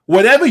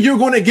 Whatever you're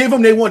going to give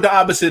them, they want the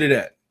opposite of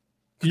that.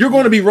 You're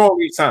going to be wrong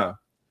each time.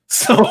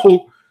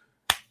 So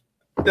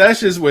that's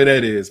just where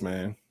that is,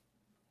 man.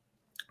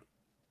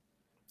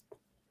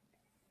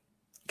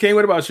 Kane,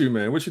 what about you,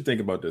 man? What you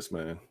think about this,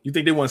 man? You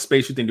think they want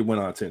space? You think they want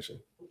our attention?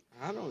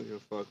 I don't give a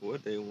fuck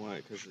what they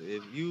want, because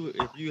if you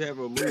have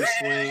a mood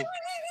swing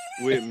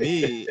with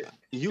me,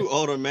 you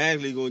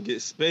automatically gonna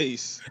get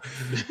space.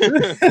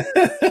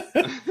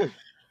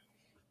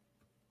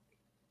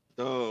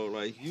 So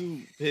like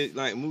you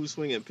like mood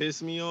swing and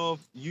piss me off,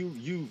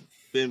 you've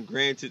been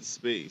granted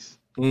space.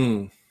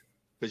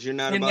 Because you're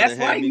not about to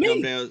have me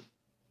come down.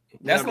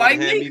 That's like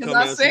me, because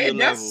I said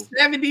that's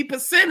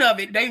 70% of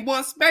it. They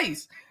want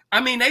space. I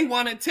mean, they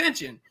want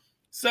attention.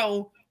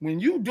 So when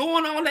you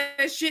doing all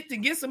that shit to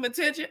get some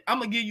attention, I'm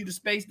gonna give you the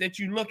space that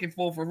you looking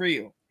for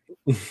real.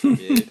 Yeah,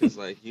 because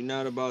like you're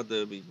not about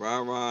to be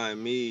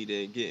rah-rahing me,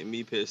 then getting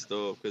me pissed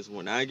off. Because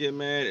when I get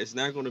mad, it's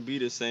not gonna be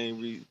the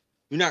same.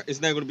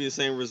 It's not gonna be the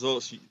same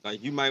results.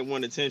 Like you might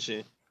want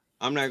attention.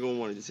 I'm not gonna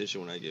want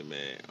attention when I get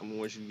mad. I'm gonna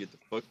want you to get the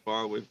fuck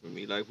far away from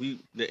me. Like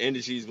the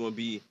energy is gonna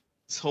be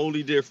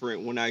totally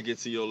different when I get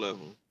to your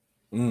level.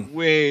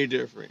 Way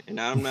different. And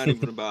I'm not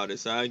even about it.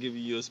 So I give you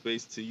your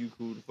space till you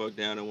cool the fuck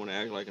down and want to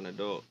act like an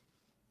adult.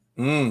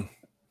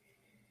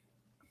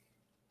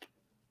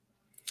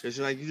 Cause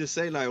like you just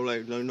say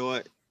like you know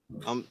what?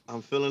 I'm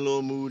feeling a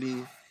little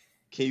moody.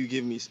 Can you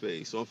give me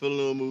space? So I'm feeling a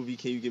little moody.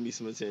 Can you give me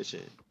some attention?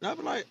 And I'll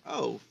be like,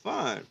 oh,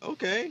 fine,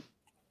 okay.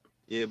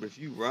 Yeah, but if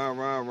you rah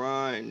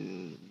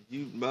and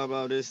you blah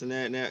blah this and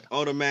that,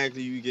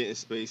 automatically you get in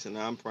space, and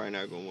I'm probably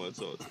not gonna want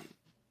to talk to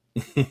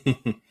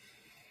you.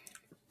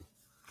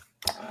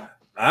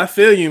 I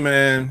feel you,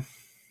 man.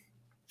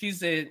 She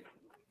said,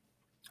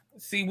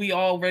 see, we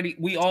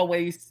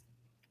always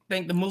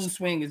think the mood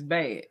swing is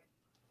bad.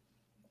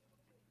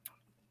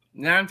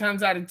 9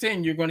 times out of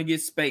 10, you're going to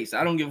get space.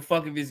 I don't give a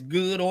fuck if it's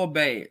good or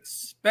bad.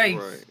 Space.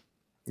 Right.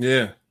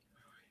 Yeah.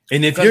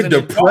 And if you're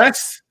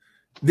depressed,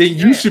 then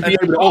you should be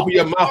able to open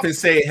your mouth and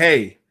say,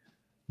 hey,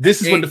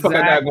 this is what the fuck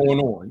I got going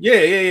on.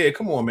 Yeah.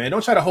 Come on, man.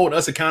 Don't try to hold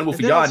us accountable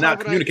for y'all not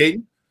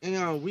communicating.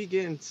 We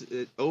getting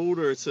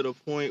older to the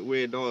point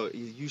where, dog,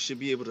 you should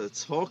be able to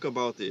talk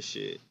about this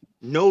shit.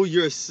 Know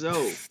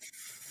yourself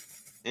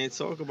and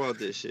talk about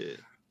this shit.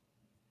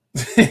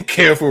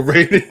 Careful,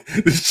 Raiden.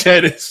 This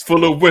chat is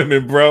full of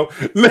women, bro.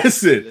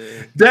 Listen,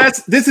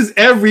 this is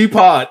every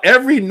pod.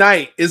 Every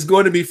night is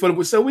going to be full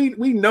of. So we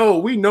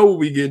know what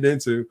we getting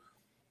into,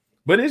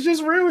 but it's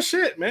just real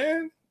shit,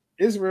 man.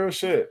 It's real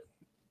shit.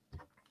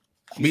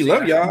 We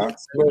love y'all.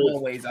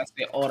 Always, I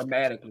say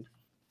automatically.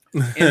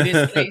 In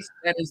this case,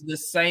 that is the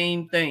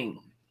same thing.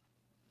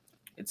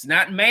 It's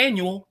not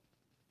manual.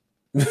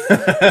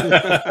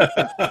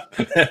 That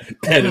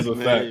is a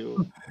fact.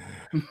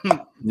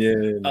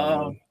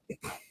 Yeah.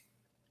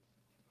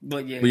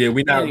 But yeah,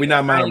 we're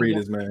not mind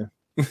readers, man.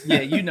 Yeah,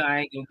 I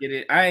ain't gonna get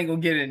it. I ain't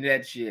gonna get into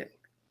that shit.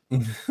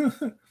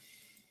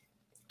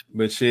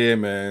 But yeah,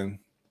 man.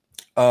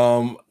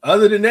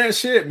 Other than that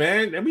shit,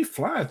 man, and we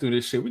flying through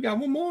this shit. We got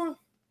one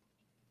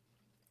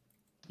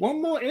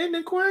more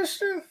ending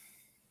question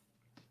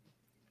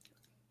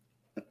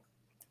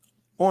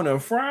on a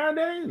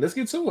Friday. Let's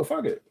get to it.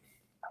 Fuck it.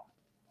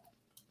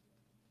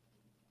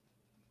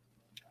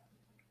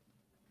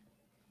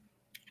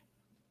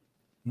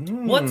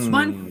 What's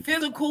one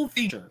physical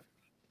feature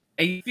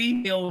a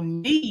female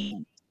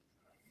needs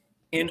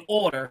in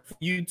order for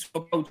you to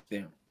approach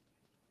them?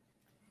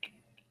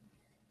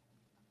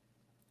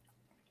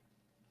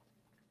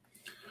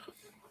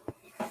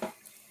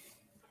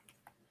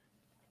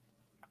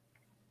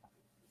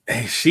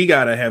 Hey, she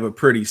gotta have a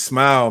pretty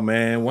smile,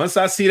 man. Once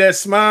I see that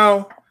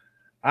smile,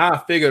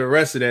 I'll figure the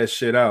rest of that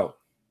shit out.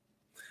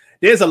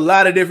 There's a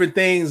lot of different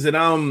things that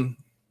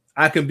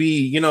I can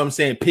be, you know what I'm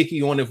saying,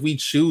 picky on if we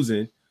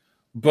choosing.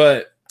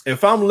 But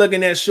if I'm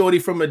looking at shorty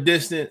from a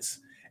distance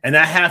and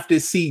I have to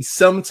see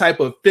some type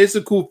of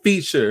physical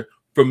feature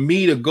for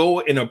me to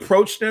go and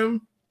approach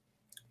them,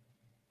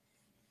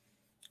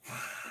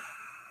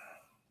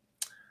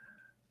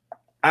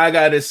 I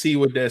got to see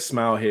what that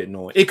smile hitting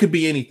on. It could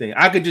be anything.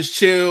 I could just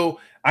chill.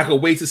 I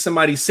could wait till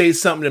somebody say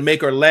something to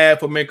make her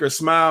laugh or make her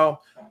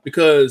smile,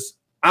 because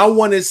I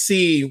want to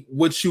see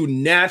what you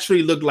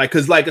naturally look like.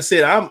 Because like I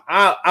said,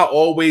 I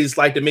always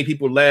like to make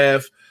people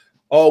laugh,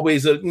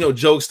 always,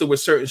 jokester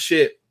with certain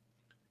shit.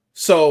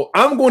 So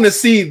I'm going to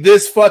see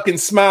this fucking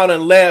smile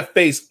and laugh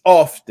face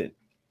often.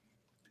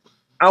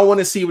 I want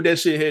to see what that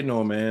shit hitting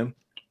on, man.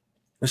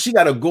 And she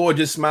got a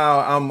gorgeous smile.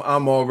 I'm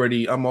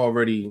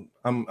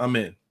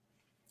in.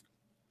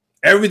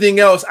 Everything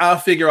else I'll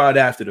figure out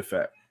after the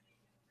fact.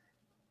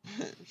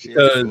 She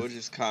has a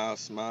gorgeous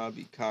smile,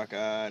 be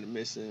cockeyed,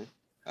 missing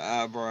an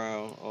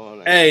eyebrow, all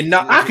that. Hey,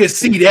 no, I can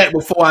see that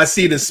before I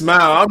see the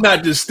smile. I'm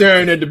not just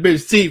staring at the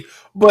bitch's teeth,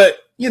 but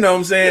you know what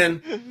I'm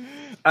saying?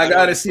 I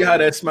gotta see how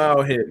that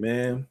smile hit,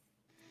 man.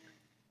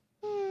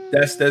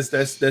 That's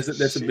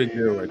a big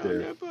deal right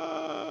there.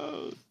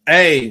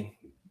 Hey,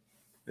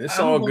 it's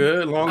all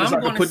good. As long as I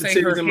can put the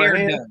titties in my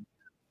hand.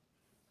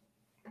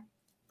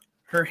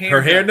 Her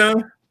hair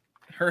done.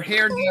 Her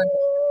hair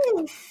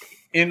done.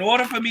 In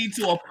order for me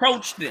to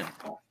approach them,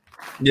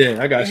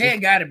 yeah, I got your hair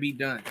got to be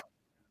done.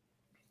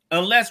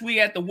 Unless we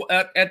at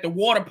the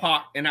water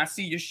park and I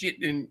see your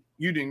shit and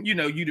you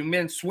done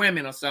been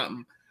swimming or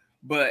something.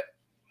 But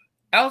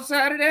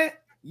outside of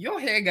that, your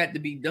hair got to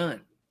be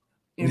done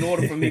in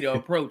order for me to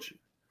approach you.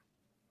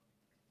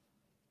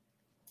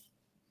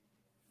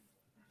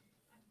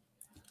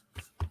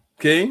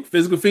 Okay,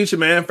 physical feature,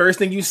 man. First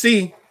thing you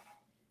see,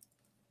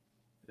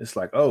 it's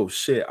like, oh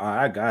shit,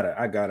 I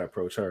gotta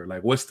approach her.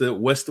 Like, what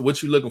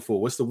you looking for?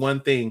 What's the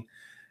one thing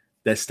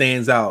that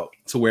stands out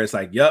to where it's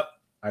like, yep,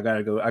 I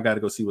gotta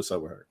go see what's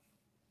up with her.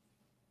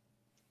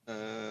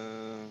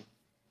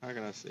 How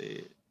can I say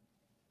it?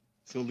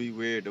 It's gonna be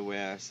weird the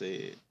way I say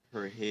it.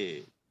 Her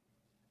head.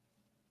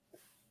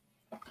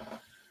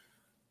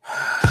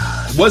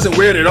 Wasn't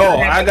weird at all.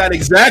 I got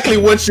exactly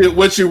what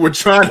you were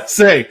trying to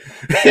say.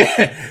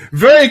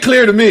 Very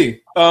clear to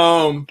me.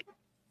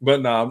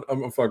 But no,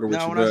 I'm fucking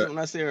with you. When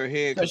I say her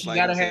head, because she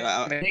gotta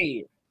have a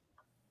head.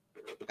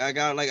 I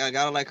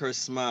gotta like her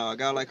smile. I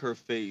gotta like her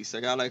face. I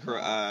gotta like her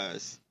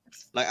eyes.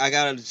 Like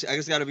I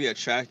just gotta be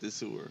attracted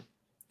to her,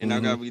 and I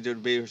gotta be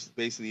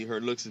basically her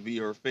looks to be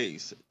her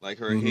face, like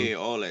her head,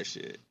 all that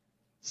shit.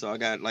 So I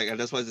got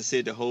that's why I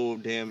said the whole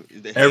damn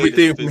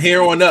everything from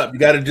here on up. You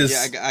gotta just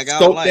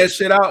scope that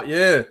shit out.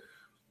 Yeah.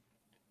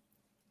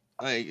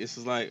 Like it's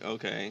just like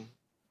okay,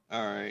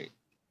 all right.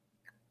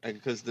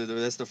 Because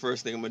that's the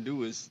first thing I'm gonna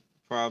do is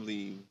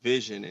probably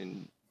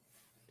vision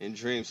and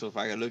dream. So if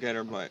I can look at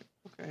her, I'm like,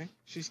 okay,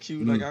 she's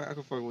cute. Like I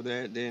can fuck with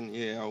that. Then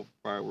yeah, I'll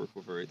probably work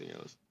with everything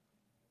else.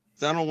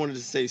 So I don't want to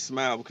just say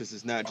smile because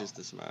it's not just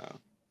the smile.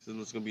 So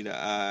it's gonna be the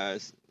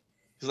eyes.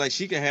 Cause like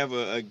she can have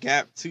a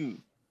gap too,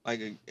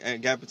 like a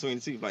gap between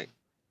the teeth. Like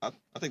I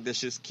think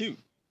that's just cute.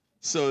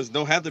 So it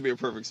don't have to be a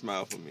perfect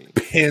smile for me.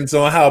 Depends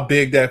on how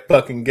big that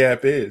fucking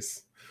gap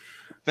is.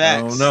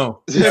 Facts. I don't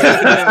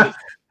know.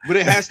 But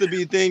it has to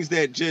be things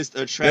that just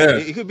attract. Yeah.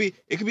 It could be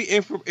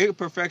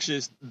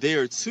imperfections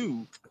there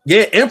too.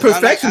 Yeah,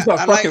 imperfections are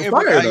fucking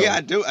fire. Yeah,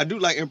 I do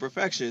like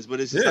imperfections, but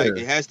it's just like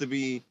it has to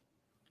be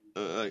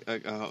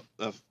a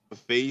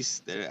face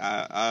that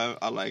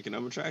I like and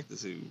I'm attracted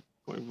to.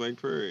 Point blank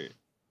period.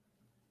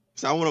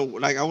 So I want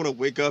to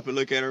wake up and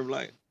look at her and be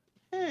like,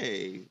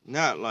 hey,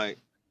 not like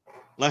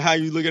how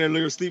you look at her in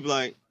her sleep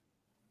like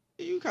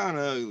you kind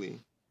of ugly.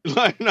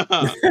 Like nah.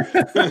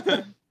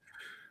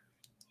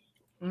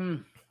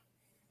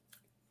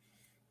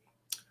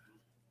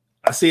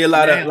 I see a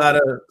lot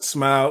of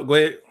smile. Go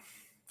ahead.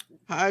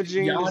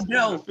 Hygiene is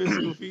not a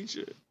physical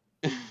feature.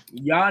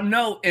 Y'all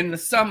know in the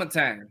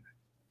summertime,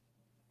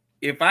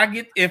 if I'm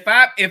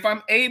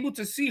able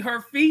to see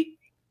her feet,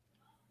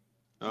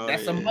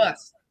 that's a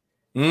must.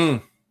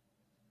 Now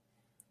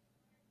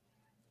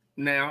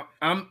Now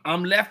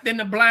I'm left in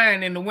the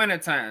blind in the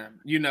wintertime.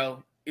 You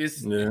know,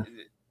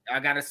 I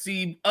gotta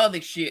see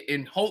other shit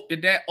and hope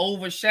that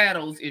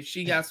overshadows if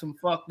she got some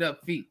fucked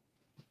up feet.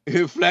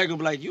 Flag will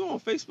be like, you on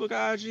Facebook,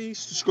 IG?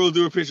 Scroll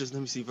through her pictures.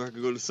 Let me see if I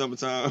can go to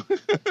summertime.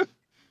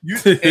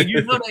 you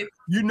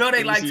know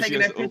they like taking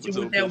that picture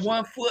with that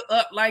 1 foot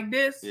up like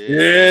this.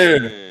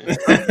 Yeah.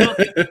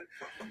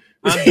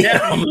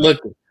 I'm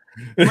looking.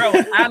 Bro,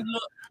 I'm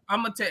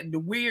gonna tell you the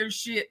weird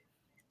shit.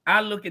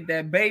 I look at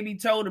that baby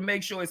toe to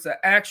make sure it's an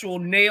actual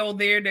nail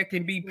there that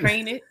can be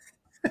painted.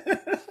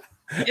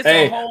 It's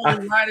a whole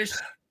lot of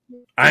shit.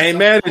 I ain't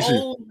mad at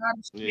you.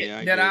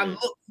 That I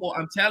look for.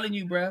 I'm telling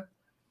you, bro.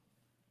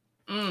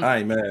 I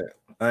ain't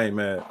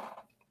mad.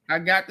 I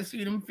got to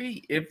see them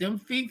feet. If them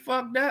feet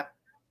fucked up,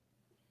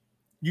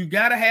 you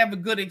gotta have a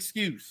good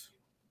excuse.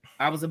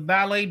 I was a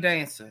ballet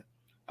dancer.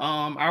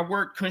 I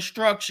worked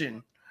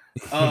construction.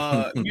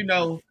 You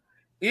know,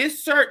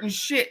 it's certain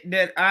shit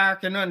that I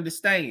can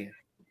understand,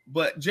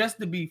 but just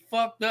to be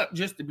fucked up,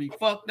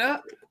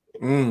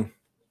 I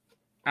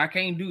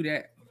can't do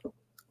that.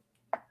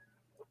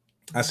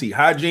 I see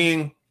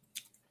hygiene.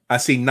 I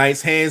see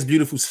nice hands,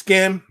 beautiful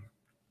skin.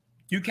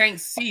 You can't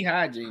see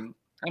hygiene.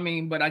 I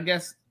mean, but I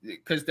guess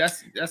because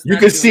that's you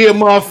can see a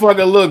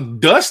motherfucker look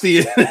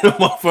dusty,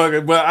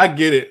 motherfucker. But I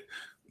get it.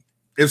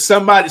 If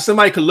somebody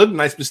could look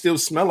nice but still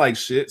smell like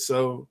shit,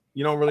 so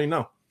you don't really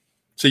know.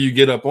 So you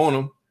get up on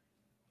them.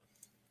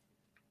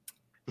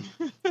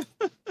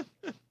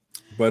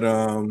 But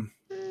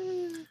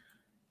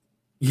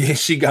yeah,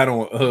 she got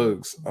on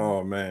Uggs.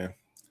 Oh man,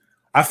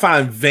 I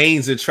find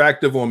veins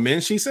attractive on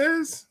men. She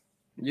says,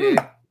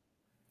 yeah.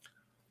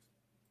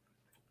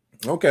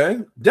 Okay,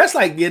 that's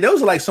like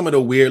those are like some of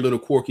the weird little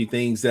quirky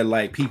things that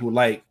like people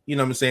like. You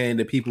know what I'm saying?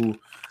 That people,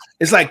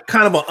 it's like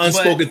kind of an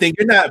unspoken thing.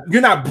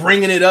 You're not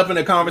bringing it up in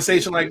a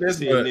conversation like this.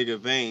 See a nigga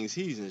veins,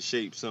 he's in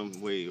shape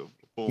some way or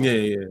form.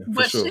 Yeah.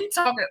 But sure. She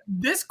talking.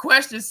 This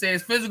question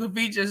says physical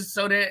features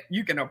so that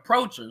you can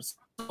approach her.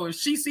 So if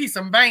she sees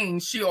some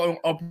veins, she'll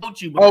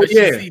approach you. Because she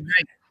see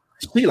veins.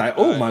 She like,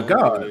 oh my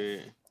god,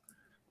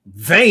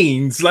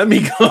 veins. Let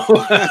me go.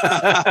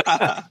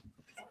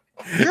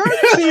 Girl,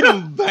 you see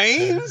them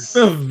veins?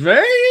 The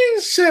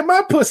veins? Shit,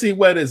 my pussy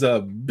wet as a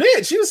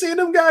bitch. You see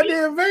them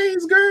goddamn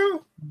veins,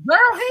 girl?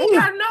 Girl, he ain't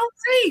got no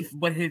teeth,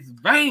 but his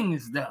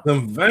veins, though.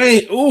 Them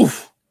veins,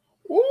 oof.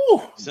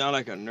 Ooh. Sound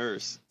like a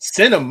nurse.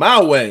 Send them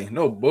my way.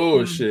 No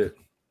bullshit.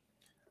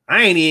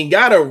 I ain't even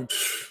got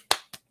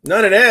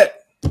none of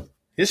that.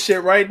 His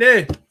shit right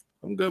there.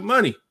 I'm good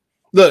money.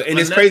 Look, and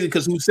it's crazy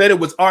because who said it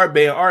was Art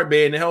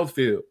Bay in the health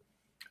field?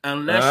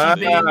 Unless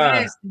she being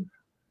nasty.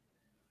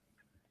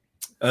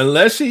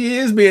 Unless she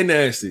is being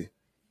nasty.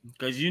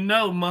 Because you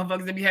know,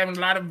 motherfuckers that be having a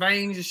lot of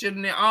veins and shit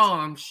in their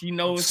arms. She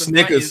knows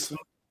Snickers.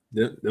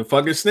 The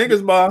fucking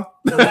Snickers bar.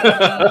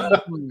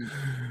 The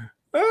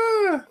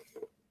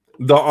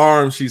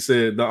arm, she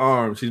said. The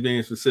arm. She's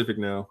being specific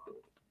now.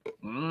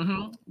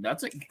 Mm-hmm.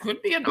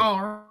 Could be an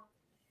arm.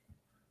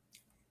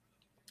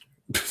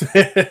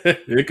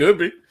 It could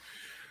be.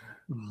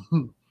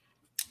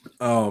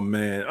 Oh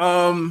man.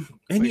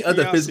 Any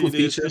other physical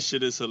features? This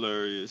shit is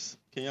hilarious.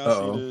 Can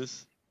y'all see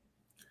this?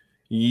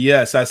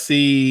 Yes, I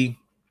see.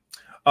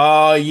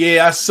 Oh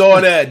yeah, I saw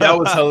that. That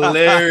was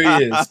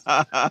hilarious.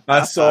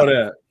 I saw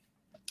that.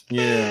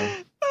 Yeah,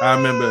 I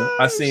remember.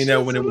 I seen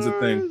that when it was a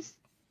thing.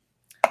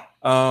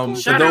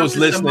 For those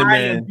listening,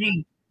 man.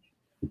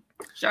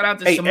 Shout out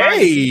to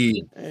Samaya.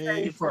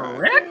 Hey,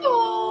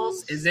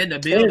 Freckles is in the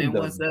building.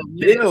 What's up?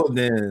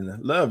 Building.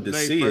 Love to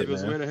see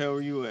Freckles, it, man. Where the hell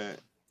are you at?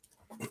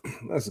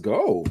 Let's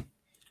go.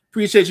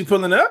 Appreciate you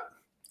pulling up.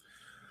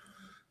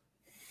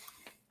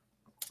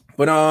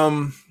 But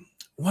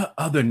what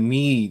other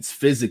needs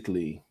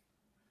physically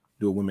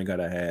do women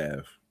gotta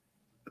have?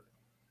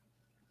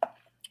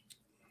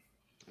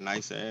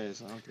 Nice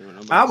ass.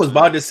 I was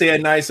about to say a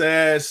nice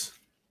ass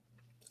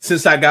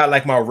since I got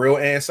like my real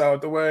ass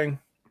out the way.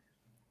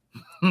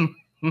 You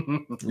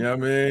know what I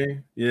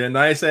mean? Yeah,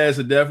 nice ass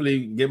would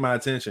definitely get my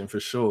attention for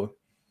sure.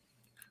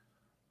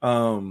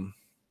 But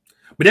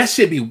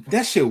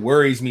that shit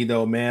worries me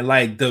though, man.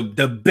 Like the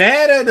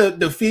better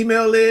the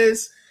female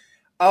is,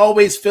 I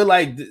always feel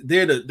like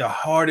they're the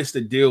hardest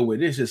to deal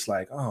with. It's just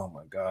like, oh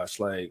my gosh,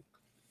 like.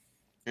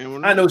 And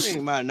when I know think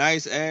about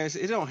nice ass,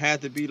 it don't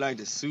have to be like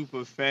the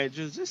super fat,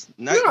 just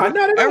nice. No,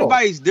 not at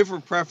everybody's all.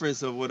 Different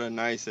preference of what a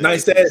nice ass.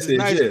 Nice ass is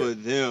nice for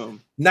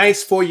them.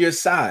 Nice for your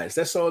size.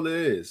 That's all it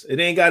is. It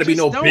ain't got to be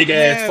no big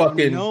ass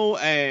fucking no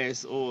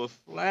ass or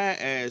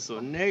flat ass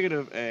or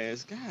negative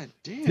ass. God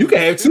damn. You can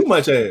have too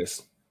much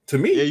ass. To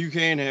me, yeah, you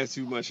can have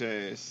too much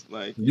ass.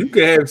 Like you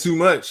can have too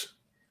much.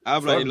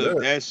 I'm like, look,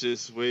 that's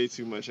just way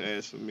too much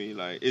ass for me.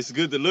 Like it's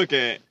good to look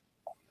at,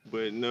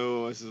 but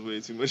no, this is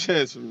way too much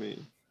ass for me.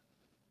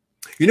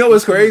 You know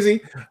what's crazy?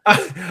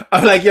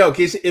 I'm like, yo,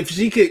 if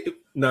she could,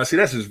 no, see,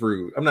 that's just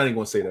rude. I'm not even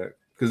gonna say that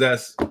because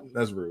that's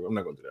rude. I'm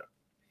not gonna do that.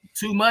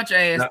 Too much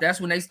ass. No. That's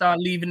when they start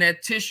leaving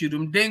that tissue,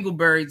 them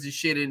dingleberries and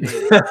shit in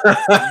there.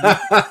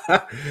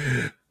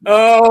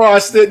 Oh,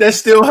 that's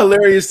still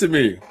hilarious to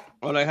me.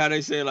 Or like how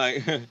they say,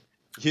 like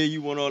Yeah,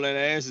 you want all that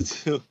ass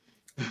until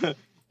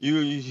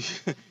you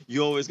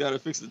always gotta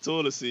fix the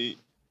toilet seat.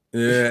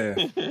 Yeah.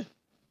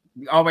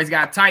 You always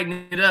gotta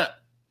tighten it up.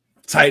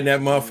 Tighten that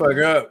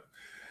motherfucker up.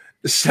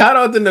 Shout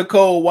out to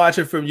Nicole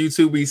watching from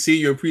YouTube. We see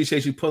you.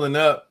 Appreciate you pulling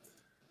up.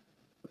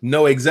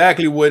 Know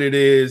exactly what it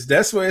is.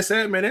 That's what it's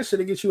at, man. That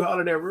should get you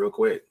hollered at real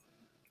quick.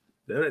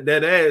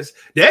 That ass.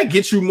 That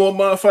gets you more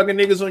motherfucking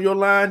niggas on your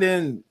line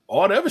than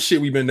all the other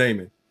shit we've been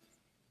naming.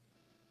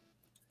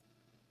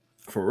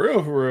 For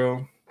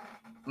real.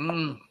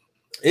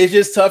 It's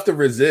just tough to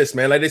resist,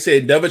 man. Like they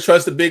said, never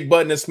trust a big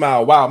button and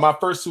smile. Wow, my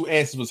first 2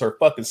 answers was her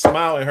fucking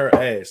smile and her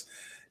ass.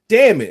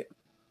 Damn it.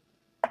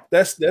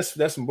 That's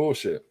some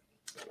bullshit.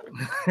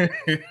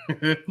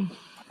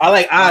 I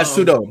like eyes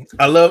too, though.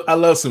 I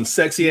love some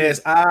sexy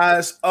ass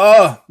eyes.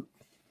 Oh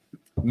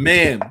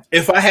man,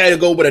 if I had to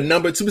go with a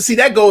number 2, but see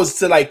that goes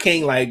to like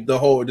King, like the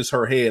whole just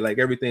her head, like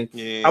everything.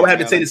 Yeah, I would have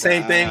to say the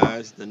same thing.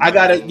 I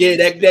gotta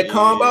that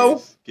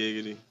combo.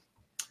 Giggity.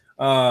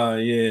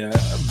 Yeah,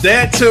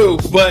 that too,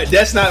 but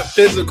that's not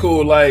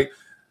physical. Like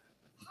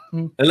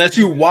unless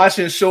you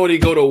watching Shorty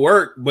go to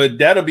work, but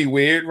that'll be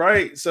weird,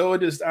 right? So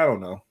it just I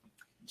don't know.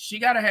 She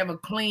gotta have a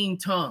clean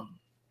tongue.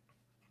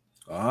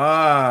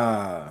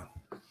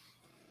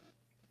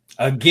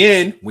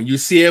 Again, when you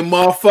see a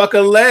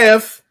motherfucker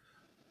laugh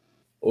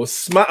or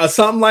smile or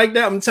something like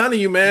that, I'm telling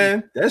you,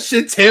 man, that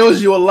shit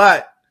tells you a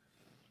lot.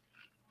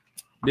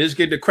 Bitch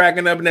get the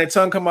cracking up and that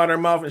tongue come out of her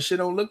mouth and shit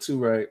don't look too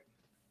right.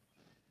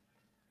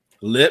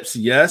 Lips,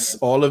 yes,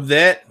 all of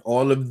that,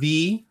 all of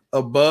the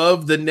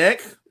above the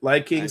neck,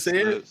 like King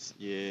said. Lips.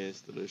 Yeah, it's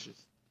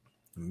delicious.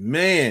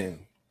 Man,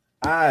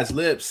 eyes,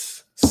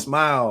 lips,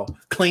 smile,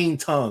 clean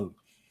tongue.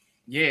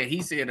 Yeah,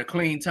 he said a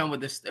clean tongue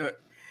with the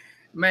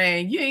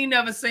man. You ain't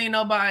never seen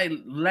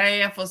nobody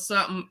laugh or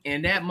something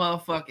and that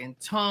motherfucking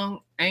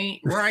tongue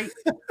ain't right.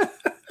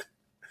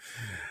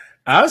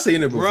 I've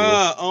seen it before.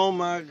 Bruh, oh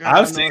my god.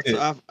 I've seen it.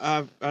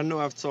 I know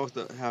I've talked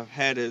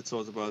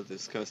about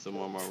this customer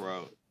on my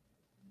route.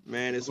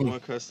 Man, it's one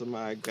customer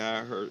I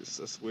got her.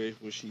 I swear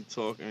when she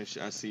talking,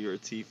 I see her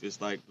teeth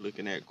is like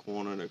looking at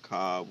corner of the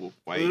cob with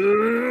white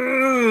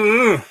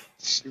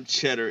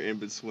cheddar in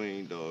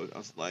between, dog. I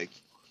was like,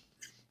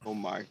 oh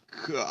my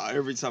god!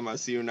 Every time I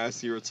see her and I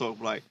see her talk,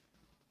 I'm like,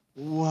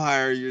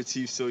 why are your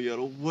teeth so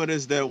yellow? What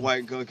is that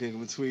white gunk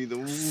in between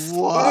them?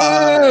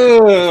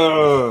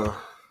 Why?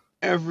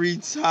 Every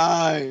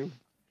time.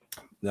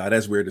 Nah,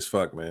 that's weird as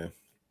fuck, man.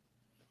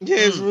 Yeah,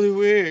 it's really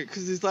weird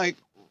because it's like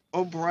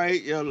a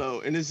bright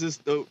yellow, and it's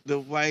just the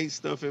white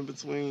stuff in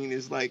between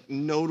is like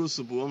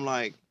noticeable. I'm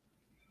like,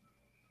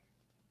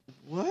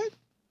 what?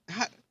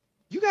 How,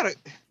 you got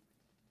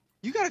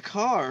a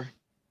car?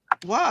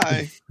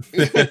 Why?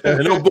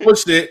 No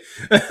bullshit.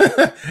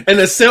 And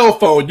a cell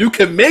phone. You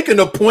can make an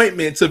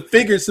appointment to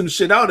figure some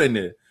shit out in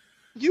there.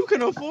 You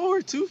can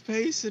afford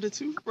toothpaste and a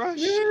toothbrush.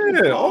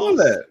 Yeah, all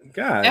that.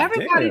 God,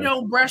 everybody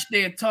don't brush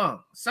their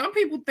tongue. Some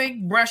people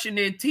think brushing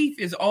their teeth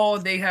is all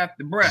they have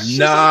to brush.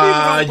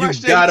 Nah, you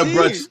gotta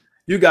brush.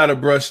 You gotta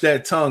brush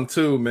that tongue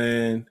too,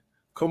 man.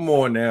 Come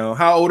on now.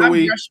 How old are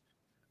we?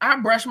 I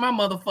brush my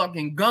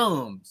motherfucking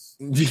gums.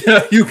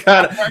 Yeah, you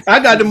gotta.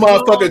 I got the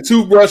motherfucking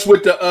toothbrush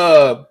with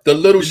the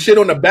little shit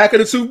on the back of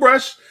the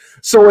toothbrush.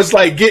 So it's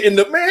like getting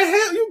the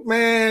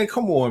man.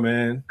 Come on,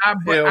 man. I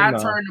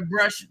turn the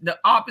brush the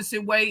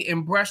opposite way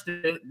and brush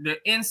the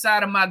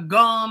inside of my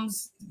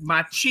gums,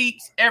 my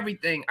cheeks,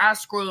 everything. I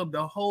scrub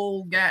the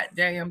whole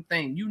goddamn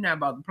thing. You not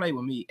about to play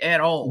with me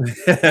at all.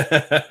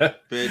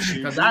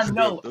 Because I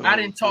know I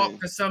didn't talk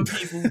to some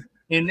people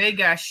and they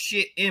got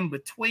shit in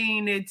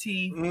between their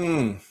teeth.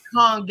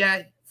 Tongue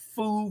got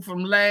food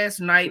from last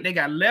night. They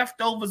got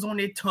leftovers on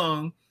their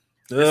tongue.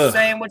 The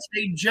sandwich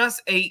they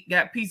just ate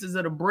got pieces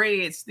of the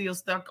bread still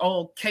stuck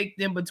all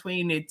caked in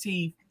between their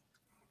teeth.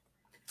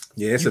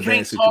 Yeah, it's a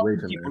bad situation. You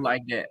can't talk to people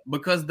like that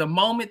because the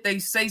moment they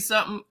say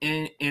something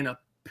and a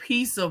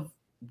piece of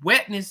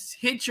wetness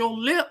hit your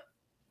lip,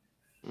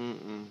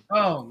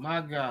 oh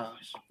my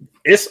gosh,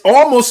 it's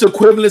almost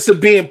equivalent to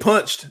being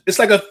punched. It's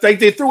like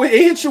they threw it,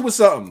 hit you with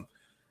something.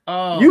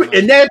 Oh,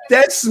 and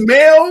that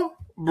smell.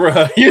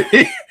 Bruh, you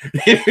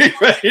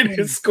ready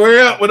to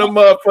square up with a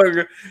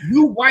motherfucker.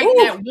 You wipe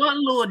that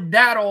one little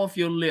dot off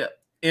your lip,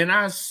 and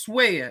I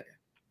swear,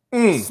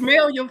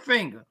 smell your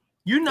finger.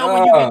 You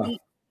know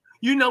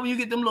when you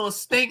get them little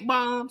stink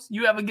bombs.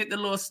 You ever get the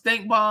little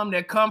stink bomb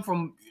that come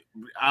from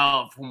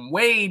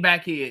way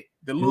back here,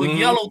 the little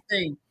yellow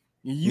thing.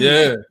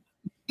 You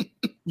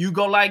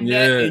go like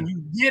that, and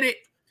you get it.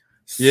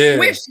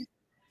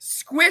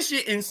 Squish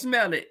it, and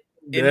smell it.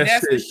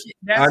 That's shit.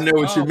 I know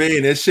what you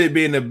mean. That shit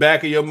be in the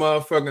back of your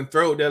motherfucking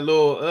throat. That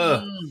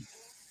little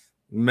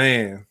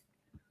man.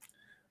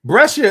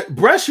 Brush your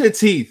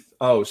teeth.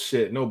 Oh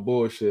shit, no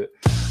bullshit.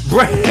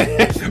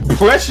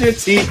 Brush your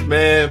teeth,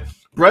 man.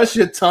 Brush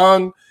your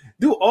tongue.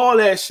 Do all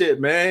that shit,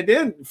 man.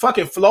 Then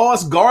fucking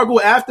floss, gargle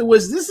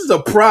afterwards. This is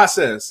a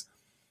process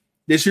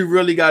that you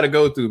really got to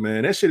go through,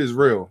 man. That shit is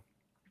real.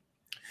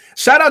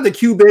 Shout out to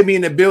Q Baby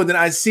in the building.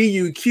 I see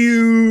you,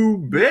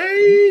 Q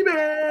Baby.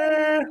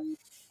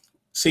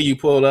 See you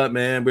pull up,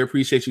 man. We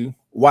appreciate you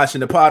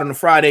watching the pod on a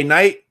Friday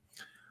night.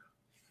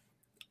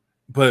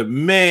 But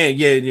man,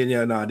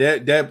 no,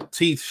 that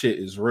teeth shit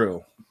is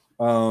real.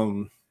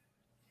 I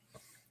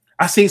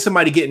seen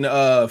somebody getting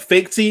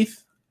fake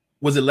teeth.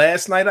 Was it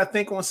last night? I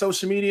think on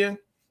social media,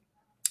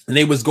 and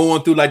they was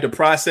going through like the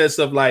process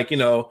of like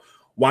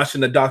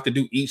watching the doctor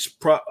do each.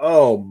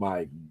 Oh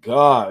my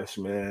gosh,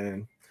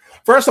 man!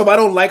 First off, I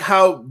don't like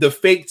how the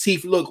fake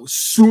teeth look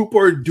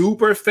super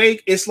duper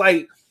fake. It's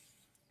like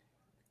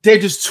they're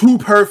just too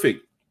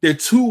perfect. They're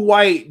too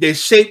white. They're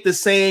shaped the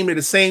same. They're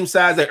the same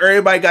size. Like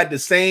everybody got the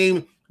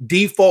same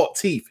default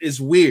teeth. It's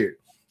weird,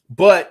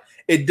 but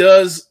it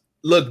does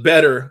look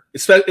better.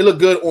 It look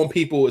good on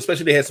people,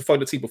 especially if they had some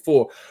fucked up teeth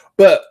before.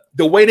 But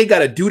the way they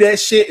gotta do that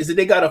shit is that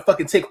they gotta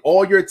fucking take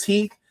all your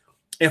teeth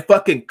and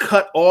fucking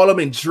cut all of them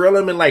and drill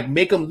them and like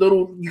make them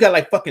little. You got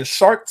like fucking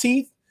shark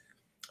teeth.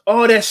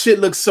 Oh, that shit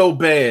looks so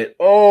bad.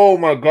 Oh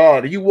my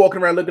god, are you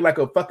walking around looking like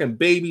a fucking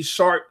baby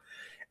shark?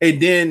 And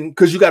then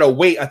because you gotta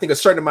wait, I think a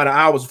certain amount of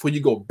hours before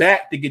you go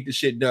back to get the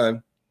shit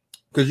done,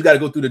 because you got to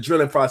go through the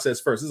drilling process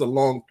first. It's a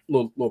long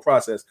little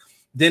process.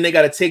 Then they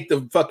got to take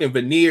the fucking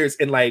veneers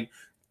and like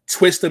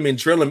twist them and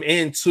drill them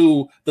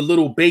into the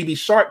little baby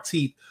shark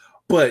teeth.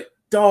 But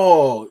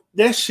dog,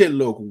 that shit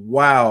look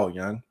wild,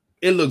 young.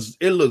 It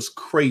looks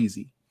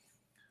crazy.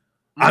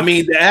 I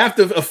mean, the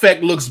after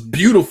effect looks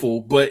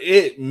beautiful, but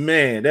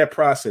that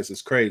process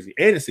is crazy.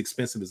 And it's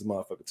expensive as a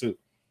motherfucker too.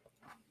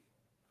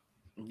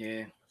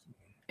 Yeah.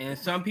 And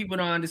some people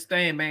don't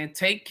understand, man.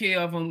 Take care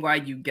of them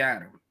while you got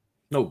them.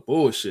 No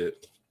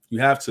bullshit. You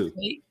have to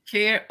take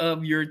care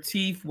of your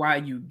teeth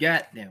while you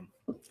got them.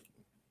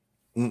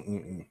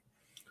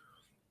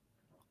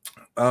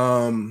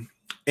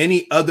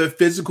 Any other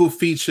physical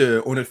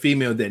feature on a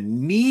female that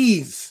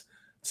needs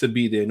to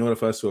be there in order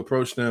for us to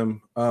approach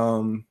them?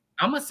 I'm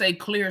gonna say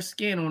clear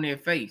skin on their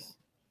face.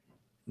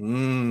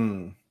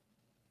 I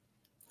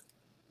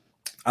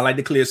like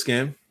the clear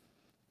skin.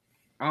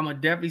 I'm gonna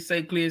definitely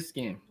say clear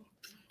skin.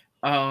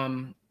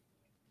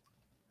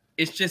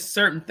 It's just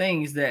certain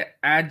things that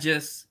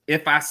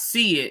if I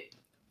see it,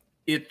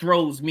 it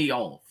throws me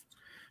off.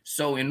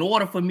 So in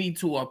order for me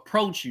to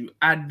approach you,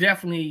 I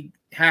definitely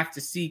have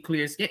to see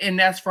clear skin, and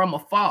that's from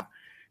afar.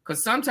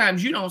 Because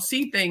sometimes you don't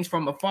see things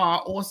from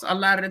afar, or a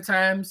lot of the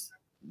times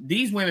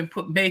these women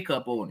put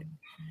makeup on it.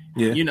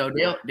 Yeah,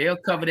 they'll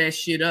cover that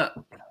shit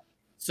up.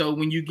 So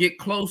when you get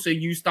closer,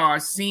 you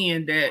start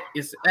seeing that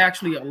it's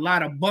actually a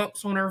lot of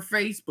bumps on her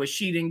face, but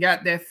she didn't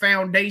got that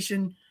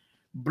foundation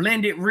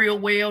blended real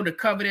well to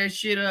cover that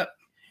shit up.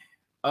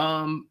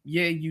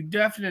 You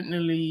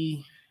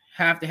definitely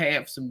have to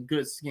have some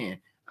good skin.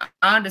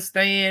 I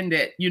understand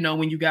that,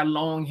 when you got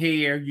long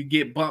hair, you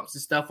get bumps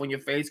and stuff on your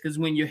face, because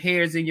when your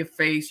hair's in your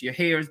face, your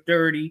hair is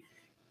dirty,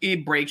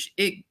 it breaks,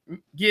 it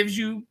gives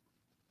you,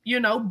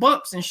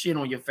 bumps and shit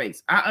on your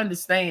face. I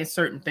understand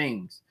certain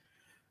things,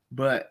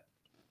 but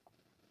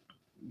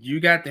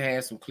you got to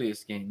have some clear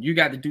skin. You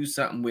got to do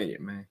something with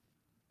it, man.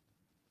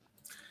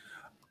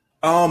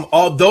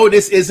 Although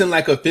this isn't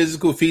like a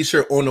physical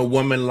feature on a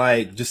woman,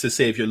 like just to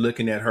say if you're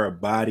looking at her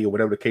body or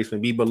whatever the case may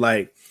be, but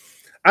like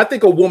I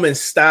think a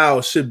woman's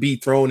style should be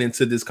thrown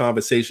into this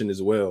conversation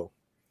as well.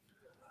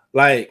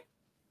 Like,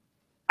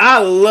 I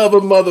love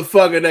a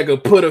motherfucker that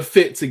could put a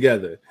fit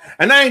together.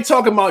 And I ain't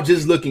talking about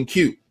just looking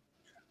cute.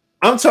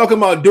 I'm talking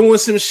about doing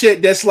some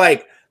shit that's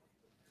like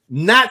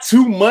not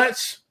too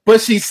much,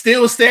 but she's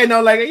still standing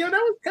out like, hey, yo,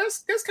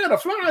 that's kind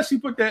of fly. She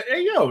put that,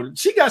 hey, yo,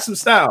 she got some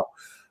style.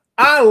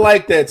 I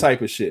like that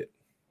type of shit.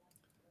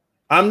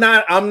 I'm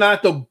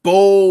not the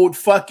bold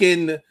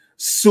fucking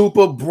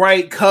super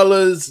bright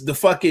colors, the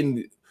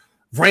fucking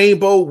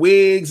rainbow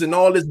wigs and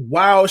all this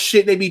wild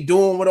shit they be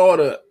doing with all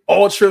the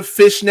ultra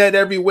fishnet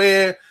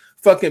everywhere,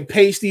 fucking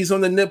pasties on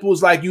the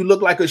nipples, like you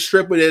look like a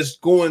stripper that's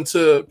going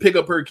to pick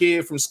up her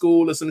kid from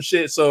school or some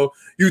shit. So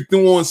you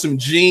threw on some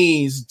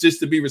jeans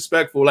just to be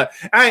respectful. Like,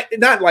 I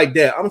not like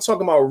that. I'm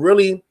talking about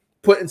really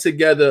putting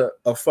together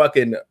a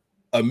fucking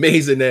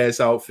amazing ass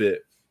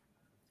outfit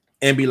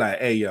and be like,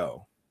 hey,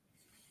 yo,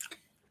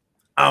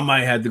 I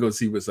might have to go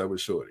see what's up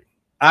with shorty.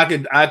 I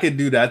could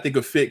do that. I think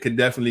a fit could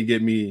definitely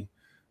get me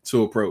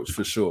to approach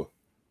for sure.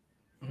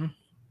 Mm-hmm.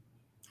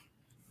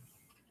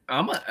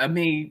 I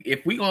mean,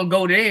 if we gonna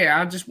go there,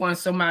 I just want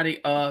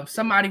somebody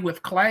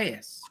with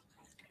class.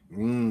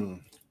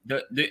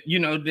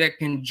 That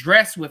can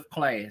dress with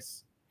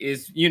class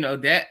is,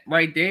 that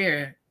right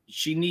there.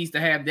 She needs to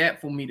have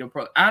that for me to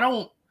approach. I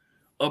don't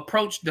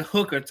approach the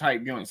hooker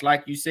type joints,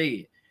 like you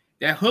said.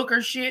 That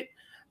hooker shit,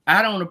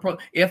 I don't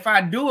approach. If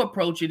I do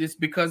approach it, it's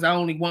because I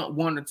only want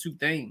one or two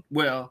things.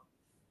 Well,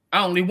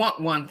 I only want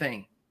one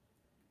thing.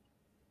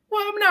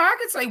 Well, no, I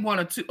could say one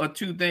or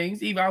two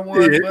things. Either I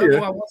want,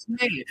 I want some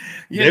head.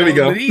 There we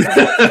go.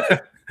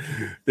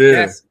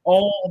 That's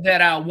all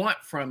that I want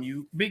from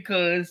you,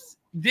 because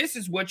this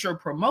is what you're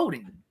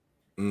promoting.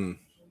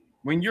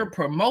 When you're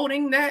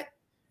promoting that,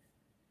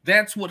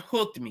 that's what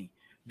hooked me.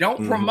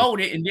 Don't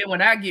promote it, and then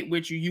when I get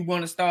with you, you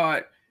want to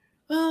start,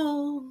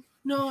 oh,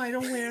 no, I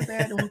don't wear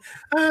that.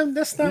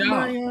 That's not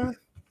my...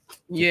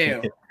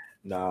 Yeah.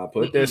 Nah,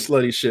 put that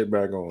slutty shit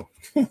back on.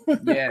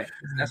 Yeah,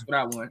 that's what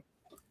I want.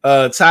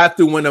 Ty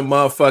threw in a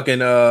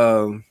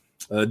motherfucking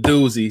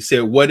doozy.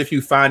 Said, "What if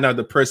you find out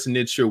the person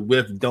that you're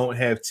with don't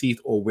have teeth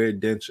or wear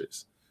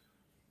dentures?"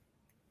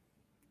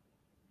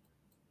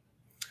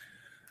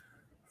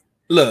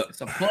 Look,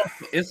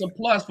 it's a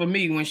plus for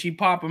me when she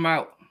pop them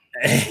out.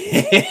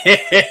 Hey,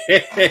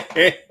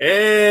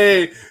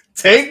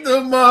 take the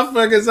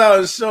motherfuckers out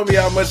and show me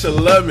how much you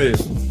love it.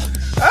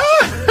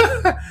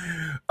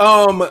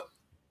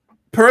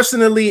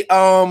 Personally,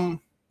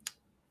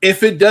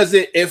 if it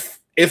doesn't,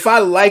 if I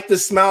like the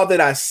smile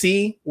that I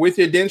see with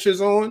your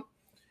dentures on,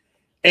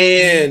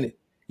 and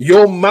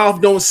your mouth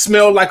don't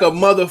smell like a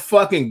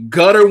motherfucking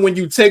gutter when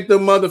you take the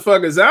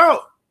motherfuckers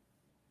out,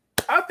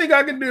 I think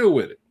I can deal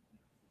with it.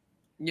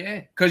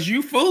 Yeah, because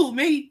you fooled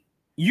me.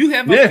 You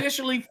have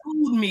officially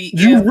fooled me.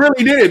 You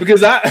really did,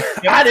 because I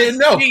didn't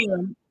know.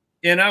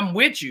 And I'm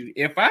with you.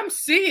 If I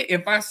see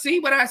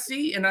what I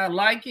see and I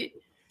like it,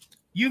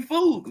 you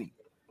fooled me.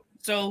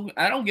 So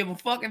I don't give a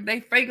fuck if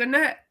they fake or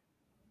not.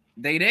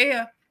 They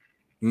there.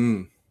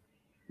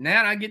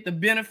 Now I get the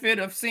benefit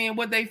of seeing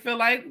what they feel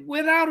like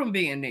without them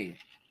being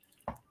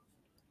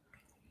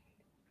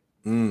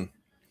there.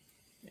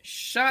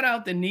 Shout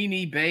out to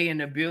Nene Bay in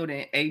the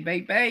building. Hey,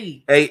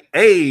 baby.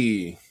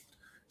 Hey.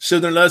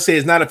 Children Love says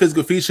it's not a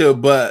physical feature,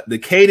 but the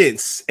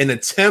cadence and the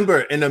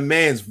timbre in a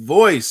man's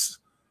voice.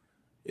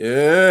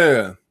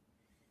 Yeah.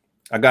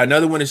 I got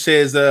another one that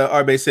says,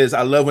 Arbe says,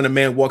 I love when a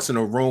man walks in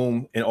a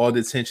room and all the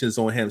attention is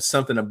on him.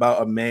 Something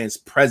about a man's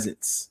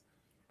presence.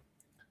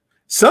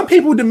 Some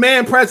people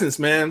demand presence,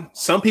 man.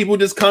 Some people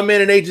just come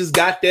in and they just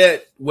got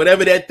that,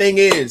 whatever that thing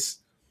is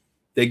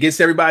that gets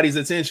everybody's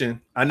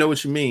attention. I know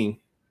what you mean.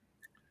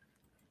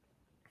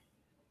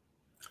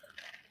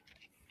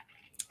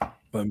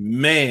 But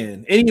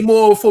man, any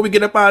more before we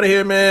get up out of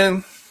here,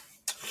 man?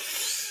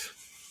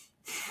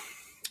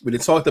 We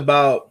done talked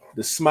about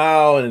the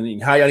smile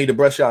and how y'all need to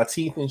brush y'all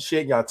teeth and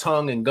shit, y'all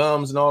tongue and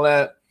gums and all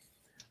that.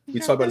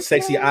 We talked about the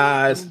sexy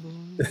eyes,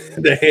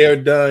 the hair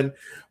done.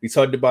 We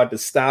talked about the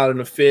style and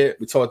the fit.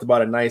 We talked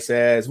about a nice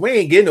ass. We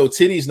ain't getting no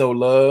titties, no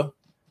love.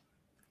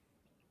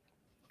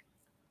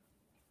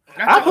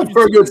 I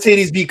prefer your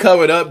titties be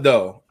covered up,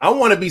 though. I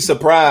want to be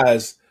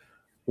surprised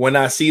when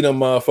I see them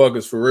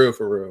motherfuckers for real,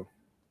 for real.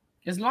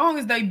 As long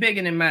as they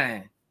bigger than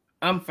mine,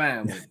 I'm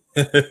fine with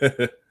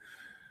it.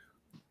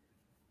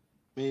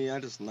 Me, I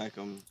just like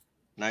them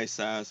nice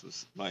size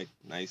with like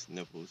nice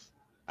nipples.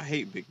 I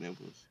hate big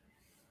nipples.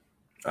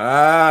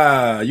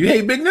 You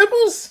hate big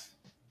nipples?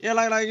 Yeah,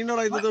 like you know,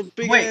 like the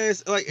big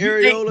ass like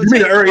areola. You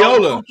mean the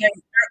areola?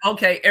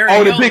 Okay, areola.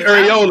 Oh, the big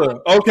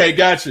areola. Okay,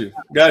 got you.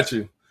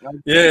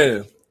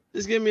 Yeah.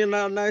 Just give me a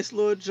nice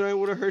little joint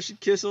with a Hershey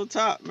Kiss on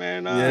top,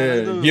 man.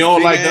 You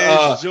don't like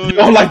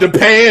the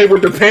pan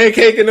with the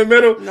pancake in the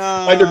middle?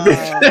 No, like the big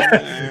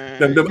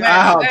the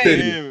IHOP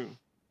titty.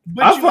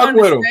 But I fuck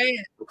with them.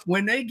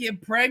 When they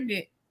get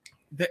pregnant,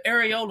 the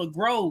areola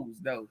grows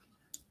though.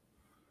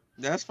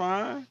 That's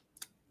fine.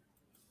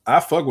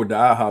 I fuck with the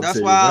IHOP. That's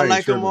why I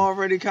like them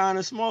already kind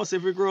of small. So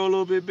if it grow a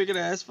little bit bigger,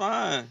 that's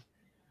fine.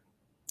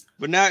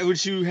 But not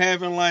with you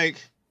having like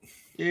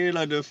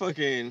the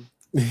fucking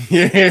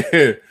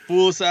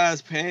full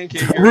size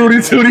pancake.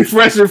 Rudy Tooty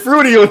Fresh and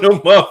Fruity on them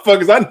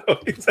motherfuckers. I know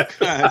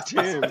exactly. God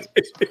damn it.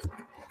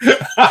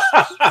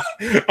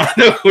 I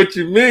know what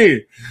you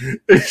mean.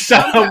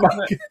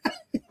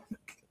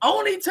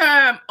 Only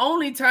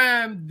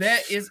time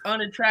that is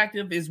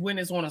unattractive is when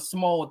it's on a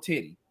small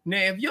titty. Now,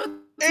 if your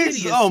titty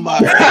is my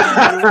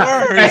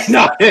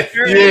God,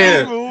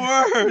 yeah,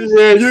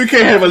 you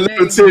can't have a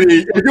little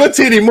titty. If your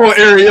titty more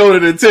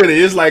areola than titty,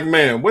 it's like,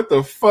 man, what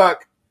the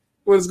fuck?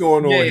 What's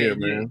going on here,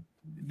 man?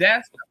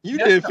 That's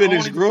didn't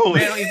finish growing.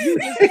 Man,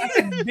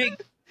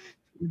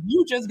 if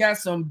you just got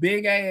some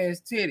big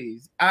ass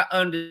titties, I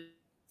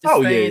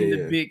understand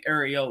the big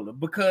areola,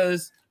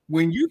 because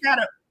when you got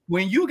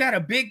a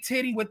big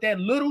titty with that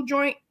little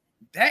joint,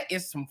 that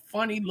is some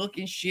funny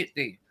looking shit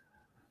there.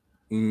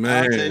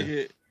 Man, I'll take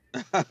it.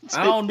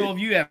 I don't know if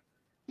you have.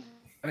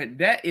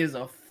 That is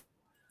a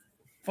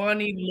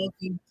funny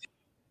looking.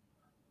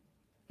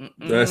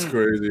 That's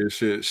crazy as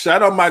shit.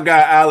 Shout out my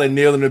guy Alan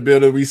Neal in the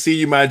building. We see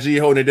you, my G,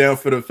 holding it down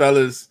for the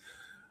fellas.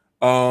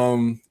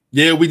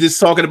 Yeah, we just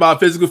talking about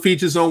physical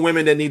features on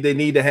women that they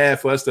need to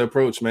have for us to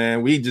approach,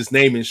 man. We just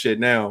naming shit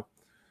now.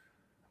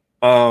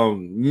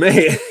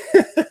 Man.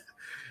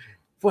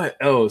 What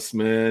else,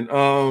 man?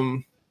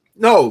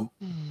 No.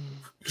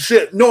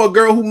 Shit. No, a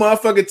girl who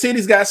motherfucking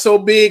titties got so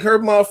big, her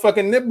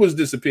motherfucking nipples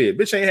disappeared.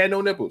 Bitch ain't had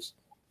no nipples.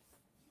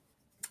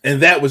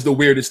 And that was the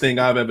weirdest thing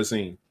I've ever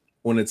seen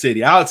on a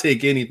titty. I'll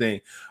take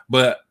anything,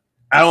 but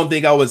I don't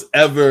think I was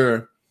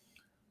ever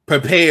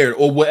prepared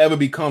or would ever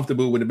be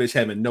comfortable with a bitch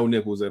having no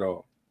nipples at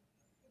all.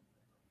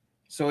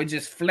 So it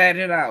just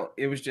flatted out.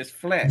 It was just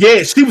flat.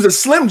 Yeah, she was a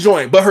slim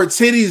joint, but her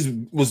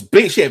titties was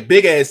big. She had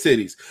big ass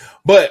titties,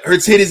 but her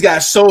titties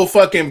got so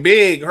fucking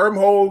big. Her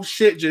whole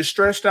shit just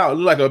stretched out. It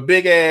looked like a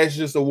big ass,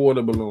 just a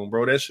water balloon,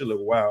 bro. That shit look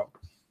wild.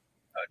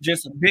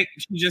 Just a big.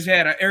 She just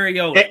had an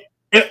areola.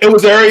 It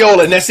was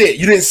areola, and that's it.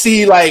 You didn't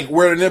see like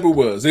where the nipple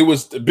was. It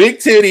was the big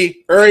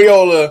titty,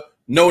 areola,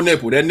 no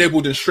nipple. That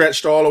nipple just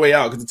stretched all the way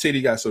out because the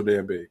titty got so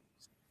damn big.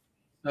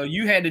 So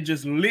you had to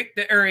just lick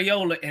the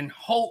areola and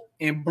hope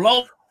and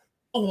blow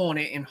on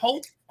it and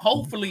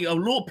hopefully a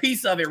little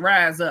piece of it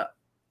rise up.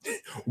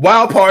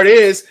 Wild part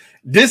is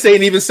this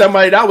ain't even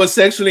somebody that I was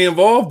sexually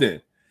involved in.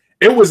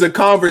 It was a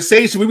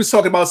conversation. We was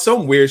talking about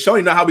some weird shit. I don't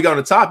even know how we got on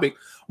the topic,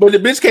 but the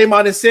bitch came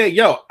out and said,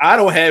 "Yo, I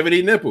don't have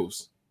any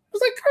nipples." I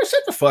was like, "Girl,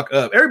 shut the fuck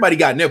up. Everybody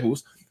got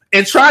nipples,"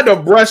 and tried to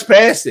brush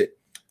past it.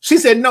 She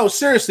said, "No,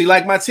 seriously,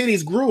 like my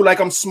titties grew, like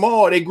I'm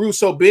small. They grew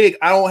so big,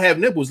 I don't have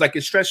nipples, like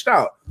it's stretched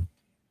out."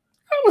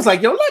 I was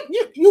like, "Yo, look,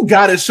 you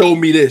gotta show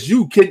me this.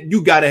 You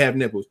gotta have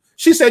nipples."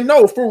 She said,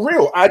 "No, for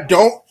real, I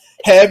don't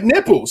have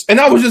nipples." And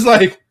I was just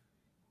like,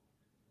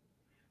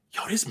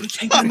 "Yo, this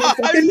bitch ain't got no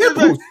fucking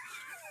nipples."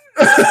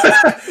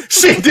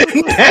 She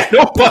didn't have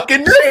no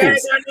fucking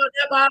nipples.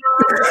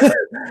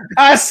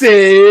 I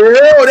said,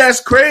 "Oh, that's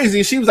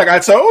crazy." She was like, "I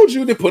told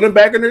you to put them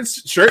back in her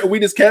shirt." And we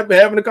just kept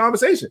having a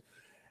conversation.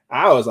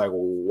 I was like,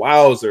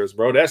 "Wowzers,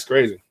 bro, that's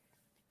crazy."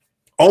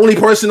 Only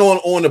person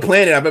on the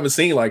planet I've ever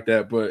seen like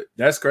that, but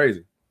that's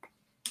crazy.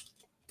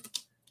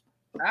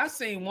 I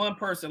seen one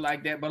person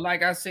like that, but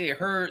like I said,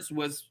 hers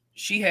was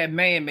she had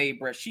man-made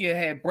breasts. She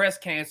had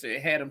breast cancer.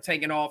 It had them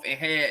taken off and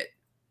had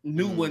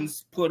new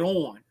ones put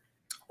on.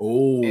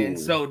 Oh, and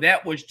so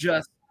that was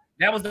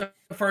the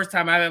first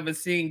time I've ever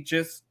seen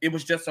it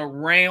was just a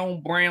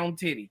round brown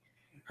titty.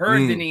 Hers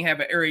didn't even have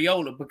an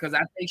areola because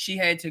I think she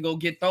had to go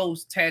get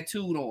those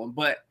tattooed on.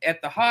 But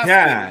at the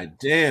hospital, God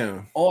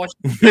damn, all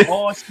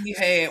she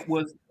had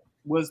was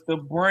the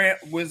brand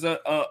was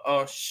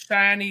a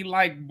shiny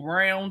like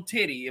brown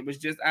titty. It was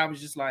just I was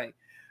just like,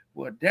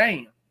 well,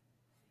 damn.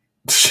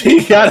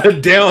 She gotta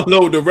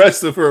download the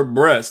rest of her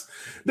breast.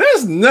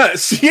 That's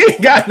nuts. She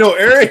ain't got no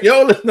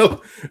areola,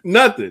 no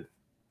nothing.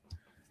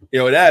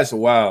 Yo, that's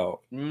wild.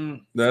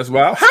 That's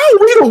wild. How are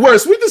we the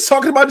worst? We just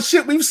talking about the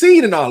shit we've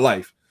seen in our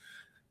life.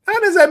 How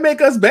does that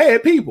make us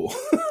bad people?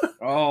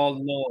 Oh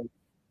Lord.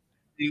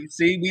 You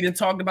see, we done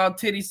talked about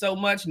titties so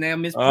much now.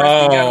 Miss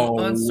Preston got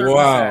them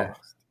uncircumcised. Wow.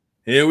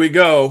 Here we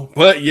go.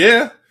 But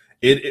yeah,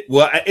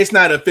 it's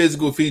not a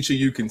physical feature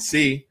you can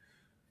see.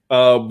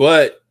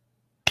 But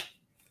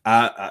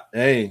I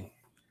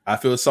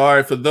feel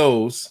sorry for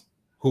those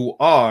who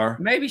are.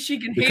 Maybe she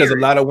can because hear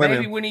a lot of women.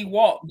 Maybe when he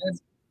walks,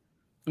 does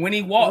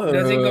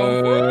it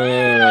go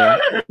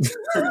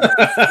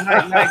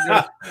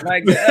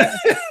like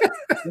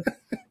that?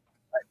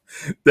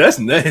 That's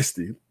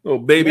nasty. Oh,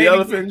 baby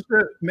elephant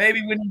shit.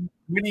 Maybe when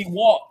he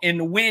walk and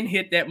the wind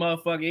hit that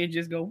motherfucker, it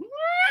just go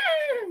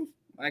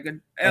like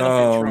an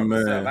elephant trunk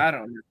or something. I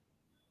don't know.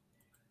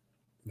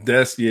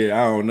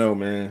 I don't know,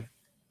 man.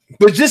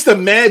 But just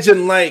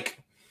imagine like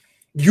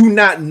you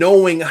not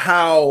knowing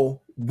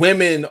how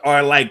women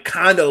are like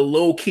kind of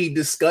low-key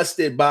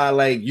disgusted by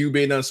like you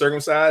being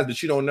uncircumcised,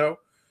 but you don't know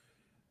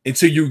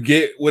until you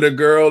get with a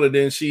girl and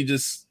then she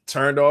just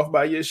turned off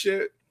by your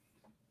shit.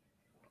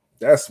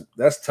 That's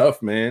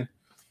tough, man.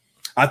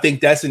 I think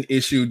that's an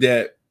issue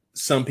that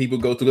some people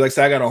go through. Like,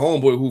 say I got a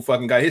homeboy who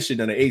fucking got his shit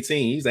done at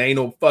 18. He's like, ain't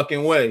no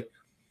fucking way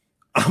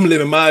I'm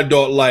living my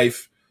adult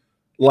life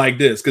like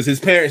this because his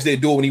parents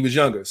didn't do it when he was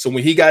younger. So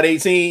when he got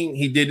 18,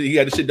 he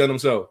got the shit done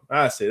himself.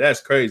 I say that's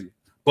crazy,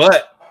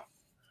 but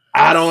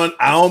I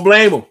don't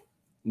blame him.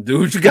 Do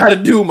what you got to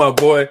do, my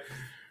boy,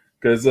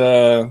 because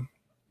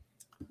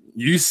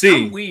you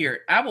see, I'm weird.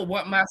 I would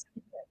want my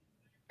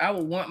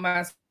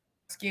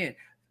skin.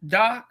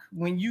 Doc,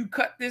 when you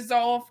cut this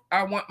off,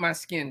 I want my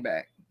skin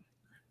back.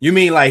 You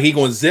mean like he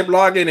gonna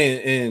ziplock it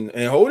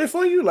and hold it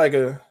for you like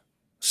a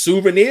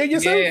souvenir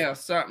yourself? Yeah,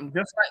 something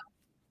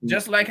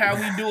just like how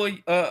we do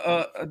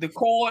the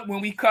cord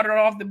when we cut it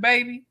off the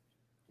baby,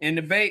 and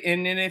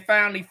then it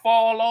finally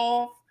fall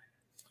off.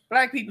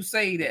 Black people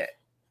say that.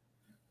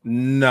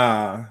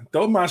 Nah,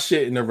 throw my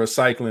shit in the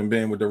recycling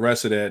bin with the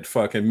rest of that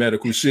fucking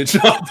medical shit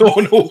y'all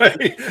throwing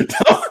away.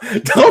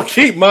 Don't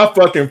keep my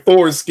fucking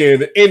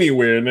foreskin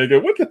anywhere,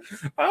 nigga. What the?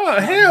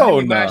 Oh,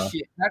 hell no. Nah.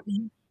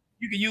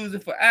 You can use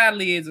it for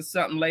eyelids or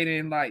something later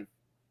in life.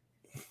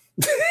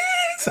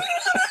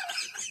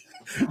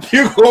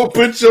 You gonna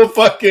put your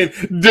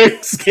fucking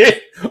dick skin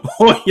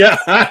on your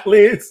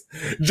eyelids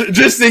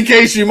just in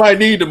case you might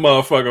need the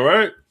motherfucker,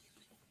 right?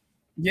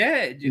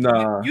 Yeah,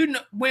 nah. You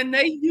know when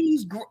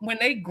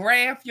they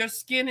graft your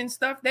skin and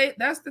stuff,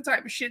 that's the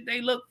type of shit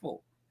they look for.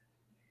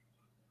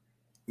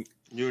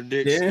 Your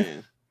dick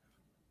skin.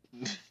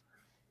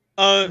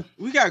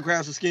 We got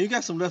grafts of skin. You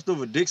got some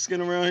leftover dick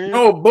skin around here?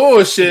 Oh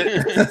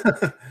bullshit!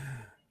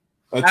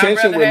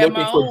 Attention, we're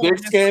looking for dick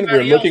skin.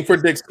 We're looking for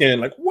dick skin.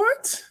 Like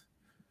what?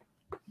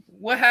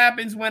 What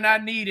happens when I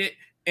need it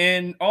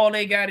and all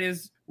they got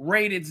is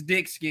Rated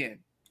dick skin?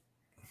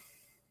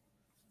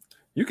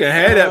 You can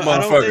have that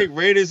motherfucker. I don't think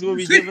Raiders will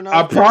be giving out.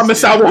 I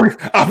promise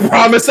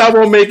I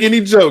won't make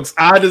any jokes.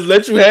 I just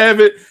let you have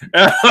it,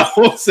 and I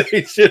won't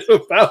say shit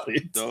about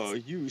it.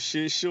 Dog, you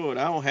shit short.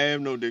 I don't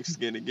have no dick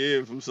skin to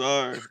give. I'm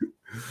sorry.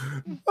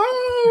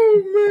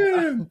 Oh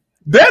man,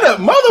 That a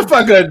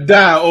motherfucker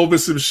die over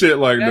some shit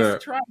like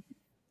that.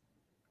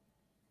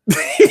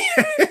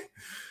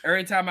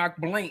 Every time I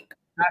blink,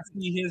 I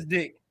see his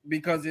dick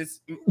because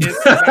it's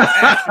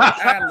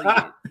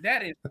eyelid.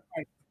 That is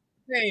like,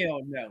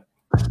 hell no.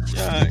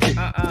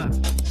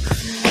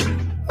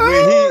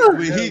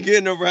 When he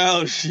getting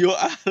around, your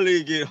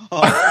eyelid get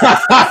hard.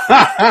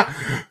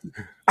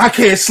 I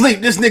can't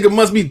sleep. This nigga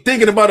must be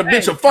thinking about a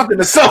bitch or fucking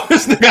the soul.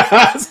 This nigga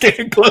eyes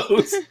can't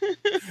close.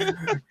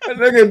 That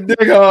nigga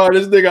dick hard.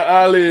 This nigga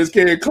eyelids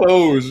can't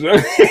close. Dick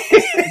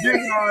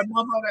hard,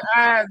 motherfucker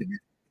eyes.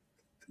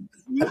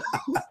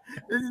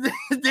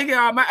 Dick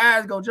hard, my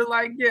eyes go just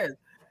like this.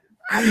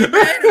 I be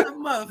mad as a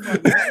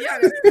motherfucker.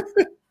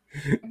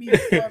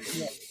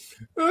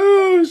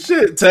 Oh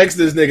shit! Text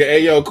this nigga. Hey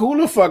yo, cool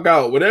the fuck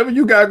out. Whatever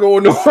you got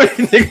going on,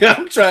 nigga.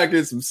 I'm trying to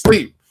get some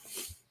sleep.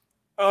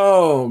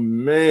 Oh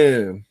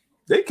man,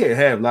 they can't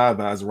have Live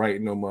Eyes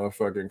writing no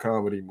motherfucking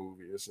comedy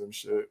movie or some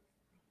shit.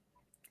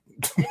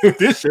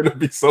 This shit'll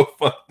be so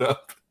fucked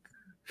up.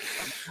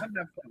 I'm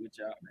not fucking with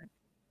y'all, man.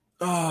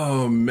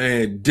 Oh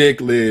man, Dick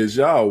Liz,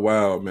 y'all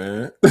wild,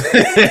 man.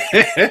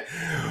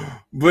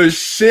 But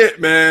shit,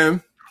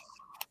 man.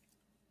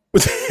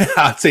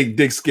 I'll take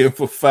dick skin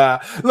for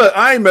 5. Look,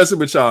 I ain't messing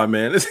with y'all,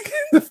 man. Let's get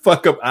the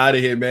fuck up out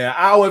of here, man.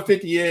 Hour and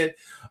 50 in.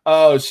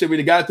 Oh shit,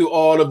 we got through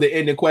all of the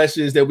ending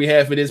questions that we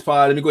have for this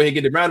pod. Let me go ahead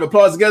and get a round of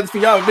applause together for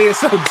y'all being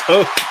so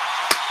dope.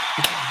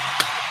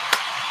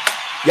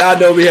 Y'all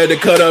know we had to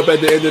cut up at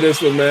the end of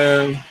this one,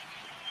 man.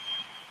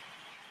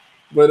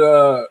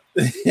 But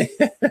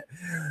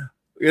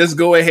let's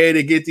go ahead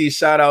and get these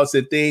shout outs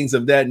and things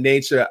of that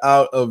nature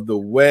out of the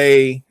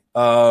way.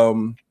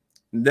 Now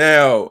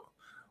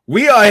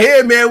we are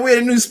here, man. We're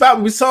in a new spot.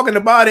 We was talking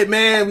about it,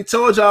 man. We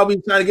told y'all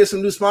we trying to get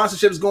some new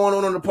sponsorships going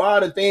on the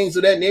pod and things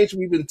of that nature.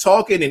 We've been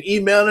talking and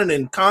emailing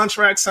and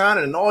contract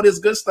signing and all this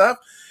good stuff.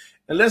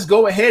 And let's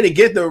go ahead and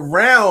get the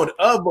round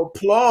of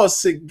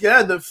applause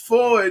together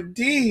for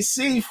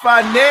DC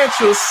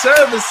Financial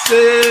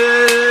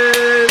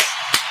Services.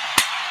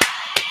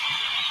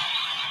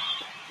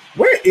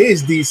 Where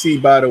is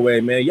DC, by the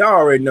way, man? Y'all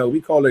already know. We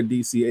call her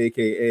DC,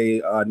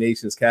 a.k.a. our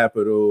nation's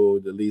capital,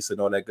 the lease, and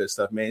all that good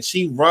stuff, man.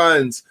 She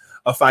runs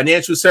a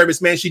financial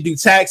service, man. She do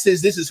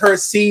taxes. This is her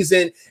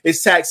season.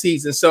 It's tax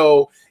season.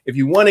 So if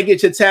you want to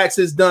get your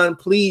taxes done,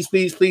 please,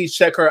 please, please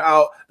check her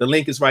out. The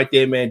link is right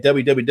there, man.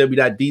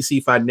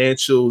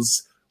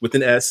 www.dcfinancials with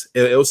an S,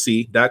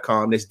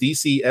 LLC.com. That's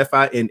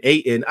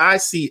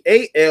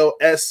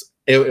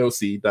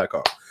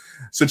DCFINANCALS.LLC.com.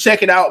 So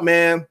check it out,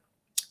 man.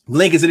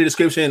 Link is in the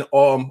description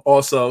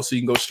also, so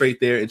you can go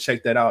straight there and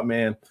check that out,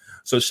 man.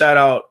 So shout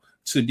out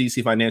to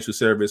DC Financial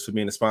Service for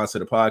being a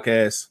sponsor of the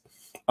podcast.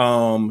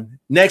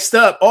 Next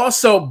up,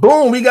 also,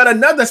 boom, we got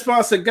another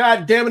sponsor.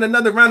 God damn it,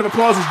 another round of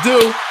applause is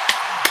due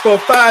for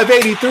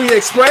 583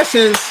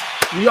 Expressions.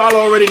 Y'all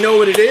already know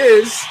what it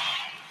is.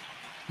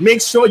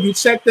 Make sure you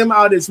check them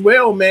out as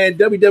well, man.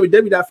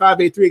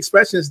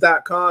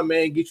 www.583expressions.com,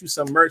 man. Get you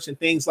some merch and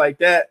things like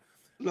that.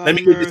 Let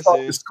me get this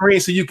off the screen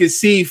so you can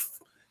see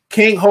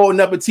King holding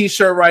up a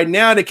t-shirt right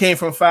now that came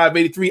from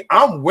 583.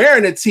 I'm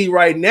wearing a tee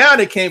right now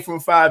that came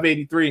from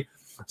 583.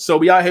 So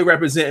we out here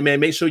representing, man.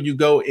 Make sure you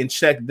go and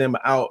check them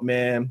out,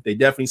 man. They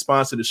definitely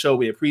sponsor the show.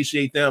 We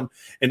appreciate them.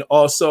 And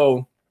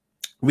also,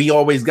 we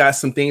always got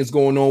some things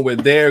going on where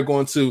they're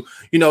going to,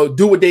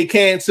 do what they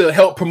can to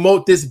help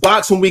promote this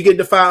box when we get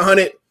to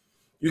 500.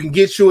 You can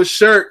get you a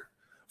shirt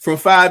from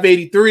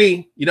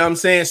 583. You know what I'm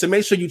saying? So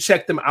make sure you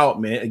check them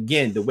out, man.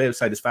 Again, the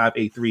website is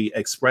 583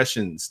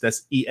 Expressions.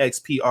 That's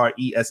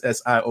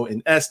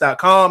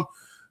EXPRESSIONS.com.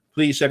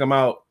 Please check them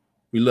out.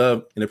 We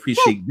love and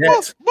appreciate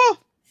that.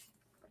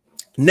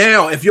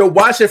 Now, if you're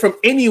watching from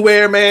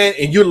anywhere, man,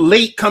 and you're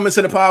late coming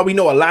to the pod, we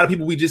know a lot of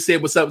people we just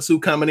said what's up to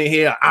coming in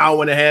here an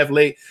hour and a half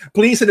late.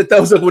 Please hit the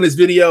thumbs up on this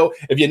video.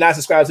 If you're not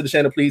subscribed to the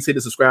channel, please hit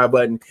the subscribe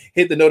button.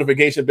 Hit the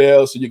notification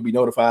bell so you can be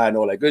notified and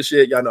all that good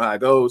shit. Y'all know how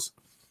it goes.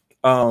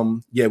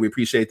 Yeah, we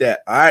appreciate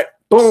that. All right.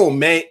 Boom,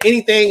 man.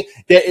 Anything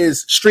that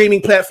is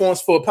streaming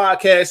platforms for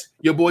podcasts,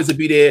 your boys will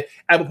be there.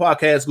 Apple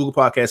Podcasts, Google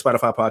Podcasts,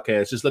 Spotify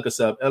Podcasts. Just look us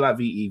up.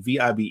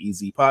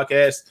 LIVEVIBEZ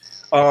Podcast.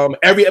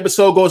 Every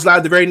episode goes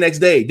live the very next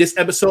day. This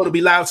episode will be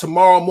live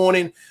tomorrow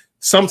morning,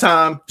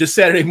 sometime, just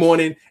Saturday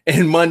morning,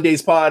 and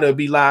Monday's pod will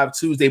be live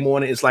Tuesday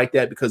morning. It's like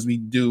that because we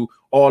do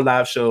all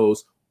live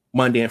shows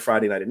Monday and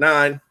Friday night at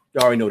 9. You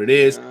already know what it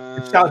is.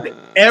 Shout out to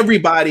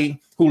everybody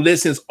who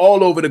listens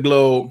all over the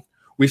globe.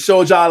 We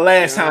showed y'all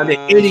last time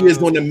that India is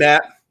on the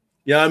map.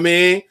 You know what I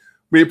mean?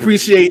 We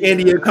appreciate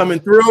India coming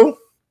through.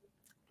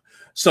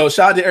 So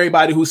shout out to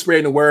everybody who's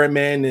spreading the word,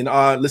 man,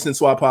 and listening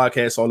to our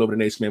podcast all over the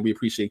nation, man. We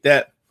appreciate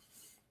that.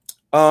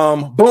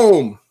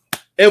 Boom.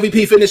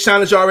 LVP Fitness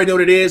Challenge, you already know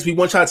what it is. We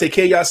want y'all to take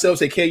care of yourselves,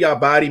 take care of your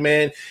body,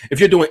 man.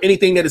 If you're doing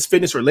anything that is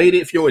fitness related,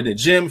 if you're in the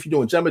gym, if you're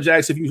doing jumping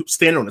jacks, if you're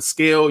standing on a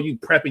scale, you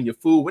prepping your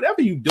food,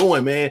 whatever you're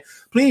doing, man,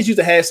 please use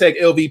the hashtag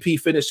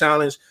LVP Fitness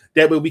Challenge.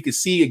 That way we can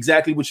see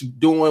exactly what you're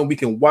doing. We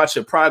can watch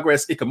your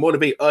progress. It can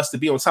motivate us to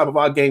be on top of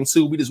our game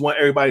too. We just want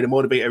everybody to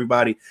motivate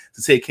everybody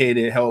to take care of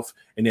their health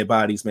and their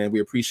bodies, man.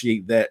 We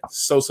appreciate that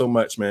so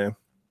much, man.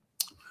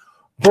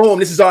 Boom.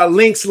 This is our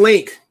links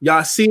link.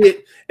 Y'all see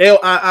it?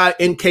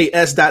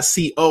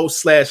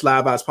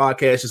 links.co/Live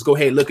Vibes Just go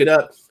ahead and look it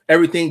up.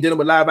 Everything dealing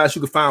with Live Vibes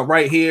you can find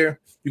right here.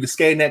 You can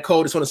scan that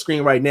code. It's on the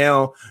screen right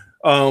now.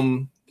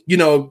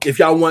 If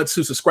y'all want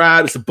to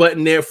subscribe, it's a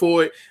button there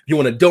for it. If you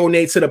want to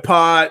donate to the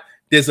pod,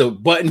 there's a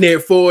button there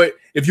for it.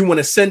 If you want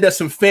to send us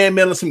some fan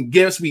mail and some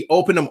gifts, we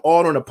open them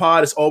all on the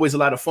pod. It's always a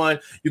lot of fun.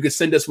 You can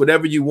send us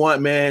whatever you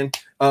want, man.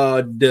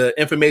 The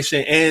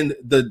information and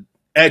the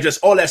address,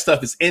 all that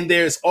stuff is in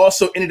there. It's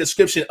also in the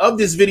description of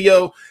this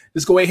video.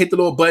 Just go ahead, hit the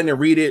little button and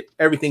read it.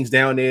 Everything's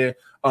down there.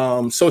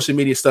 Social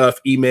media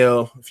stuff,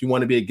 email, if you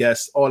want to be a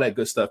guest, all that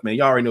good stuff, man.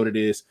 Y'all already know what it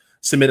is.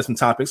 Submit us some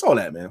topics, all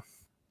that, man.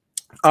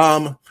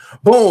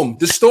 Boom.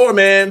 The store,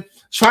 man.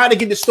 Trying to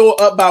get the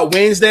store up by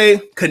Wednesday.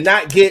 Could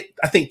not get,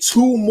 I think,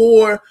 2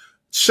 more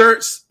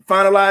shirts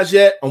finalized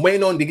yet. I'm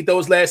waiting on to get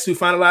those last 2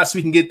 finalized so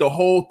we can get the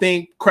whole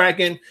thing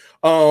cracking.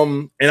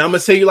 And I'm gonna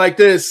tell you like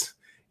this: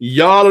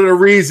 y'all are the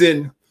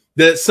reason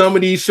that some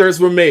of these shirts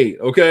were made.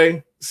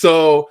 Okay,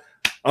 so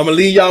I'm gonna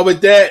leave y'all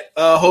with that.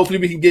 Hopefully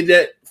we can get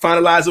that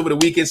finalized over the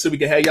weekend so we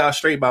can have y'all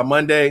straight by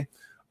Monday.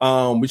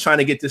 We're trying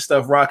to get this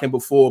stuff rocking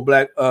before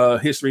Black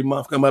History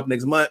Month come up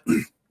next month.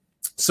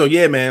 So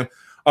yeah, man.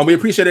 We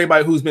appreciate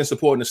everybody who's been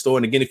supporting the store.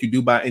 And again, if you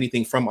do buy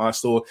anything from our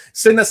store,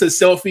 send us a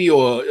selfie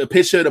or a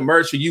picture of the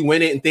merch or you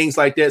win it and things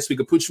like that, so we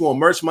can put you on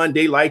Merch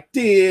Monday like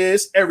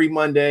this every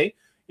Monday.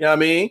 You know what I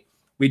mean?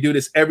 We do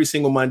this every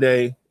single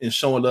Monday and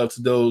showing love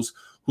to those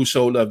who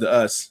show love to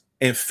us.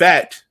 In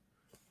fact,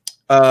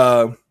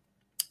 I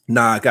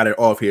got it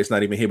off here. It's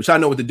not even here, but y'all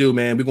know what to do,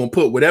 man. We're gonna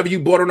put whatever you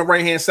bought on the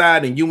right hand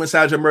side and you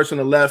inside your merch on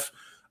the left,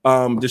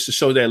 just to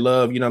show that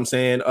love. You know what I'm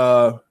saying?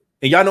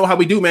 And y'all know how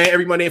we do, man.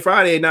 Every Monday and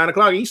Friday at 9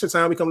 o'clock Eastern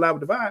time, we come live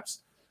with the vibes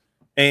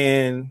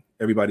and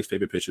everybody's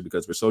favorite picture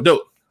because we're so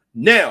dope.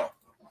 Now,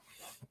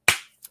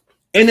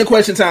 in the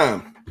question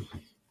time,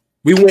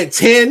 we went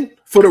 10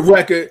 for the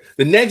record.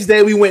 The next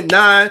day we went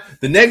 9.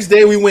 The next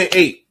day we went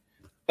 8.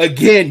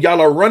 Again, y'all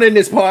are running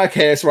this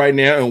podcast right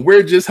now and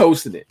we're just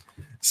hosting it.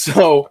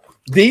 So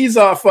these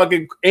are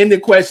fucking ending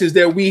questions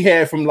that we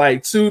had from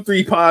like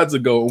 2-3 pods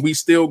ago and we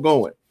still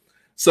going.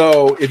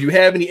 So if you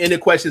have any ending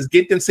questions,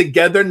 get them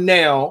together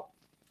now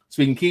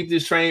so we can keep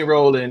this train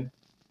rolling.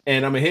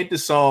 And I'm gonna hit the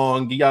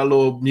song, give y'all a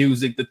little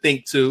music to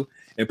think to,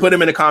 and put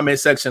them in the comment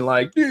section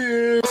like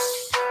this.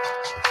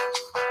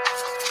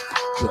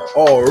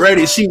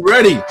 Already, she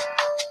ready.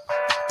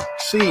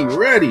 She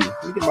ready.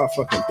 Let me get my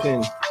fucking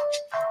pen.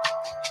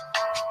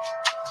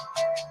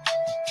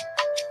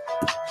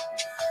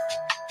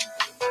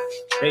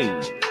 Hey.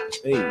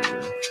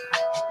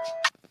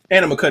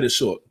 And I'm gonna cut it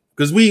short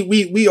because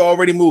we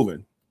already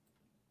moving.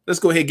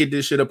 Let's go ahead and get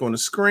this shit up on the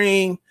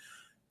screen.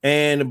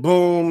 And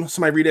boom.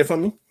 Somebody read that for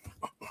me.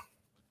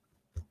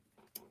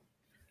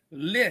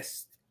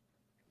 List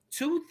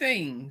 2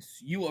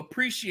 things you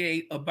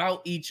appreciate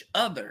about each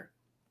other,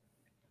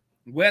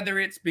 whether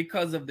it's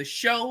because of the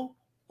show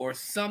or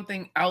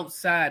something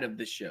outside of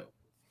the show.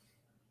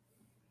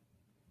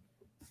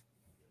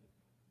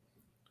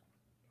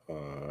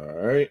 All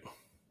right.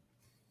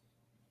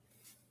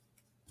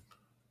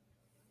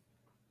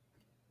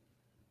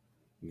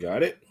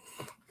 Got it.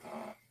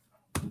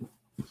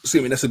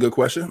 Excuse me, that's a good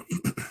question.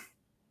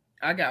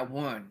 I got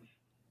one.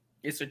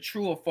 It's a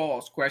true or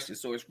false question,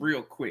 so it's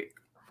real quick.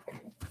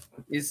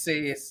 It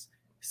says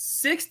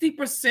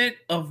 60%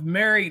 of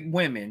married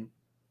women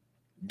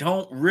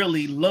don't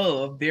really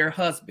love their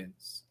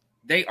husbands.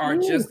 They are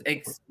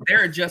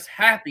they're just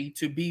happy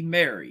to be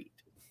married.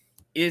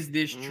 Is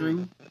this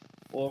true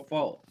or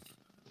false?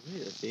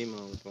 Yeah,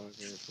 female on the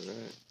podcast for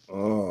that.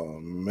 Oh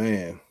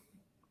man.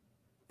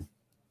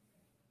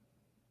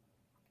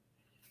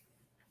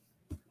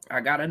 I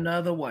got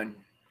another one.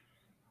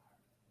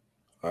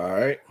 All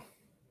right.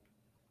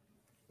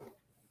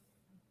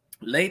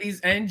 Ladies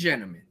and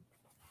gentlemen,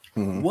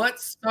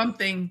 what's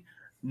something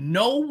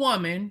no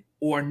woman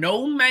or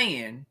no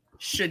man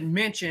should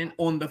mention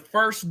on the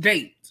first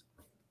date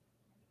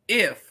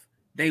if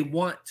they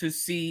want to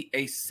see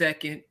a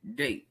second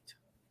date?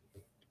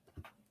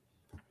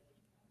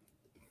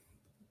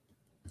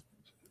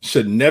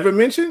 Should never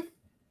mention?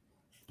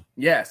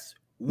 Yes.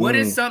 What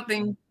is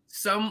something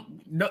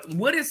someone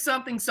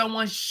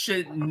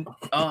should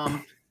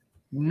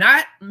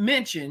not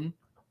mention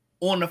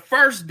on the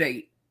first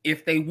date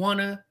if they want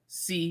to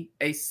see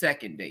a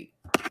second date?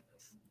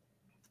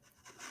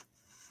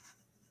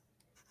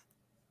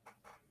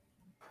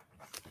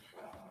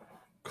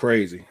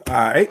 Crazy. All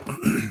right.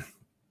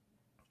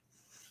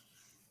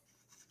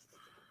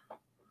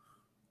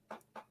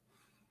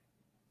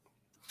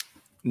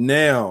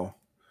 Now,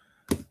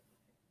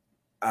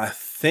 I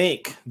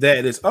think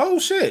that is, oh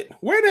shit,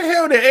 where the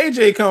hell did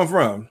AJ come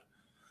from?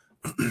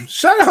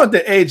 Shout out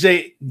to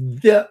AJ,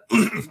 the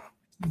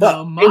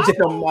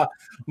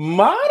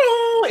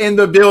model in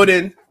the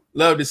building.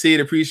 Love to see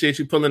it. Appreciate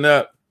you pulling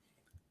up.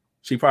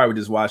 She probably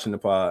just watching the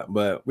pod,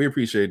 but we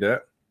appreciate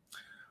that.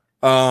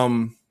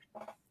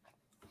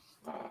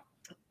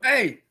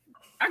 Hey,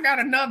 I got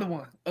another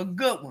one, a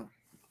good one.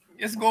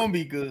 It's gonna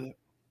be good.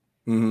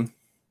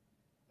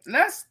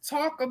 let's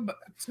talk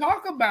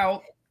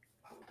about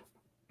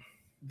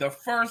the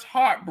first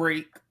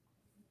heartbreak,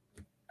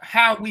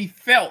 how we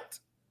felt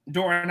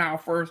during our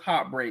first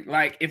heartbreak.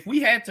 Like if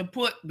we had to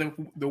put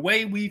the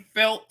way we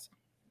felt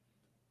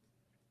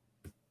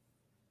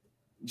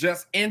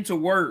just into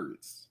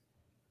words,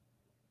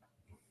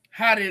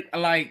 how did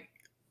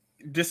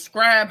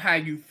describe how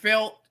you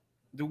felt,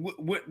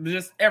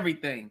 just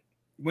everything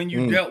when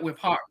you dealt with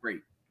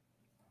heartbreak.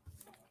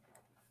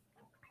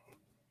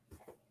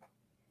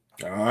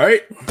 All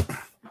right,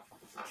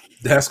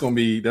 that's gonna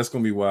be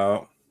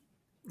wild.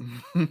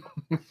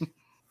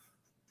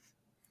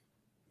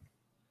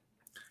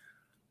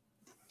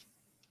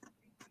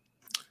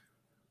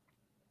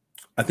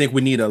 I think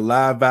we need a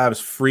live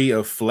vibes free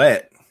of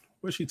flat.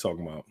 What's she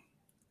talking about?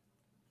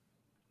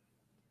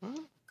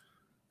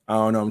 I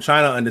don't know. I'm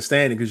trying to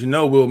understand it because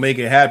we'll make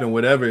it happen,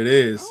 whatever it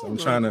is. I'm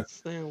trying to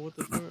understand what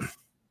the fuck.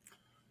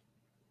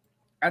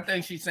 I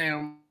think she's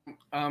saying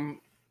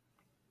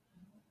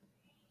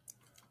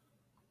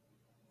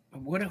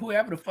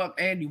whoever the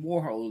fuck Andy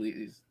Warhol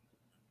is.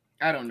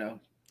 I don't know.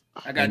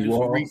 I gotta do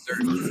some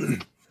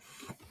research.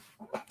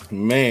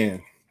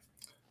 Man.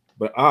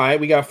 But all right,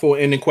 we got 4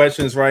 ending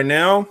questions right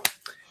now.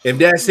 If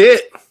that's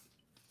it,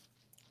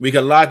 we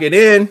can lock it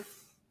in.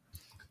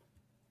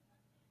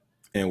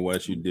 And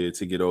what you did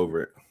to get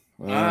over it.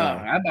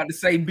 I'm about to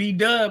say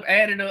B-Dub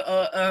added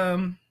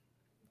a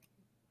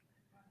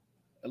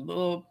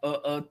little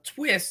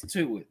twist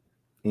to it.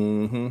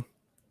 Mm-hmm.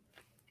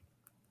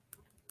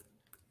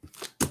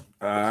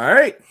 All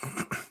right.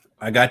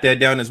 I got that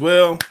down as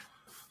well.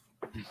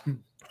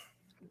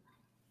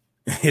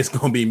 It's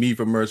gonna be me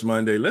for Merch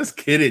Monday. Let's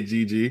get it,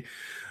 GG.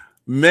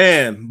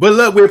 Man, but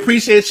look, we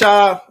appreciate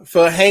y'all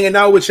for hanging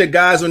out with your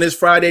guys on this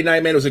Friday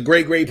night, man. It was a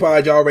great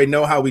pod. Y'all already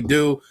know how we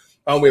do.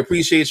 We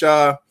appreciate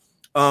y'all.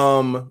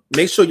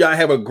 Make sure y'all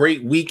have a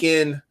great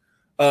weekend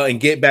and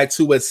get back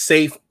to us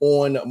safe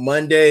on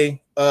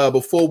Monday.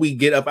 Before we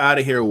get up out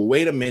of here,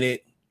 wait a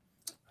minute.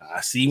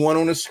 I see one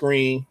on the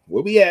screen.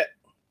 Where we at?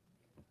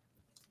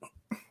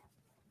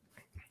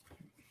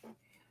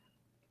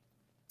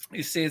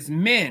 It says,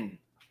 men,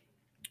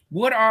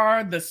 what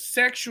are the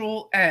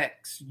sexual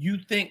acts you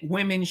think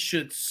women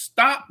should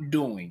stop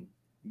doing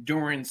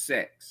during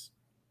sex?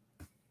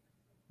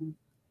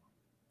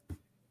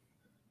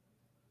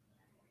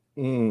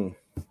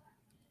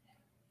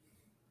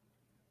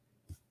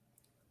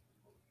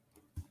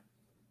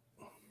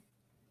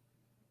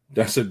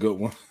 That's a good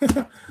one.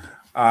 All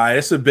right,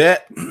 it's a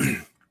bet.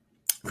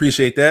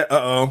 Appreciate that.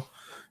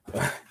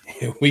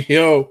 Here we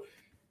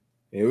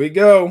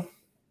go.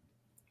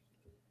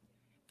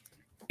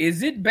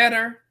 Is it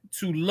better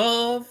to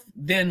love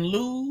than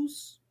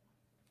lose,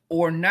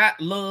 or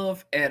not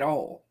love at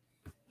all?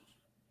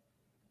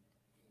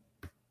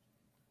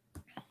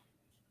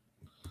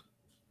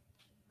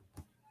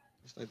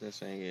 It's like that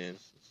saying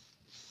is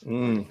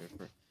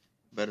different.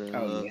 Better than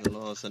love than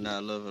loss, and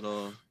not love at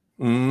all.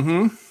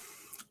 Mm-hmm.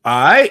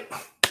 All right.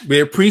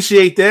 We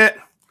appreciate that.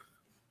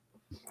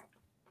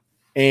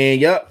 And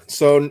yep,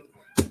 so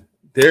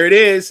there it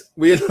is.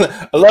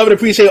 I love and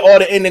appreciate all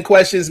the ending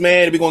questions,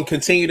 man. We're going to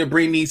continue to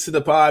bring these to the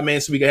pod, man,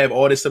 so we can have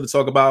all this stuff to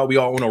talk about. We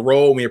all on a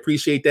roll. We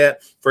appreciate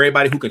that. For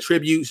everybody who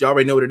contributes, you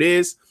already know what it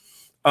is.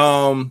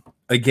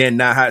 Again,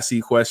 not hot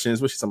seat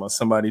questions. What you talking about?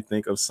 Somebody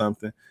think of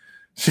something.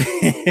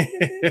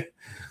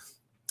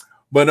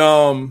 But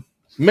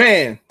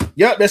man,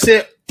 yep, that's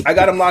it. I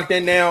got them locked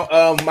in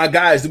now. My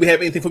guys, do we have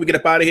anything before we get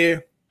up out of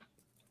here?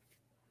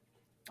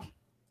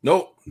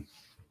 Nope.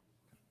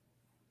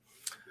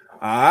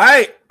 All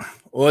right.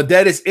 Well,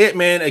 that is it,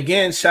 man.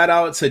 Again, shout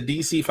out to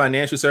DC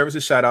Financial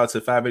Services. Shout out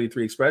to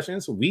 583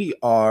 Expressions. We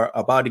are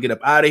about to get up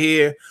out of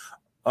here.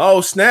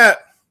 Oh, snap.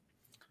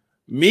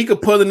 Mika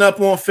pulling up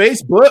on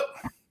Facebook.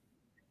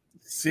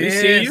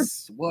 See you.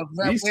 What's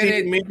up with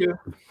it? Mika.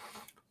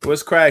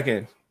 What's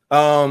cracking?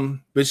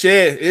 But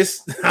yeah,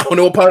 I don't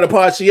know what part of the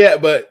pod she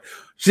at, but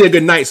she had a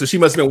good night, so she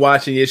must have been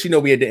watching. Yeah, she know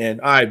we at the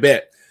end. All right,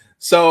 bet.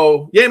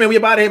 So yeah, man, we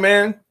about here,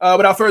 man.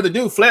 Without further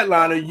ado,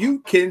 Flatliner, you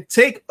can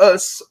take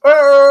us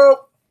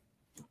up.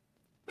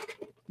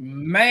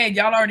 Man,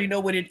 y'all already know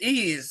what it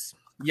is.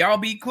 Y'all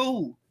be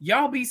cool.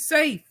 Y'all be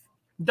safe.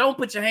 Don't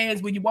put your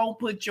hands where you won't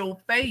put your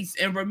face.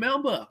 And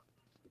remember,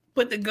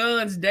 put the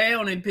guns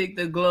down and pick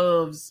the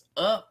gloves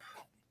up.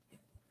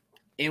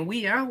 And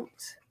we out.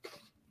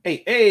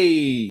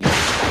 Hey.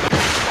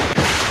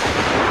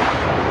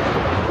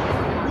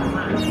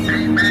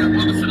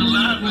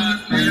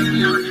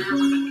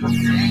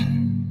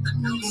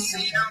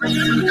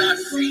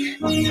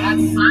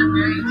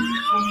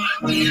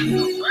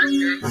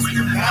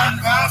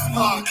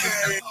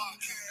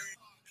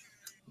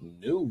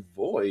 New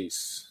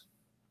voice.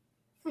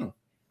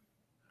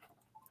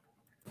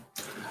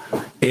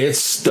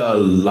 It's the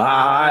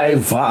Live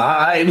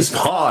Vibes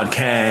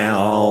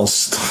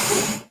Podcast.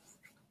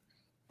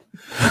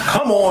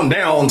 Come on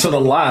down to the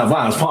Live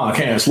Vibes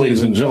Podcast,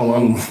 ladies and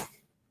gentlemen.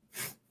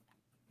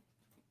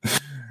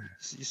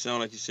 You sound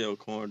like you sell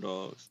corn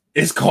dogs.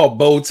 It's called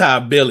Bow Tie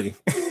Billy.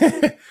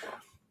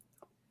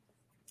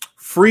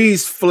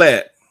 Freeze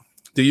Flat.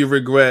 Do you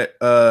regret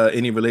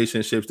any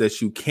relationships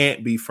that you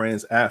can't be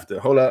friends after?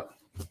 Hold up.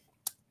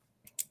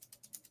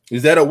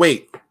 Is that a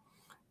wait?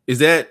 Is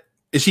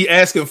she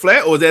asking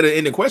flat or is that an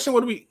ending question?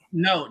 What do we?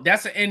 No,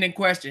 that's an ending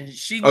question.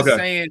 She was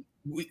saying,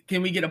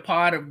 can we get a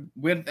part of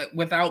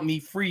without me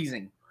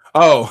freezing?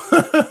 Oh,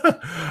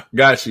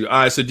 got you.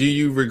 All right. So do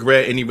you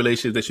regret any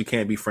relationships that you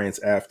can't be friends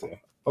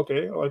after?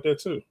 Okay, I like that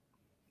too.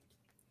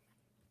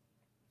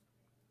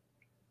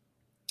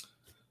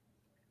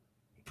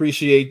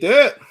 Appreciate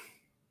that.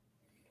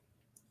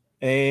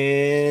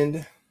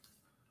 And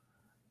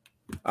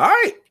all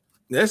right,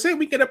 that's it.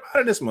 We get up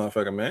out of this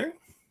motherfucker, man.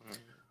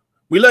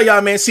 We love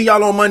y'all, man. See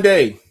y'all on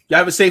Monday. Y'all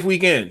have a safe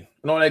weekend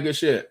and all that good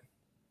shit.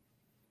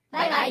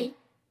 Bye bye.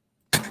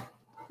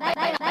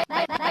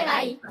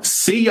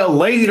 See you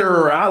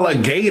later,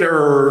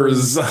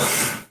 alligators.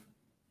 Bye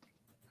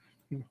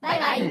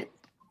bye.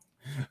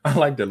 I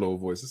like that little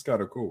voice. It's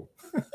kind of cool.